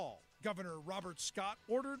cafeteria hall. Governor Robert Scott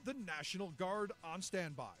ordered the National Guard on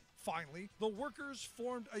standby. Finally, the workers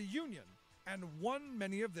formed a union and won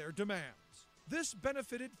many of their demands. This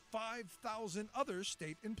benefited 5,000 other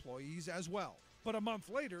state employees as well. But a month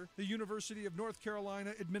later, the University of North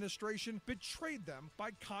Carolina administration betrayed them by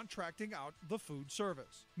contracting out the food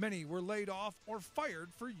service. Many were laid off or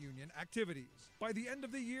fired for union activities. By the end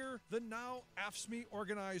of the year, the now AFSCME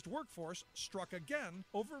organized workforce struck again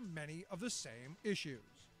over many of the same issues.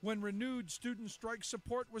 When renewed student strike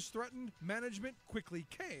support was threatened, management quickly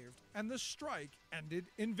caved, and the strike ended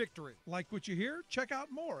in victory. Like what you hear? Check out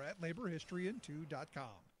more at laborhistoryin2.com.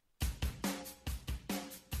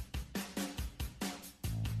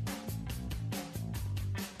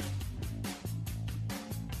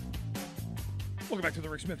 Welcome back to The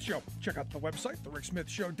Rick Smith Show. Check out the website,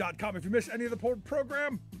 thericksmithshow.com. If you miss any of the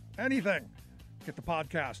program, anything, get the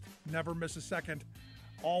podcast. Never miss a second.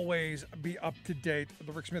 Always be up to date.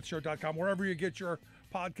 thericksmithshow.com. Wherever you get your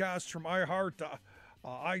podcasts, from iHeart,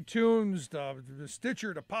 iTunes,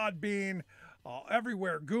 Stitcher to Podbean,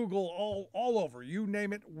 everywhere, Google, all over. You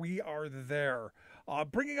name it, we are there.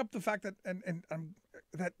 Bringing up the fact that,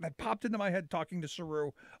 that popped into my head talking to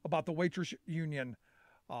Saru about the waitress union,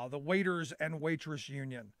 the waiters and waitress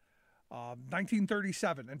union.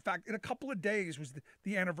 1937. In fact, in a couple of days was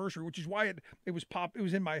the anniversary, which is why it was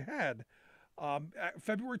in my head.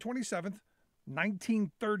 February 27th,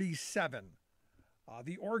 1937.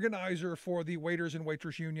 The organizer for the waiters and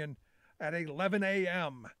waitress union at 11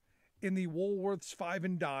 a.m. in the Woolworths 5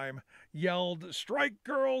 and Dime yelled, "Strike,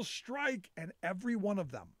 girls, strike!" And every one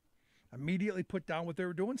of them immediately put down what they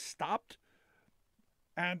were doing, stopped,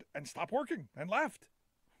 and stopped working and left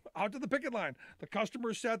out to the picket line. The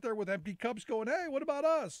customers sat there with empty cups going, "Hey, what about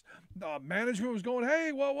us?" The management was going,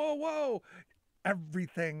 "Hey, whoa, whoa, whoa."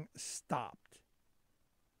 Everything stopped.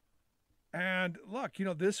 And look,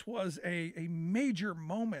 this was a major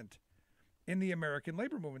moment in the American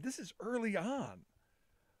labor movement. This is early on.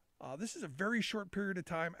 This is a very short period of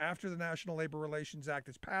time after the National Labor Relations Act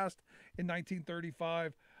is passed in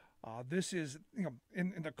 1935. This is,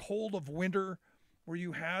 in the cold of winter, where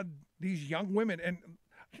you had these young women, and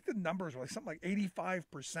I think the numbers were something like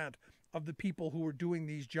 85% of the people who were doing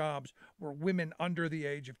these jobs were women under the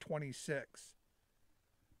age of 26.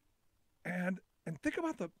 And think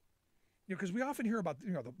about because we often hear about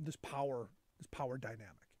this power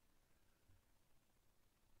dynamic.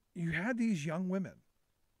 You had these young women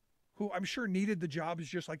who I'm sure needed the jobs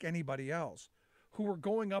just like anybody else, who were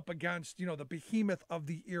going up against the behemoth of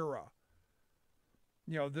the era.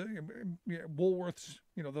 The Woolworths,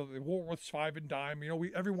 the Woolworths 5 and Dime.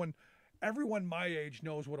 Everyone my age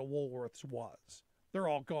knows what a Woolworths was. They're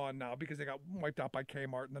all gone now because they got wiped out by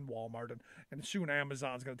Kmart and then Walmart, and soon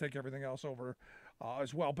Amazon's going to take everything else over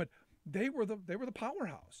as well. But they were the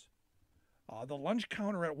powerhouse. The lunch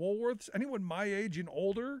counter at Woolworths. Anyone my age and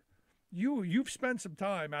older, you've spent some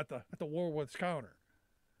time at the Woolworths counter,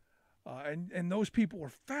 and those people were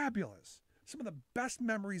fabulous. Some of the best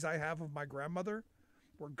memories I have of my grandmother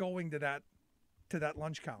were going to that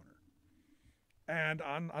lunch counter. And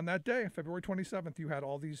on that day, February 27th, you had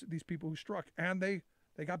all these people who struck, and they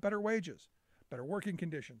got better wages, better working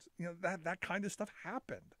conditions. That kind of stuff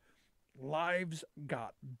happened. Lives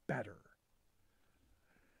got better.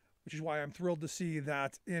 Which is why I'm thrilled to see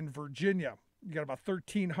that in Virginia, you got about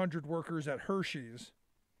 1,300 workers at Hershey's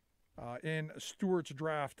in Stewart's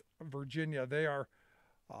Draft, Virginia. They're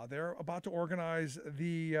about to organize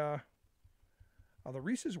the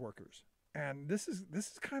Reese's workers. And this is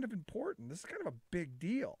kind of important. This is kind of a big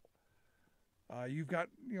deal. You've got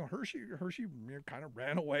Hershey kind of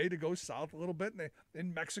ran away to go south a little bit, and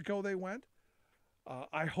in Mexico they went.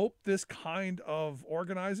 I hope this kind of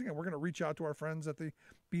organizing, and we're going to reach out to our friends at the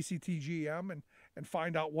BCTGM and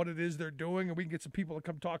find out what it is they're doing, and we can get some people to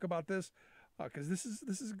come talk about this, because this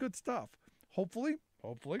is good stuff. Hopefully,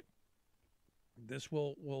 this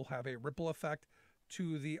will have a ripple effect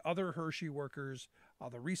to the other Hershey workers,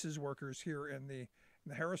 the Reese's workers here in the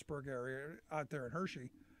Harrisburg area out there in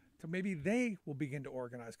Hershey, to maybe they will begin to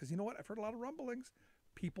organize. Because you know what? I've heard a lot of rumblings.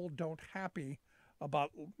 People don't happy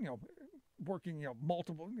about working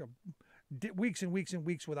multiple weeks and weeks and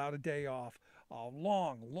weeks without a day off,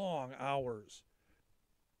 long hours,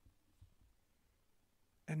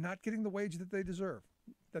 and not getting the wage that they deserve,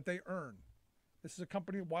 that they earn. This is a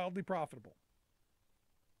company wildly profitable.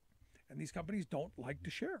 And these companies don't like to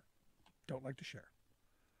share.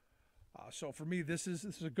 So for me, this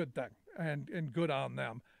is a good thing and good on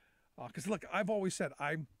them. Because look, I've always said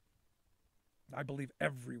I believe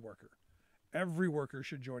every worker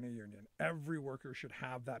should join a union. Every worker should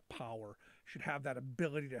have that power, should have that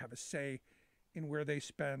ability to have a say in where they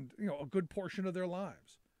spend a good portion of their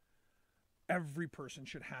lives. Every person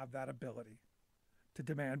should have that ability to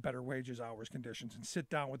demand better wages, hours, conditions, and sit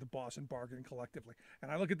down with the boss and bargain collectively. And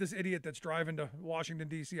I look at this idiot that's driving to Washington,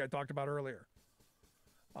 D.C. I talked about earlier.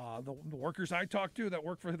 The workers I talked to that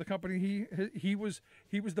work for the company he was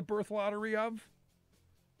the birth lottery of,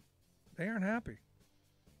 they aren't happy.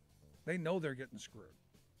 They know they're getting screwed.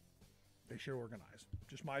 They should organize.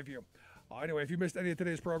 Just my view. Anyway, if you missed any of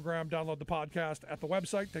today's program, download the podcast at the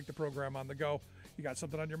website. Take the program on the go. You got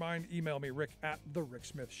something on your mind, email me,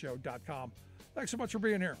 rick@thericksmithshow.com. Thanks so much for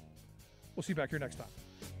being here. We'll see you back here next time.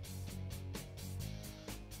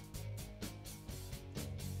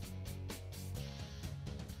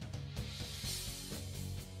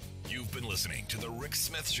 You've been listening to The Rick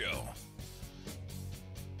Smith Show.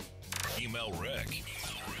 Email Rick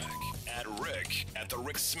at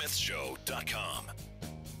rick@thericksmithshow.com.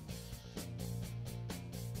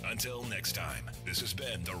 Until next time, this has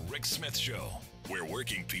been The Rick Smith Show, where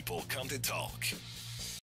working people come to talk.